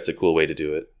I think that's a cool way to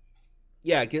do it.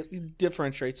 Yeah,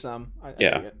 differentiate some. I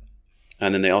Yeah. dig it.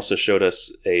 And then they also showed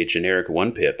us a generic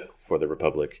 1-pip for the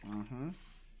Republic,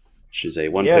 which is a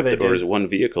 1-pip Yeah, they that orders did. 1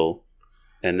 vehicle,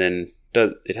 and then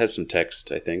it has some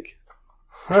text, I think.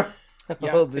 Yeah,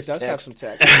 Oh, it this does have text. some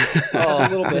text. Oh, a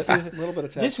little bit, this is a little bit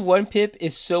of text. This 1-pip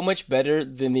is so much better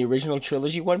than the original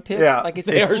trilogy 1-pips. Yeah. Like, it's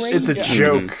It's a crazy.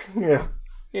 joke. Yeah.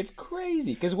 It's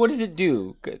crazy. Because what does it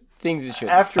do? Things it should.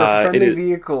 After a it friendly is-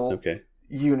 vehicle Okay.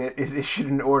 unit is issued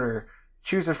an order,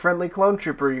 choose a friendly clone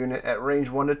trooper unit at range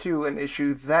 1 to 2 and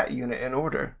issue that unit in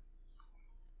order.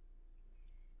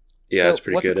 Yeah, So, that's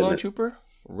pretty what's good. a clone isn't it? trooper?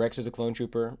 Rex is a clone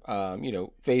trooper.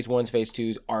 Phase 1s, Phase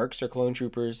 2s, ARCs are clone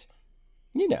troopers.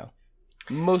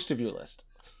 Most of your list.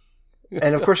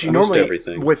 And of course, you Almost normally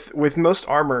everything. with most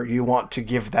armor, you want to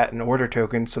give that an order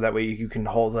token so that way you can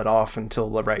hold it off until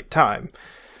the right time.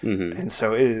 Mhm. And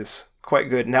so it is quite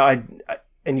good. Now,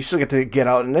 and you still get to get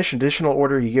out an additional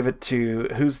order. You give it to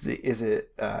is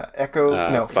it Echo?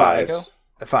 No, Fives.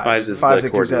 Fives is that the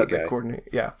gives out coordinate the guy. coordinate.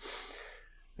 Yeah.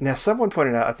 Now, someone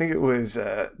pointed out, I think it was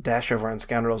Dash over on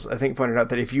Scoundrels, I think pointed out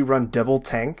that if you run double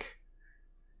tank,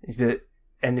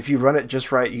 and if you run it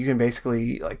just right, you can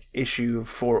basically like issue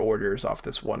 4 orders off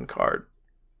this one card.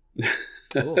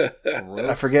 Ooh,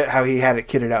 I forget how he had it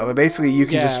kitted out, but basically you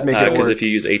can Yeah, just make it Because work. if you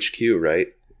use HQ, right?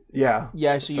 Yeah.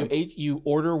 Yeah, so you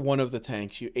order one of the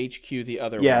tanks, you HQ the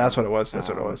other one. Yeah, that's what it was. That's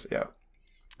what it was. Yeah.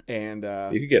 And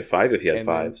You could get 5 if you had and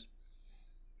then- 5s.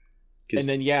 'Cause-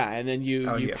 then you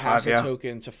Oh, you you get pass 5, a yeah.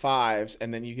 token to 5s,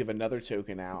 and then you give another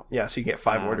token out. Yeah, so you get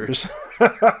 5 orders.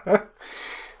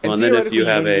 Well, and then if you theoretically,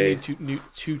 have don't a even need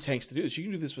two tanks to do this. You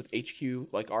can do this with HQ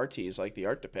like RTs, like the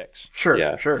art depicts, Sure,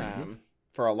 Yeah. sure.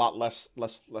 for a lot less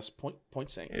point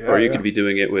sync. Yeah, or you yeah. could be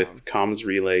doing it with comms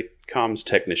relay, comms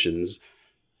technicians,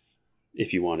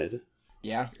 if you wanted.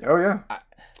 Yeah. Oh, yeah.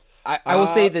 I will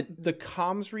say that the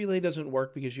comms relay doesn't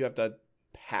work because you have to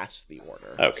pass the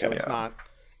order. Okay. So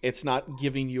it's not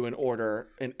giving you an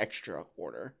extra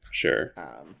order. Sure.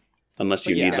 Um, Unless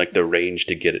you but need yeah. like the range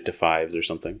to get it to 5s or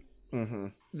something. Mm-hmm.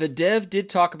 The dev did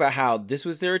talk about how this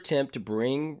was their attempt to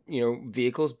bring,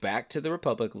 vehicles back to the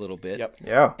Republic a little bit. Yep.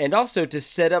 Yeah. And also to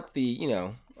set up the,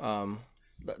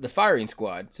 the firing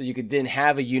squad, so you could then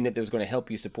have a unit that was going to help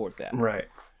you support that. Right.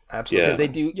 Absolutely. Because they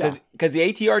do, because the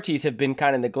ATRTs have been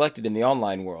kind of neglected in the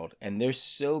online world, and they're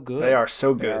so good. They are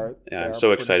so good. I'm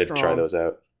so excited to try those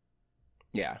out.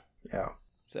 Yeah. Yeah.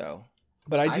 So.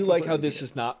 But I do like how completely this get it.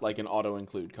 is not like an auto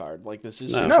include card. Like this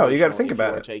is No, you got to situational think if about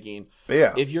you are it. Taking,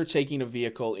 But if you're taking a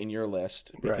vehicle in your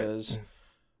list, because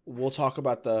we'll talk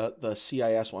about the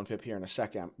CIS one pip here in a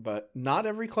second, but not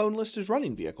every clone list is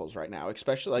running vehicles right now,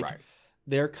 especially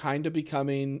they're kind of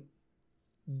becoming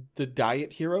the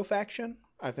diet hero faction.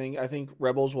 I think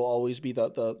Rebels will always be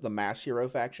the mass hero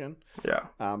faction. Yeah.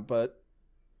 But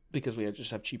because we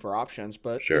just have cheaper options,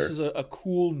 but Sure. this is a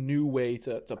cool new way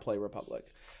to play Republic.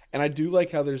 And I do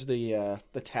like how there's the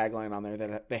tagline on there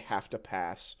that they have to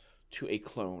pass to a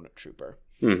clone trooper.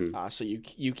 Mm-hmm. So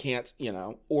you can't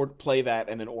or play that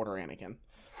and then order Anakin.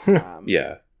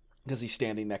 Yeah. Because he's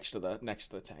standing next to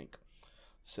the tank.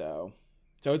 So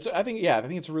it's I think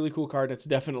it's a really cool card. It's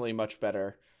definitely much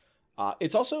better.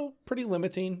 It's also pretty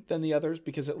limiting than the others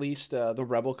because at least the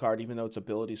Rebel card, even though its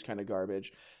ability is kind of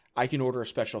garbage, I can order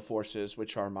Special Forces,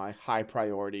 which are my high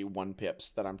priority 1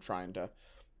 pips that I'm trying to.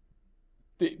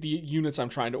 The units I'm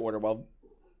trying to order. Well,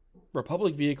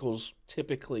 Republic vehicles,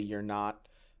 typically you're not,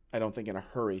 I don't think, in a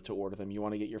hurry to order them. You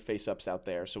want to get your face-ups out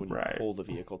there so when you pull the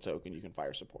vehicle token, you can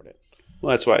fire support it. Well,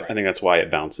 that's why I think that's why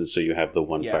it bounces, so you have the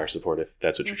one Yeah. fire support if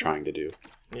that's what you're trying to do.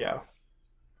 Yeah.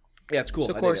 Yeah, it's cool.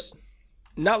 So, of course,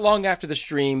 not long after the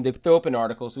stream, they throw up an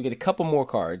article, so we get a couple more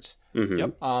cards. Mm-hmm.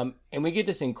 Yep. And we get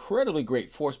this incredibly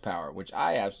great force power, which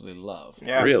I absolutely love.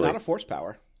 Yeah. Really? It's not a force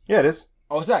power. Yeah, it is.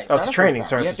 Oh, it's not. Oh, it's not a training. force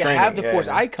Sorry, power. You it's have to training. have the Yeah, force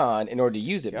yeah. icon in order to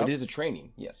use it, Yep. but it is a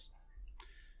training. Yes.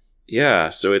 Yeah,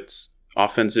 so it's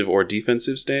offensive or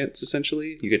defensive stance,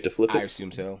 essentially. You get to flip I it.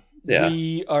 assume so. Yeah.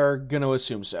 We are going to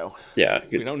assume so. Yeah.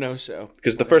 We don't know so.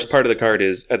 Because the first part of the card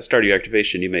is, at the start of your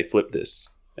activation, you may flip this.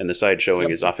 And the side showing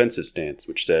is offensive stance,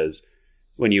 which says,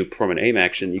 when you perform an aim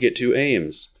action, you get 2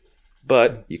 aims.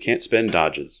 But you can't spend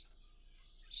dodges.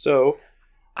 So,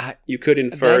 you could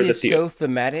infer That is the... so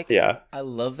thematic. Yeah. I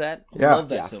love that. Yeah. Love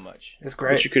that Yeah. so much. It's But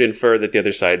great. you could infer that the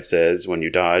other side says, when you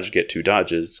dodge, get 2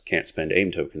 dodges, can't spend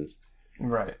aim tokens.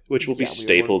 Right. Which will be Yeah, we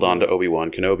stapled would- onto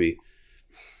Obi-Wan Kenobi.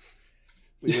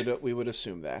 We would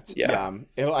assume that. Yeah.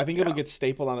 I think it'll get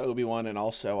stapled on Obi-Wan and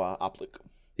also Oplik.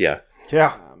 Yeah.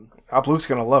 Yeah. Op Luke's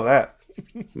going to love that.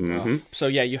 Mm-hmm. So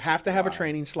yeah, you have to have a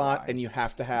training slot, and you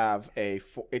have to have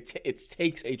it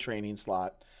takes a training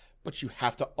slot, but you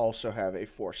have to also have a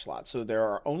force slot. So there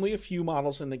are only a few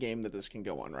models in the game that this can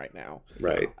go on right now,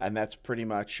 Right. and that's pretty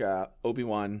much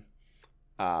Obi-Wan,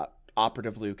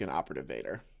 Operative Luke, and Operative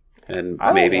Vader. And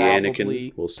I maybe Probably-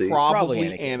 Anakin. We'll see. Probably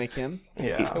Probably Anakin.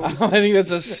 Yeah. I think that's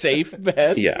a safe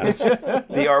bet. Yeah.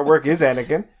 The artwork is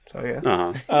Anakin. So, yeah.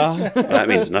 Uh-huh. That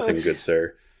means nothing, good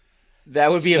sir.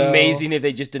 That would be So- amazing if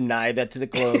they just denied that to the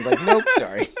clones. Like, nope,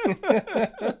 sorry.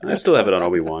 I still have it on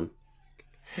Obi-Wan.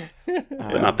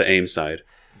 But not the aim side.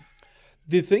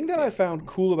 The thing that I found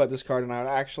cool about this card, and I would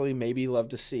actually maybe love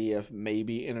to see if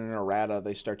maybe in an errata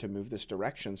they start to move this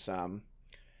direction some,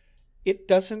 it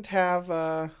doesn't have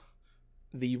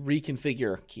the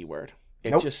reconfigure keyword. It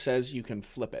Nope. just says you can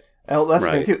flip it. Oh, that's the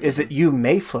Right. thing, too, is that you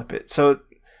may flip it. So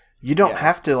you don't Yeah.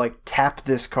 have to, like, tap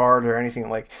this card or anything.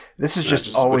 Like, this is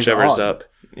just always whichever's on. up.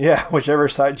 Yeah, whichever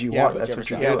side you want. That's whichever what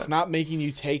you're side. Yeah, doing. it's not making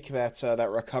you take that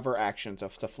recover action to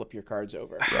flip your cards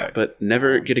over. Right. But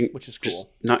never getting... Which is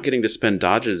Just not getting to spend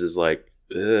dodges is like...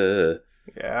 Ugh.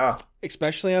 Yeah.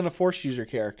 Especially on a force user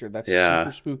character, that's Yeah.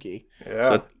 super spooky. Yeah.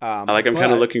 So I'm kind of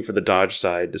but looking for the dodge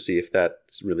side to see if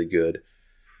that's really good.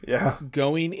 Yeah.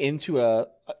 going into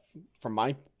from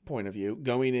my point of view,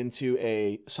 going into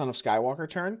a Son of Skywalker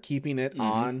turn, keeping it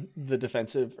on the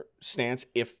defensive stance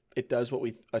if it does what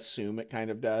we assume it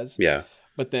kind of does. Yeah.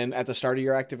 But then at the start of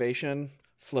your activation,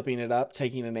 flipping it up,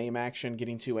 taking an aim action,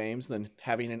 getting 2 aims, then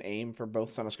having an aim for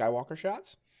both Son of Skywalker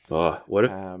shots. Oh,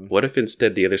 what if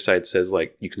instead the other side says,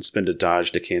 like, you can spend a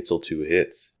dodge to cancel 2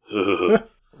 hits? Ooh.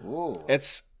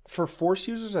 It's for force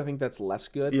users, I think that's less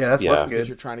good. Yeah, that's Yeah. less Because good.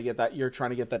 you're trying to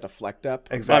get that deflect up.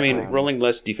 Exactly. I mean, rolling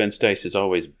less defense dice is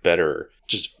always better,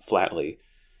 just flatly.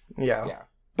 yeah. Yeah.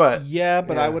 But Yeah,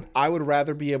 but Yeah. I would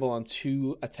rather be able on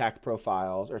 2 attack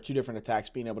profiles or 2 different attacks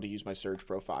being able to use my surge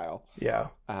profile. yeah.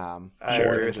 More I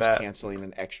agree than with just that. canceling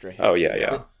an extra hit. Oh,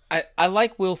 yeah. I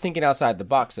like Will thinking outside the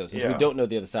box, though, since we Yeah. don't know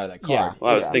the other side of that card. Yeah.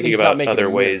 Well, I was Yeah. thinking He's not about making other a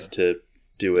ways mirror. to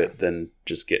do it than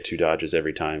just get 2 dodges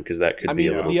every time, because that could I be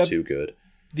mean, a little the too good.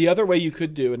 The other way you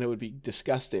could do, and it would be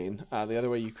disgusting, the other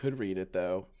way you could read it,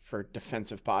 though, for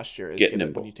defensive posture is Get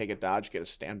nimble. when you take a dodge, get a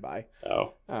standby.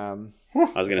 Oh, I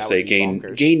I was gonna say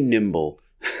gain nimble.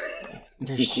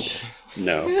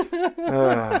 No.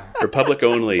 Republic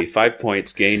only. 5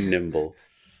 points. Gain nimble.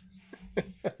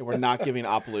 We're not giving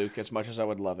Op Luke as much as I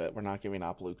would love it. We're not giving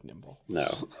Op Luke nimble. No.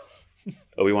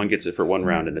 Obi-Wan gets it for 1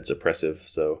 round and it's oppressive,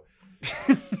 so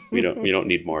you don't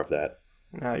need more of that.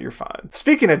 No, you're fine.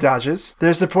 Speaking of dodges,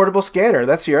 there's the portable scanner.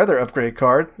 That's your other upgrade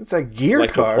card. It's a gear I'd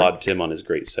like card. to applaud Tim on his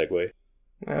great segue.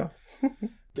 Yeah.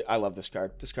 I love this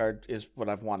card. This card is what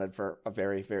I've wanted for a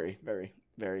very, very, very,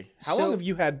 very... How So- long have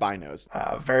you had binos?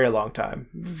 Very long time.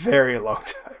 Very long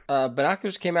time.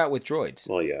 Binoculars came out with droids.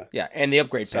 Well, yeah. Yeah, and the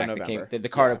upgrade So pack that November. came, the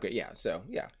card Yeah. upgrade. Yeah, so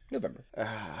yeah, November.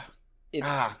 It's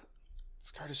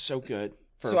This card is so good.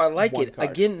 for so I like one it. card.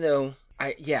 Again, though,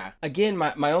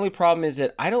 my only problem is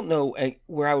that I don't know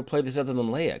where I would play this other than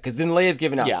Leia, because then Leia's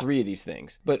giving out Yeah. 3 of these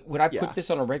things. But would I Yeah. put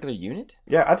this on a regular unit?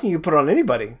 Yeah, I think you put it on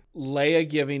anybody. Leia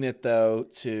giving it, though,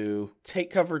 to take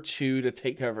cover 2 to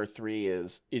take cover 3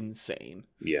 is insane.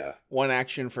 Yeah. 1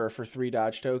 action for 3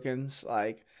 dodge tokens.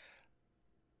 Like,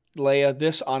 Leia,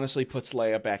 this honestly puts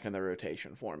Leia back in the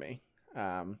rotation for me.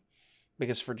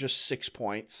 Because for just 6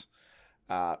 points,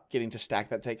 getting to stack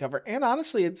that take cover, and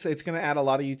honestly, it's going to add a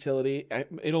lot of utility.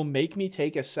 It'll make me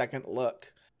take a second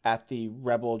look at the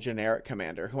Rebel generic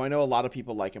commander, who I know a lot of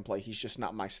people like and play. He's just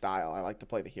not my style. I like to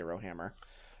play the Hero Hammer.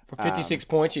 For 56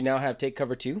 points, you now have take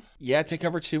cover 2. Yeah, take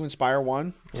cover 2, Inspire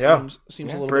 1. Yeah.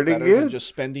 Seems a little pretty bit better than good. just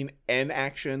spending an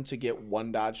action to get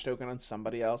 1 dodge token on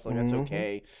somebody else. Like, that's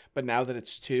okay. But now that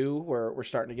it's 2, we're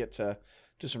starting to get to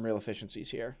some real efficiencies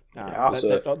here.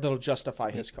 That'll justify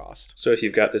his cost. So if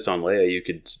you've got this on Leia, you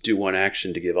could do 1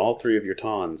 action to give all 3 of your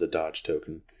Tawns a dodge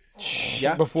token.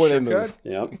 Yeah, Before they sure move.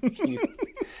 could. Yep.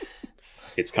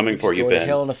 It's coming for you, Going to Ben.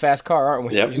 hell in a fast car, aren't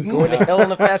we? Yep. Just going to hell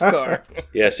in a fast car.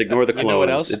 Yes, ignore the clones. You know what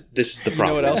else? This is the You know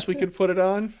problem. what else we could put it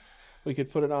on? We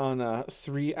could put it on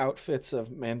 3 outfits of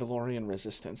Mandalorian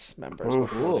Resistance members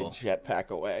before they jetpack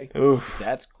away. Oof.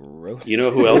 That's gross. You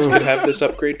know who else could have this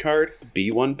upgrade card?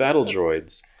 B1 battle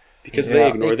droids. Because they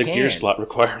ignore they the gear can. slot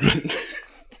requirement.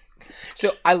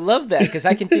 So I love that, because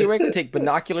I can theoretically take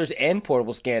binoculars and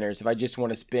portable scanners if I just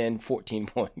want to spend 14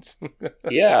 points.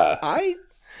 Yeah. I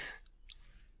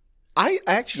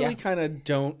actually Yeah. kind of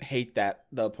don't hate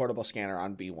the portable scanner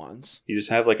on B1s. You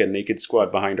just have like a naked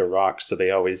squad behind a rock, so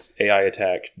they always AI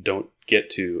attack, don't get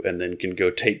to, and then can go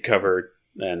take cover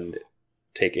and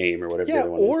take aim or whatever the Yeah,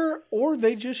 other one is. or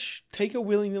they just take a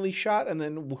willy-nilly shot, and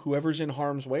then whoever's in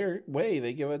harm's way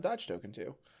they give a dodge token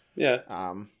to. Yeah.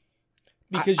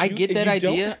 Because I get that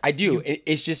idea. I do.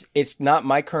 It's just, it's not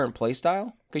my current play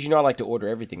style, because I like to order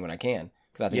everything when I can,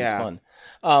 because I think it's fun.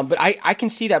 But I can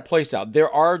see that play style. There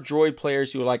are droid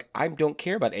players who are like, I don't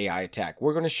care about AI attack.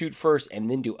 We're going to shoot first and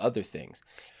then do other things.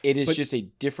 It is just a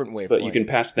different way of But playing. you can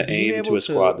pass the Being aim to able a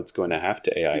squad to- that's going to have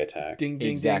to AI attack. Ding,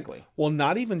 ding, Exactly. Ding. Well,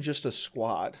 not even just a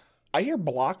squad. I hear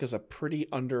block is a pretty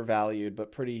undervalued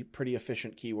but pretty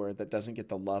efficient keyword that doesn't get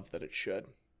the love that it should.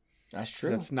 That's 'Cause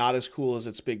true. it's not as cool as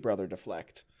its big brother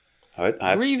deflect. It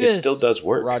Grievous. still does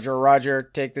work. Roger,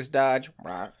 take this dodge.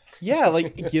 Yeah,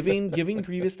 like giving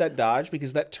Grievous that dodge,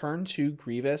 because that turn 2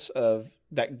 Grievous of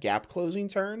that gap closing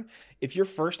turn, if your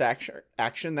first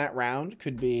action that round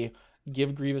could be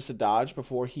give Grievous a dodge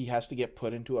before he has to get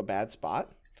put into a bad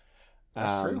spot.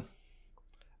 That's true.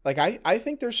 Like I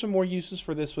think there's some more uses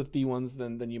for this with B1s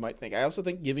than you might think. I also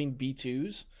think giving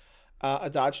B2s a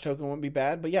dodge token wouldn't be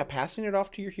bad, but yeah, passing it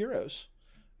off to your heroes.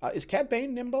 Is Cad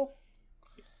Bane nimble?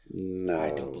 No.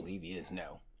 I don't believe he is.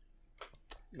 No.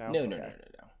 No. No. Okay.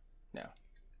 No.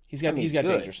 He's got I mean, he's he's got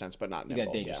good. danger sense, but not He's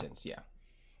nimble. got danger yeah. sense, yeah.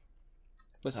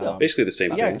 But still, Basically the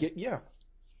same Yeah, thing. yeah.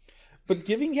 But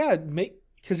giving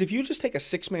because if you just take a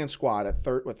 6-man squad at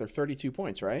their 32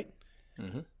 points, right?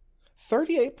 Mm-hmm.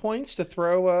 38 points to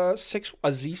throw a sorry.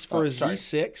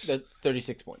 Z6. the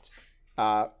 36 points.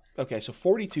 Okay, so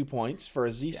 42 points for a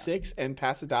Z6 and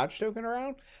pass a dodge token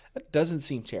around. That doesn't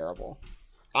seem terrible.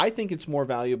 I think it's more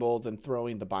valuable than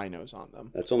throwing the binos on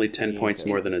them. That's only 10 Yeah, points okay.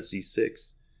 more than a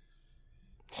Z6.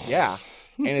 Yeah,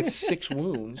 and it's 6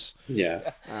 wounds.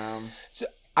 Yeah. So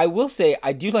I will say,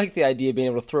 I do like the idea of being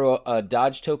able to throw a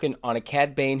dodge token on a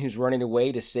Cad Bane who's running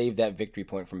away to save that victory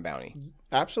point from bounty.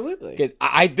 Absolutely. Because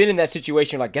I've been in that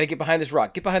situation, like, gotta get behind this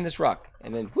rock,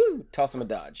 and then, whoo, toss him a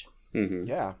dodge. Mm-hmm.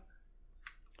 Yeah.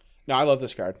 No, I love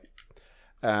this card.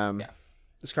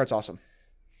 This card's awesome.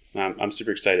 I'm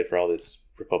super excited for all this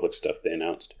Republic stuff they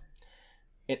announced.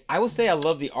 And I will say I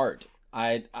love the art.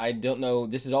 I don't know,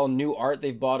 this is all new art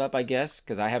they've bought up, I guess,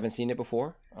 because I haven't seen it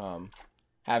before.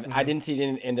 I didn't see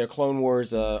it in their Clone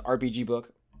Wars RPG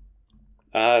book.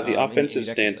 The in offensive Deku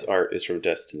stance stuff. art is from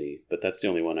Destiny, but that's the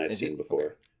only one I've Is seen it?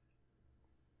 before.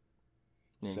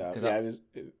 Okay. So 'Cause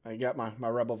yeah, I got my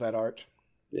Rebel Vet art.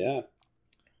 Yeah.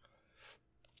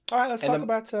 All right, let's And talk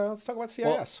about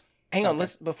CIS. Hang on,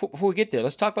 let's before we get there,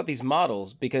 let's talk about these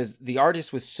models because the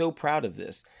artist was so proud of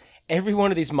this. Every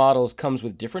one of these models comes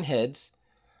with different heads.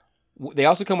 They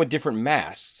also come with different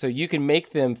masks, so you can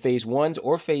make them phase 1s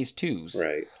or phase 2s.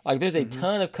 Right. Like there's a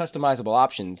ton of customizable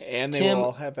options. And they Tim, will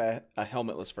all have a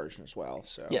helmetless version as well.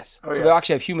 So yes, Oh, so yes. they'll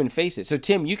actually have human faces. So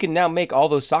Tim, you can now make all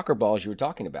those soccer balls you were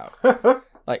talking about.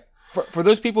 Like for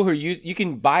those people who you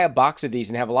can buy a box of these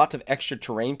and have lots of extra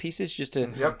terrain pieces just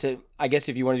to I guess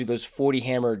if you want to do those 40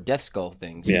 hammer death skull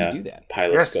things, you Yeah. can do that.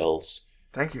 Pile Yes. of skulls.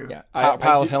 Thank you. Yeah, I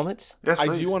pile of do- helmets. Yes, I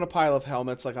please. do want a pile of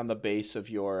helmets like on the base of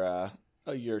your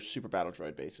Super Battle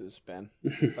Droid bases, Ben.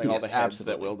 Like all Yes, the heads absolutely.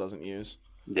 that Will doesn't use.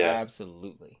 Yeah.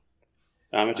 Absolutely.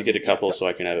 I'm going to have to get a couple so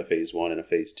I can have a phase 1 and a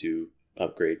phase 2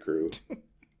 upgrade crew.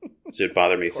 So it'd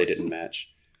bother me if they didn't match.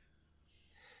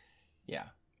 Yeah.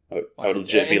 I would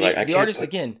legit be And like, the I can't artists put,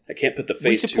 again. I can't put the We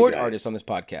phase 2 support guy. artists on this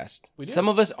podcast. We do. Some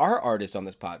of us are artists on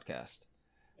this podcast.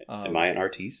 Am I an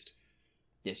artiste?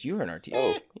 Yes, you are an artist.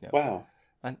 Oh, You know, wow.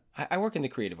 I work in the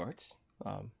creative arts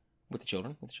with the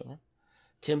children.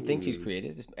 Tim thinks he's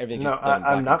creative. Everything's No, just done in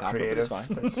I'm not black and copper,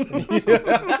 but creative.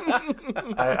 it's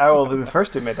fine. I will be the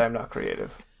first to admit I'm not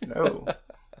creative. No.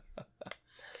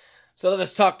 So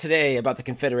let's talk today about the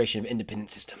Confederation of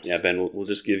Independent Systems. Yeah, Ben, we'll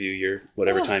just give you your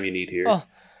whatever time you need here. Oh,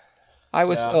 I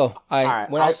was. Yeah. Oh, I. All right,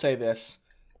 when I'll I say this: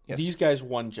 Yes. these guys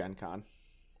won Gen Con.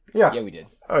 Yeah. yeah, we did.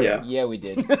 Oh yeah. Yeah, we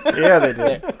did. Yeah, they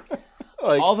did.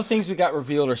 Like, All the things we got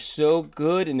revealed are so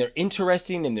good, and they're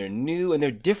interesting, and they're new, and they're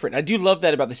different. I do love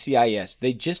that about the CIS.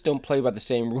 They just don't play by the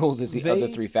same rules as the other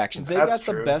three factions. They That's got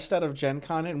the true. best out of Gen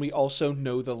Con, and we also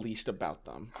know the least about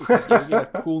them. Because they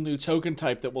get a cool new token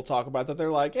type that we'll talk about that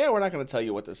they're like, yeah, we're not going to tell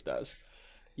you what this does.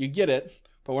 You get it,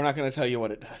 but we're not going to tell you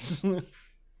what it does.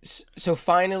 So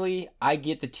finally, I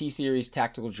get the T-Series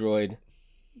Tactical Droid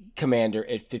Commander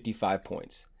at 55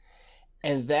 points.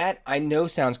 And that, I know,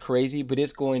 sounds crazy, but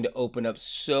it's going to open up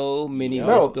so many No,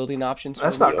 list building options for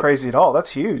That's me. not crazy at all. That's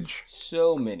huge.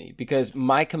 So many, because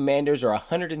my commanders are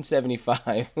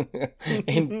 175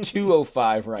 and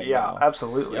 205 right Yeah, now.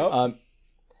 absolutely. Yep.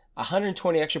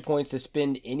 120 extra points to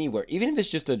spend anywhere, even if it's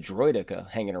just a droidica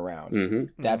hanging around.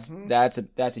 Mm-hmm.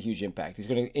 That's a huge impact. He's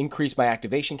going to increase my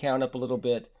activation count up a little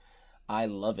bit. I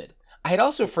love it. I had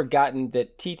also forgotten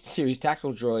that T-Series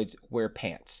tactical droids wear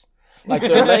pants. Like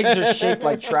their legs are shaped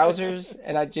like trousers,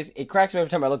 and it cracks me every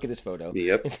time I look at this photo.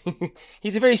 Yep.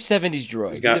 He's a very 70s droid.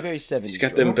 He's a very 70s He's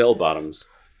got droid. them bell bottoms.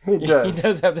 He does. He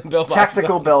does have the bell bottoms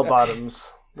Tactical on. bell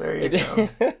bottoms. There you go.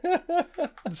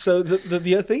 So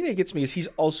the other thing that gets me is he's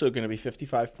also going to be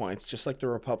 55 points, just like the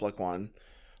Republic one.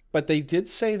 But they did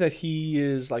say that he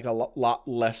is like a lot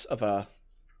less of a...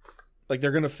 Like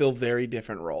they're going to fill very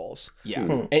different roles.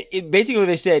 Yeah. And basically,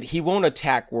 they said he won't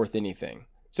attack worth anything.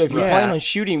 So if you Yeah. plan on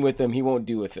shooting with him, he won't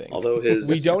do a thing. Although his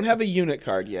We don't have a unit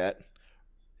card yet.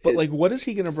 But like, what is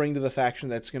he going to bring to the faction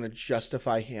that's going to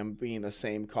justify him being the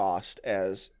same cost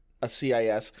as a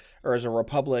CIS or as a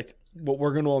Republic? What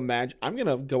we're going to imagine, I'm going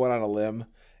to go out on a limb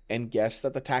and guess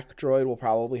that the TAC droid will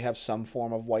probably have some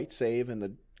form of white save, and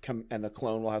the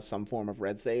clone will have some form of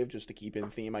red save, just to keep in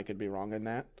theme. I could be wrong in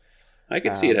that. I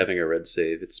could see it having a red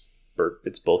save.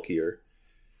 It's bulkier.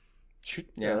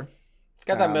 Yeah. It's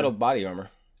got that metal body armor.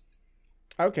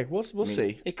 Okay, we'll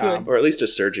see. It could. Or at least a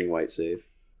surging white save.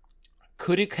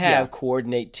 Could it have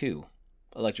Coordinate 2?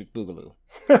 Electric Boogaloo.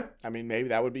 I mean, maybe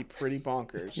that would be pretty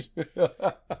bonkers.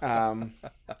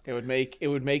 It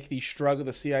would make the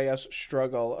CIS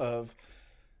struggle of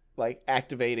like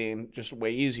activating just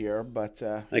way easier. But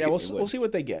we'll see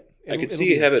what they get. I could It'll see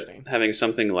be interesting. having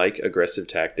something like aggressive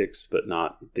tactics, but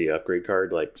not the upgrade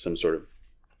card, like some sort of...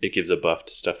 It gives a buff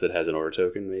to stuff that has an aura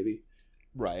token, maybe.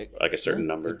 Right. Like a certain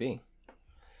number. Could be.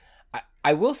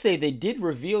 I will say they did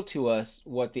reveal to us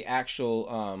what the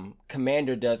actual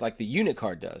commander does, like the unit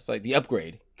card does, like the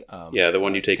upgrade. Yeah, the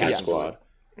one you take in a tactical squad.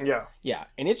 Yeah. Yeah,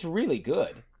 and it's really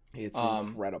good. It's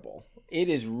incredible. It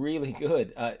is really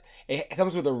good. It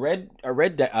comes with a red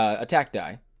attack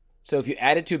die. So if you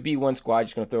add it to a B1 squad, you're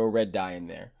just going to throw a red die in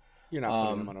there. You're not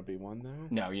putting him on a B1 though.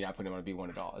 No, you're not putting him on a B1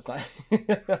 at all. It's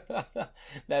not.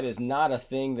 That is not a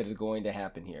thing that is going to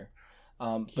happen here.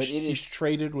 But He's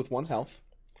traded with 1 health.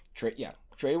 Trade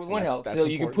with 1 health. that's So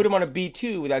you can important. put him on a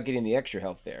B2 without getting the extra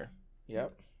health there.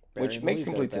 Yep. Which makes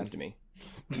complete sense to me.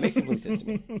 Makes complete sense to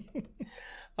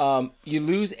me. You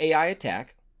lose AI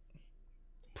attack.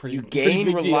 You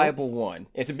gain reliable 1.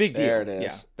 It's a big deal. There it is.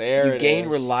 Yeah. There you it gain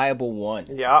is. reliable 1.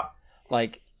 Yeah.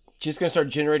 Like just going to start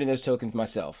generating those tokens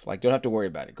myself. Like, don't have to worry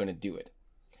about it. Going to do it.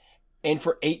 And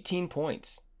for 18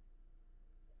 points.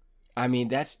 I mean,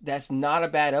 that's not a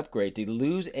bad upgrade. To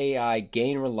lose AI,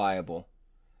 gain reliable,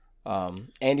 and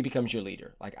he becomes your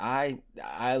leader. Like, I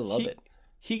love it.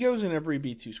 He goes in every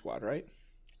B2 squad, right?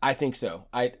 I think so.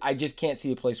 I just can't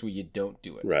see a place where you don't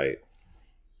do it. Right.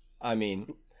 I mean, Like,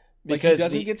 he because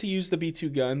doesn't get to use the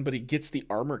B2 gun, but he gets the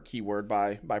armor keyword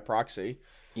by proxy.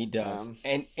 he does.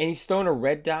 And he's thrown a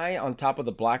red die on top of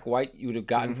the black-white you would have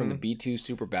gotten from the B2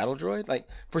 Super Battle Droid. Like,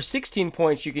 for 16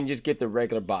 points, you can just get the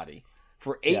regular body.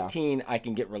 For 18, I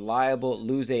can get reliable,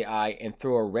 lose AI, and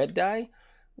throw a red die,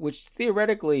 which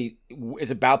theoretically is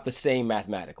about the same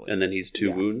mathematically. And then he's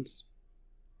 2 wounds?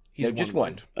 He's No, just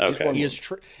one. Okay. Just one He wound.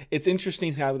 is. It's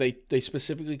interesting how they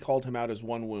specifically called him out as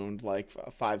 1 wound. Like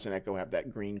Fives and Echo have that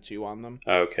green 2 on them.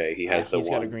 Okay, he has the He's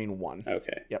 1. got a green 1.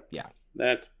 Okay. Yep. Yeah.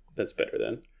 That's better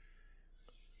then.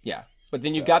 Yeah. But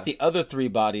then you've got the other 3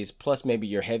 bodies, plus maybe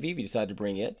your heavy if you decide to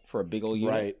bring it for a big old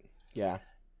unit. Right. Yeah.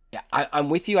 Yeah, I'm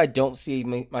with you. I don't see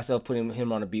myself putting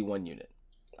him on a B1 unit.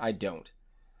 I don't.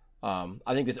 I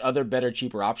think there's other better,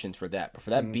 cheaper options for that. But for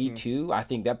that B2, I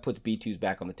think that puts B2s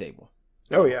back on the table.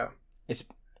 Oh yeah. It's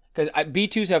because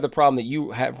B2s have the problem that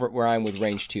you have where I'm with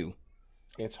range 2.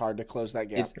 It's hard to close that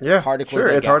gap. It's Yeah. hard to close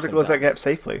sure, that it's gap hard to close that sometimes. gap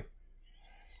safely.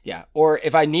 Yeah, or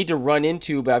if I need to run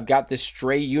into, but I've got this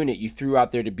stray unit you threw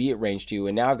out there to be at range 2,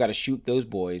 and now I've got to shoot those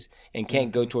boys and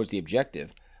can't go towards the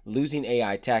objective. Losing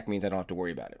AI attack means I don't have to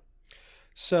worry about it.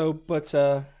 So, but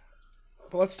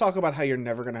let's talk about how you're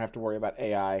never going to have to worry about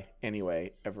AI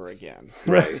anyway ever again.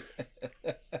 Right.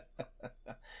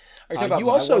 Are you talking about You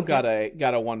my also one got pick?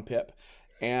 a 1 pip,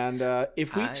 and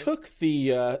if we took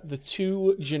the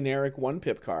 2 generic 1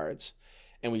 pip cards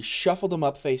and we shuffled them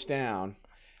up face down,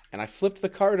 and I flipped the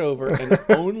card over and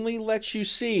only let you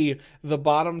see the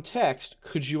bottom text,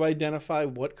 could you identify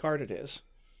what card it is?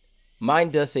 Mine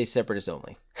does say separatist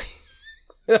only.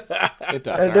 It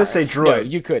does. And it does say droid. No,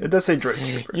 you couldn't. It does say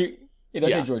droid trooper. It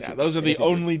does say Yeah, George. yeah, those are the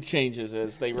only changes.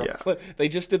 Is they they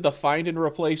just did the find and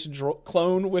replace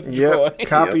clone with Yep. droid.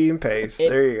 Copy and paste.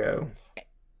 There you go.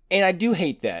 And I do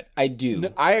hate that. I do.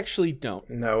 No, I actually don't.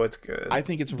 No, it's good. I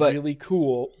think it's But- really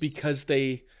cool because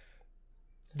they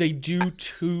do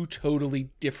 2 totally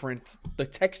different. The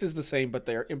text is the same, but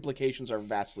their implications are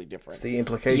vastly different. It's the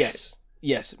implication.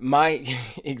 Yes. My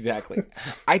exactly.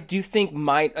 I do think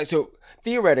so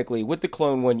theoretically with the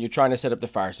clone one, you're trying to set up the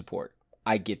fire support.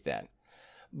 I get that.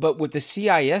 But with the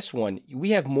CIS one,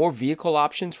 we have more vehicle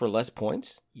options for less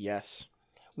points. Yes.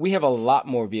 We have a lot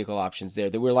more vehicle options there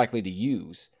that we're likely to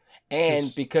use.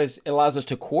 And because it allows us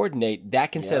to coordinate,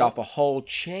 that can set off a whole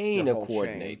chain The of whole chain.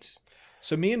 coordinates.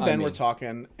 So me and Ben were mean-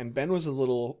 talking, and Ben was a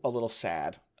little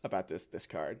sad about this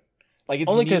card. Like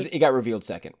it's Only neat- because it got revealed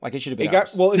second. Like it should have been it got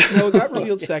ours. well, it got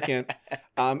revealed second.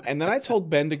 And then I told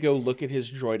Ben to go look at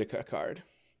his Droideka card.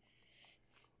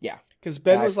 Yeah. Because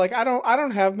Ben was like, I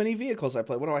don't have many vehicles I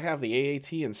play. What do I have? The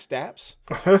AAT and Staps.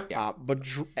 But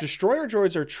destroyer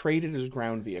droids are traded as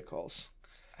ground vehicles.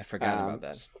 I forgot about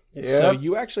that. Yeah. So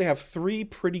you actually have 3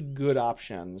 pretty good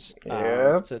options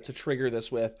to trigger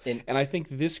this with. And I think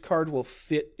this card will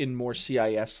fit in more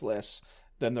CIS lists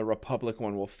than the Republic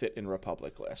one will fit in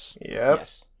Republic lists. Yep.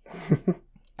 Yes.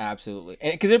 Absolutely.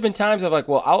 And because there have been times I've like,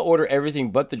 well, I'll order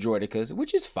everything but the Droidekas,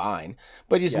 which is fine.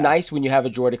 But it's nice when you have a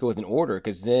Droideka with an order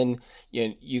because then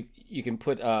you can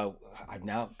put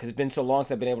now because it's been so long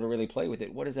since I've been able to really play with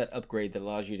it. What is that upgrade that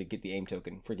allows you to get the aim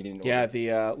token for getting an order? Yeah,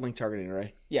 the link targeting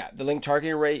array. Yeah, the link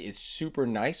targeting array is super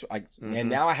nice. And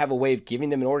now I have a way of giving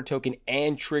them an order token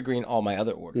and triggering all my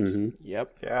other orders.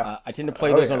 Yep. Yeah. I tend to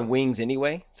play those on wings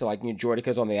anyway, so like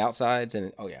Droidekas on the outsides,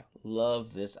 and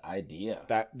love this idea.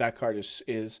 That card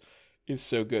is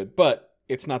so good, but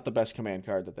it's not the best command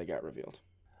card that they got revealed.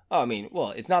 Oh, I mean,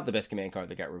 well, it's not the best command card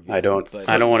that got revealed. I don't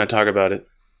but- want to talk about it.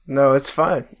 No, it's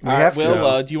fine. We All right, have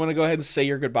Will, to. do you want to go ahead and say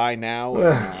your goodbye now?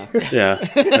 Yeah.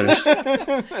 I just-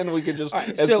 And we can just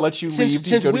So, let you since, leave to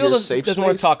since go to Will your safe doesn't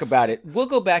want space. to talk about it, we'll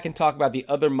go back and talk about the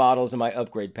other models in my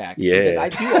upgrade pack. Yeah. Because I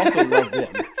do also love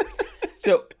them.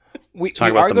 So we Talk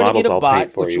we about are the going to models get a I'll bot,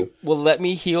 paint for which you. will let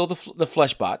me heal the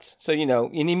flesh bots. So, you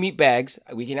need meat bags.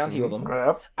 We can out heal them.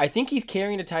 Yep. I think he's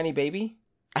carrying a tiny baby.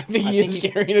 I think he is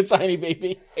carrying a tiny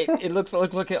baby. It looks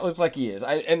like he is.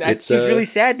 And that It's, seems really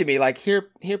sad to me. Like, here,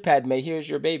 Padme, here's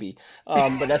your baby.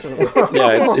 But that's what it looks like.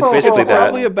 yeah, it's basically that.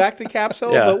 Probably a back to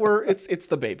capsule, Yeah. but it's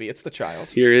the baby, it's the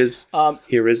child. Here is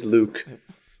Luke.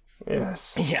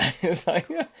 Yes. Yeah. It's like,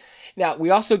 now, we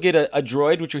also get a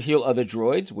droid, which will heal other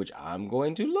droids, which I'm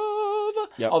going to love.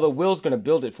 Yep. Although Will's going to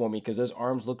build it for me because those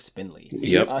arms look spindly.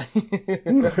 Yep.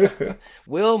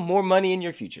 Will, more money in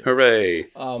your future. Hooray.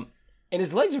 And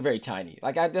his legs are very tiny.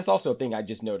 Like that's also a thing I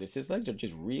just noticed. His legs are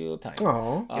just real tiny.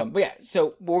 Oh. But yeah,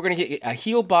 so we're gonna get a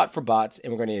heal bot for bots,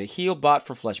 and we're gonna get a heal bot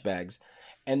for flesh bags,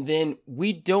 and then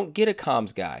we don't get a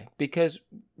comms guy because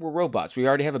we're robots. We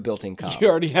already have a built-in comms. You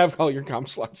already have all your comm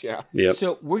slots, yeah. Yep.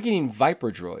 So we're getting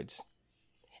Viper droids,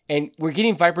 and we're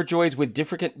getting Viper droids with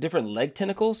different leg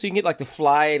tentacles. So you can get like the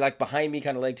fly, like behind me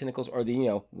kind of leg tentacles, or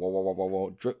the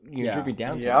dripping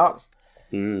down tentacles.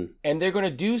 Mm. And they're going to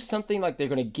do something like they're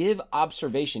going to give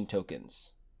observation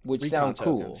tokens, which Recon sound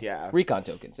cool. tokens, yeah. Recon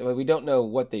tokens. Well, we don't know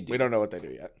what they do. We don't know what they do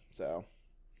yet, so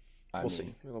I we'll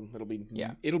mean, see. It'll be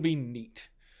yeah. It'll be neat.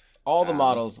 All the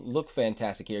models look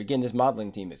fantastic here. Again, this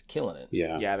modeling team is killing it.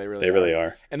 Yeah. Yeah, they They really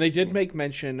are. And they did make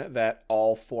mention that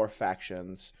all 4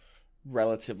 factions,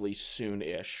 relatively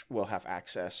soon-ish, will have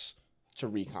access to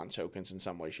recon tokens in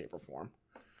some way, shape, or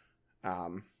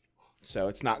form. So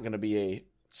it's not going to be a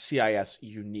CIS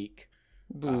unique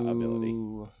ability.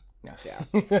 No. Yeah.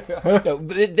 No,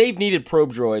 but they've needed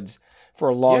probe droids for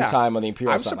a long Yeah. time on the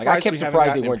Imperial I'm side. surprised Like, I kept we haven't surprised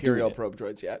they gotten weren't doing Imperial it. probe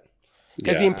droids yet.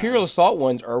 Because the Imperial Assault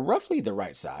ones are roughly the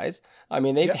right size. I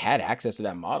mean, they've had access to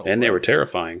that model. And they were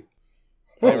terrifying.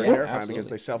 They were yeah, terrifying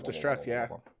because absolutely. they self-destruct, yeah.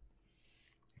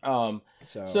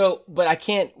 So, but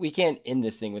we can't end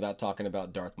this thing without talking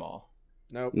about Darth Maul.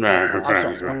 Nope.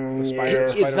 I'm sorry. The spider,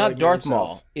 It's not Spider-Lady Darth himself.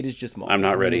 Maul. It is just Maul. I'm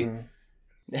not ready.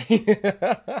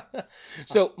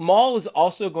 So Maul is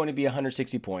also going to be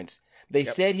 160 points. They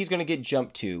said he's going to get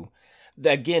jump 2.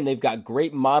 Again, they've got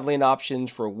great modeling options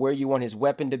for where you want his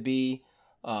weapon to be.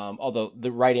 Although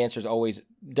the right answer is always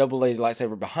double-bladed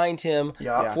lightsaber behind him,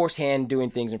 force hand doing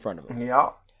things in front of him. Yeah.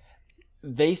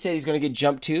 They said he's going to get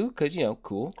jump 2 because,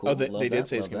 cool. Oh, they Love did that,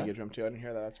 say he's love going to that. get jump 2. I didn't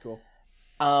hear that. That's cool.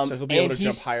 So So he'll be able to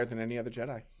jump higher than any other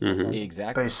Jedi.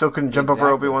 Exactly. But he still couldn't jump over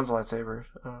Obi-Wan's lightsaber.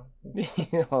 But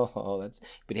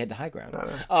he had the high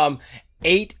ground.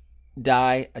 8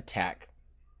 die attack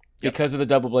because of the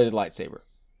double-bladed lightsaber.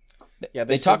 Yeah,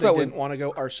 They they talked said about they didn't want to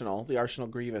go Arsenal, the Arsenal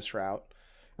Grievous route.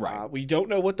 Right. We don't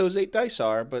know what those 8 dice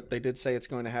are, but they did say it's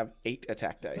going to have 8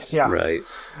 attack dice. Yeah. Right.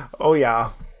 Oh, yeah.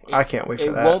 I can't wait for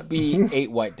It that. won't be 8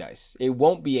 white dice. It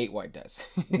won't be 8 white dice.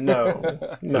 No.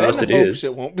 Unless Ben it hopes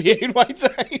is. it won't be 8 white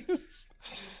dice.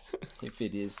 If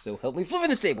it is, so help me flip in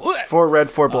this table. 4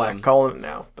 red, 4 black. Calling it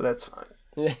now, but that's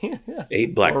fine.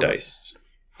 8 black dice.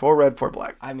 4 red, 4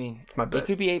 black. I mean, my bet. It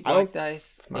could be 8 I black don't-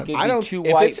 dice. It my- could I be don't. 2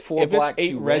 if white, it's, 4 if black, it's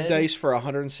 8 2 red dice for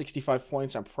 165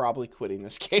 points, I'm probably quitting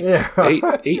this game.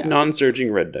 Yeah. 8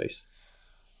 non-surging red dice.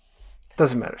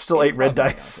 Doesn't matter. Still 8 red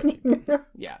probably dice.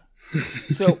 Yeah.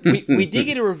 So we did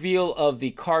get a reveal of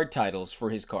the card titles for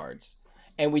his cards.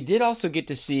 And we did also get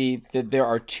to see that there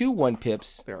are 2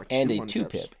 1-pips There are and 2 a 1-pips.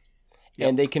 2-pip.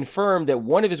 And they confirmed that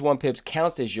one of his 1-pips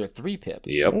counts as your 3-pip.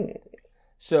 Yep.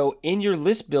 So in your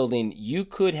list building, you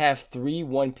could have 3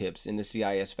 1-pips in the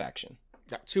CIS faction.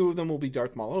 Yeah, 2 of them will be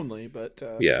Darth Maul only, but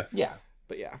Yeah. Yeah.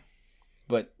 but yeah.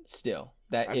 But still,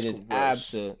 it That's is gross.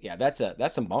 absolute. Yeah, that's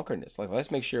some bonkerness. Like,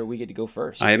 let's make sure we get to go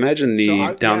first. I imagine the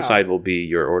So downside will be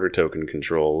your order token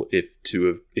control. If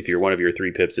one of your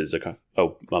 3 pips is a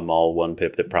Maul 1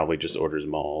 pip that probably just orders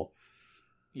Maul.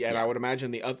 Yeah, and I would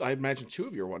imagine I imagine 2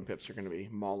 of your 1-pips are going to be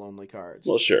Maul only cards.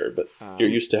 Well, sure, but you're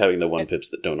used to having the 1 pips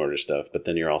that don't order stuff, but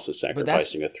then you're also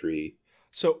sacrificing a 3.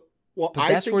 So, well, But I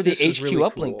that's think where the this is HQ really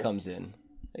uplink cool. comes in.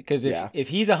 Because if, Yeah. if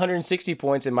he's 160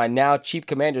 points and my now cheap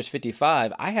commander's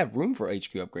 55, I have room for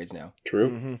HQ upgrades now. True.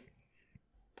 Mhm.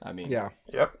 I mean, Yeah.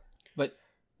 Yep. But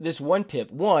this 1-pip,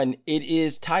 it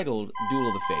is titled Duel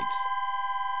of the Fates.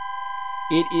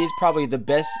 It is probably the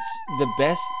best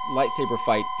lightsaber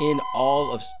fight in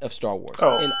all of Star Wars.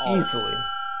 Oh, in all easily.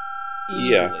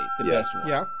 Easily the Yeah. best one.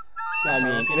 Yeah. I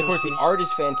mean, and of course the art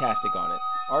is fantastic on it.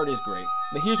 Art is great.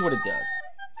 But here's what it does.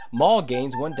 Maul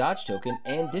gains 1 dodge token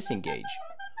and disengage.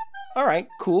 All right,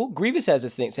 cool. Grievous has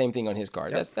the same thing on his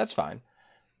card. That's fine.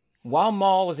 While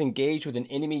Maul is engaged with an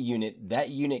enemy unit, that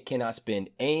unit cannot spend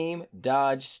aim,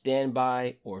 dodge,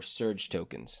 standby, or surge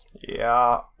tokens.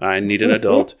 Yeah. I need an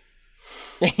adult.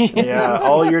 Yeah.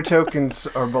 All your tokens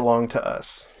belong to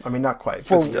us. I mean, not quite.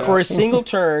 For, but still. for a single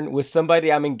turn with somebody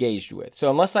I'm engaged with. So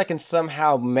unless I can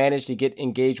somehow manage to get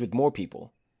engaged with more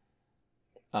people.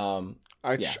 I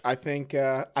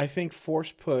think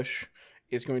Force Push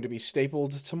is going to be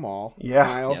stapled to Maul. Yeah.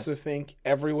 And I also Yes. think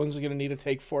everyone's going to need to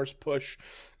take Force Push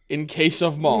in case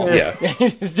of Maul. Yeah.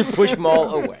 Just to push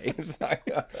Maul away.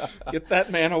 Get that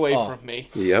man away Oh. from me.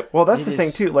 Yep. Well, that's It the thing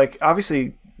is- too. Like,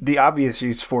 obviously, the obvious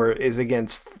use for it is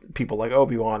against people like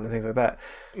Obi-Wan and things like that.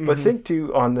 But think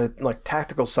too on the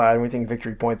tactical side when we think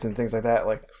victory points and things like that.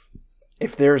 Like,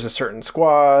 if there's a certain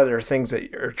squad or things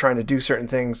that are trying to do certain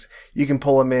things, you can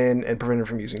pull them in and prevent them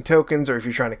from using tokens. Or if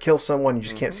you're trying to kill someone, you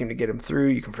just can't seem to get them through,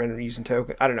 you can prevent them from using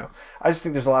tokens. I don't know. I just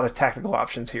think there's a lot of tactical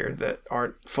options here that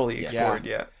aren't fully explored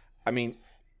yet. I mean,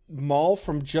 Maul,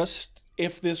 from just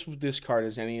if this card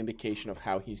is any indication of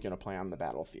how he's going to play on the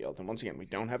battlefield, and once again, we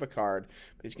don't have a card,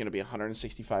 but he's going to be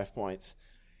 165 points.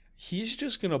 He's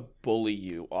just going to bully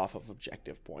you off of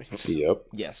objective points. Yep.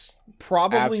 Yes.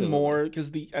 Probably Absolutely. more,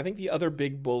 because I think the other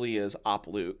big bully is Op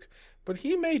Luke, but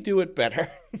he may do it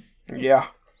better. Yeah.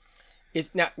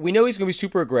 It's now we know he's going to be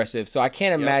super aggressive, so I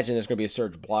can't imagine there's going to be a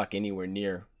surge block anywhere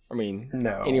near. I mean,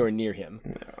 No. anywhere near him.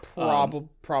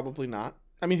 Probably not.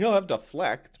 I mean, he'll have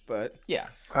deflect, but Yeah.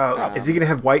 Is he going to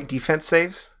have white defense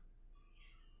saves?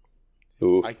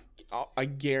 Oof. I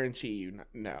guarantee you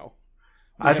no.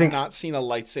 I think have not seen a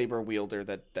lightsaber wielder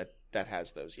that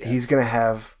has those yet. he's going to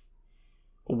have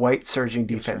white surging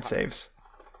defense saves.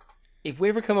 If we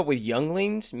ever come up with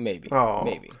younglings, maybe. Oh.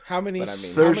 Maybe. How many But I mean-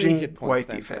 Surging hit points white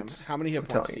then, defense. Tim? How many hit I'm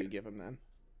points telling do you. you give him then?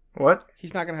 What?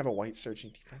 He's not going to have a white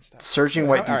surging defense stuff. Surging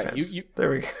white All right, defense. you-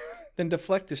 There we go. Then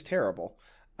deflect is terrible.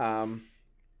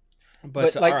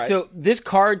 But all like, right. so this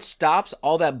card stops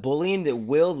all that bullying that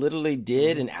Will literally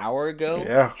did an hour ago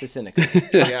Yeah. to Seneca.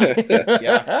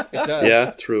 yeah, it does.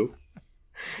 Yeah, true.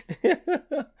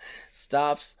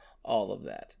 Stops all of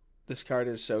that. This card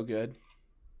is so good.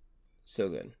 So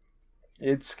good.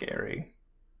 It's scary.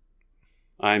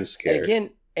 I'm And scared. again,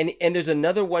 and there's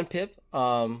another one pip,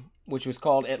 which was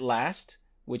called At Last,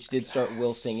 which did start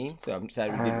Will singing. So I'm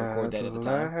excited we didn't record that at the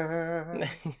time.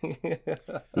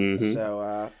 Mhm.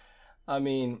 So I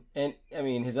mean,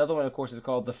 his other one, of course, is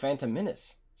called The Phantom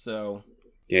Menace. So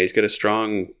Yeah, he's got a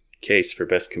strong case for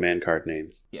best command card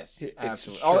names. yes, It's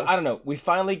absolutely. true. Oh, I don't know. We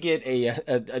finally get a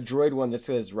droid one that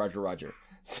says Roger Roger.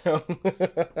 So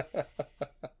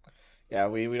yeah,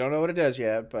 we don't know what it does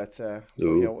yet, but I think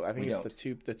We it's don't.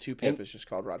 the two pip is just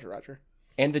called Roger Roger.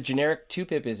 and the generic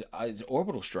 2-pip is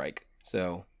Orbital Strike.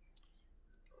 So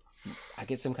I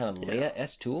get some kind of Leia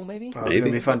S tool, maybe. Oh, it's going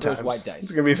to be fun Those times. white dice.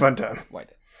 It's going to be a fun time. White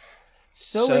dice.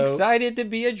 So So- excited to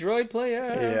be a droid player.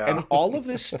 Yeah. And all of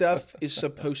this stuff is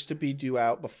supposed to be due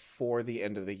out before the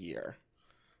end of the year.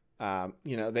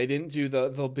 They didn't do the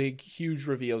big, huge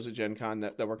reveals at Gen Con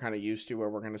that we're kind of used to, where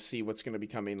we're going to see what's going to be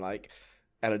coming like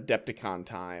at Adepticon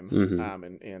time,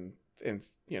 Mhm.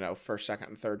 in first, second,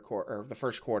 and third quarter, or the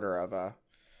first quarter of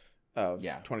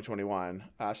 2021.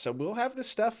 So we'll have this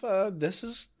stuff.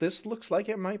 This looks like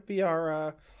it might be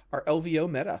our LVO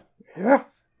meta. Yeah.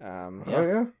 Um, Oh,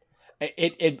 yeah.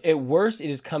 At worst, it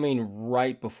is coming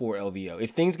right before LVO.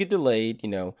 If things get delayed,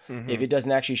 if it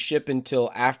doesn't actually ship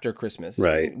until after Christmas,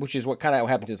 Right. which is what kind of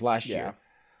happened to us last Yeah.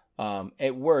 year.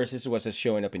 At worst, this is what's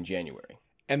showing up in January.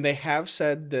 And they have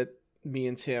said that me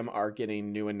and Tim are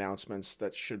getting new announcements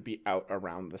that should be out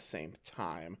around the same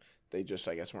time. They just,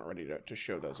 I guess, weren't ready to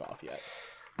show those off yet.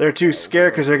 They're too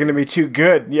scared because they're going to be too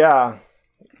good. Yeah.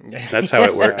 That's how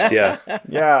it works. Yeah.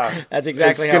 Yeah. That's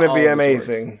exactly it's how going to all be of this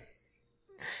works. amazing.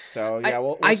 So yeah,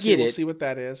 we'll I see, get we'll it. see what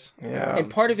that is. Yeah. And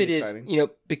part of it is, exciting.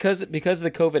 because of the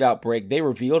COVID outbreak, they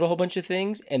revealed a whole bunch of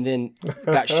things and then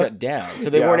got shut down. So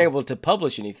they Yeah. weren't able to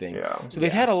publish anything. Yeah. So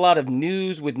they've had a lot of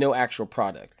news with no actual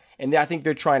product. And I think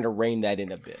they're trying to rein that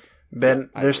in a bit. Ben,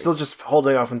 they're still just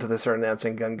holding off until they start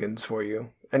announcing Gungans for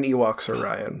you. And Ewoks for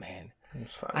Ryan. Man.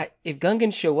 It's fine. If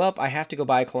Gungans show up, I have to go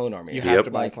buy a clone army. You I have to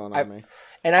Yep. buy a clone on me.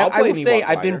 And I'll I play will an say, Ewok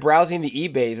I've been buyer. browsing the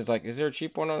eBays. It's like, is there a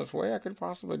cheap one on its way? I could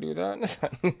possibly do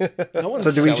that. No one's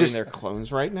So do we selling just- their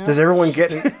clones right now. Does everyone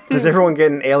get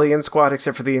an alien squad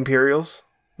except for the Imperials?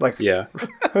 Like Yeah.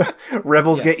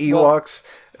 rebels Yes. get Ewoks.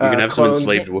 You can have some clones-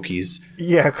 enslaved Wookiees.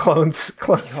 Yeah, clones.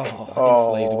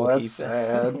 Enslaved Wookiees. That's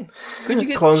sad. Could you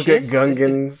get Clones get Chiss?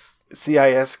 Gungans.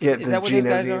 CIS get is the that what those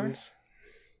guys are? Genosians.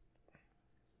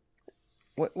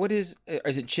 What is it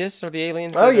Chiss or the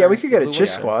aliens? Oh that yeah, are we could get a blue Chiss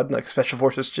ones? squad, like Special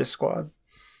Forces Chiss squad.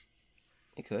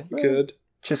 You could. Good.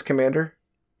 Chiss Commander.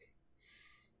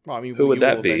 Well, I mean, Who would you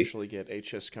that will be? eventually get a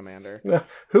Chiss commander.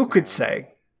 Who could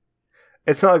say?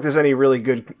 It's not like there's any really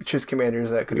good Chiss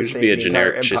commanders that could It have should saved be a the entire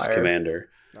generic Chiss empire. commander.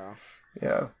 No.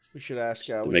 Yeah. We should ask.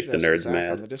 to We make should the ask nerds Zach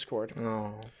mad. on the Discord.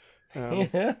 Oh.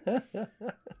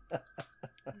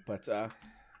 But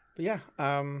yeah.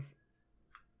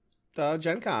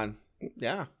 Gen Con.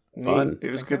 Yeah. Fun.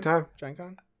 It was a good time. Gen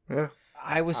Con. Yeah.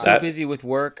 I was so That- busy with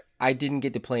work, I didn't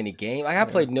get to play any game. I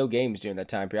played no games during that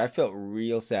time period. I felt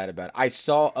real sad about it. I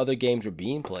saw other games were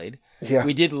being played. Yeah.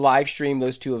 We did live stream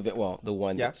those two of it. Well, the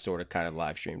one Yeah. that sort of kind of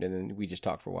live streamed, and then we just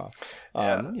talked for a while.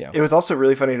 Yeah. It was also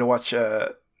really funny to watch,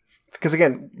 because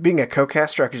again, being a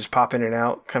co-caster, I could just pop in and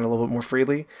out kind of a little bit more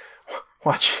freely.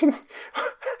 watching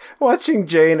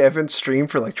Jay and Evan stream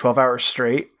for like 12 hours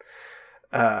straight.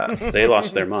 They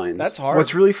lost their minds. That's hard.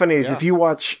 What's really funny is if you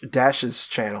watch Dash's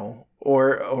channel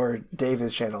or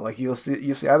David's channel, like you'll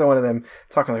see either one of them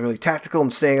talking like really tactical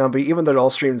and staying on beat, even though they're all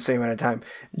streaming the same amount of time.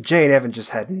 Jay and Evan just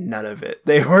had none of it.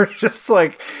 They were just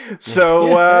like,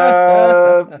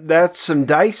 so that's some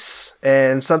dice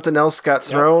and something else got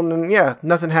thrown, and yeah,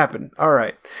 nothing happened. All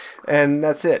right, and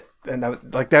that's it. And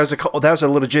that was a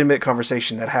legitimate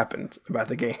conversation that happened about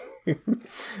the game.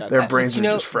 Their brains are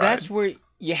just fried. That's where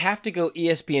you have to go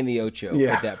ESPN the Ocho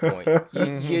at that point.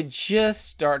 You just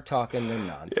start talking the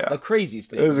nonsense, the craziest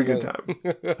things. It was a good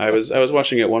time. I was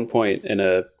watching at one point,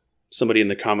 and somebody in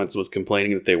the comments was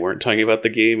complaining that they weren't talking about the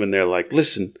game, and they're like,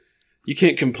 "Listen, you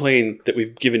can't complain that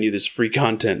we've given you this free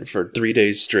content for 3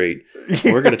 days straight.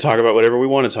 We're going to talk about whatever we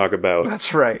want to talk about."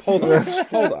 That's right. Hold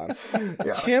on.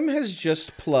 Yeah. Tim has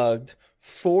just plugged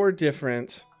 4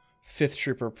 different Fifth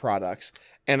Trooper products,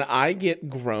 and I get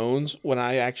groans when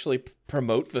I actually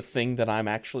promote the thing that I'm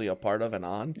actually a part of and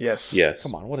on. Yes.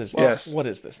 Come on, what is this? Yes. What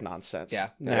is this nonsense? Yeah,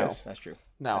 No. that's true.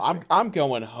 No, That's true. I'm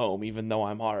going home, even though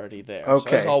I'm already there.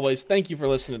 Okay. So as always, thank you for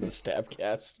listening to the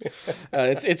Stabcast.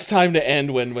 It's time to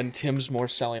end when Tim's more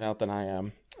selling out than I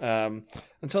am.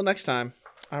 Until next time,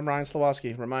 I'm Ryan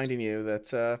Slawowski, reminding you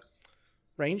that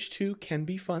Range 2 can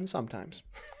be fun sometimes.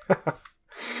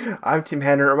 I'm Tim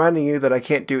Hanner, reminding you that I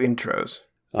can't do intros.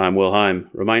 I'm Will Heim,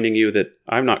 reminding you that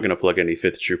I'm not going to plug any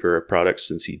Fifth Trooper products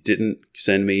since he didn't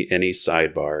send me any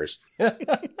sidebars.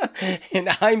 And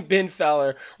I'm Ben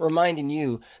Fowler, reminding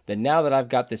you that now that I've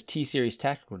got this T-Series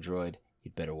tactical droid,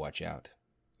 you'd better watch out.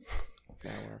 No,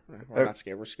 we're not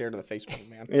scared. We're scared of the Facebook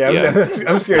man. Yeah.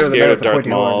 I'm scared of the Scared man of with the Darth pointy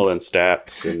Maul horns. and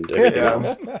Staps and everything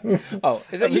else. Oh,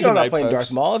 is that Have a you good know I'm not night, playing folks.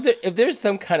 Darth Maul? If there's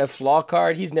some kind of flaw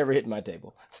card, he's never hitting my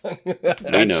table.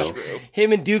 We know.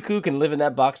 Him and Dooku can live in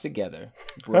that box together.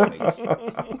 Roommates.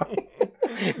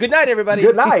 Good night, everybody.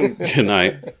 Good night. Good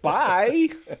night. Bye.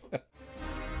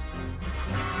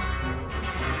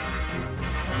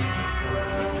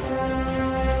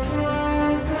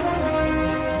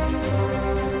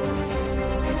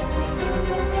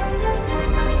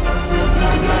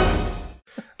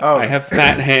 Oh, I have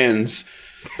fat hands.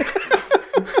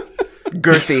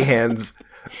 girthy hands.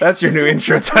 That's your new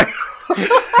intro title.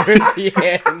 Good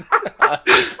hands.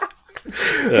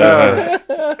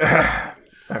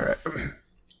 All right.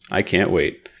 I can't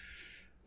wait.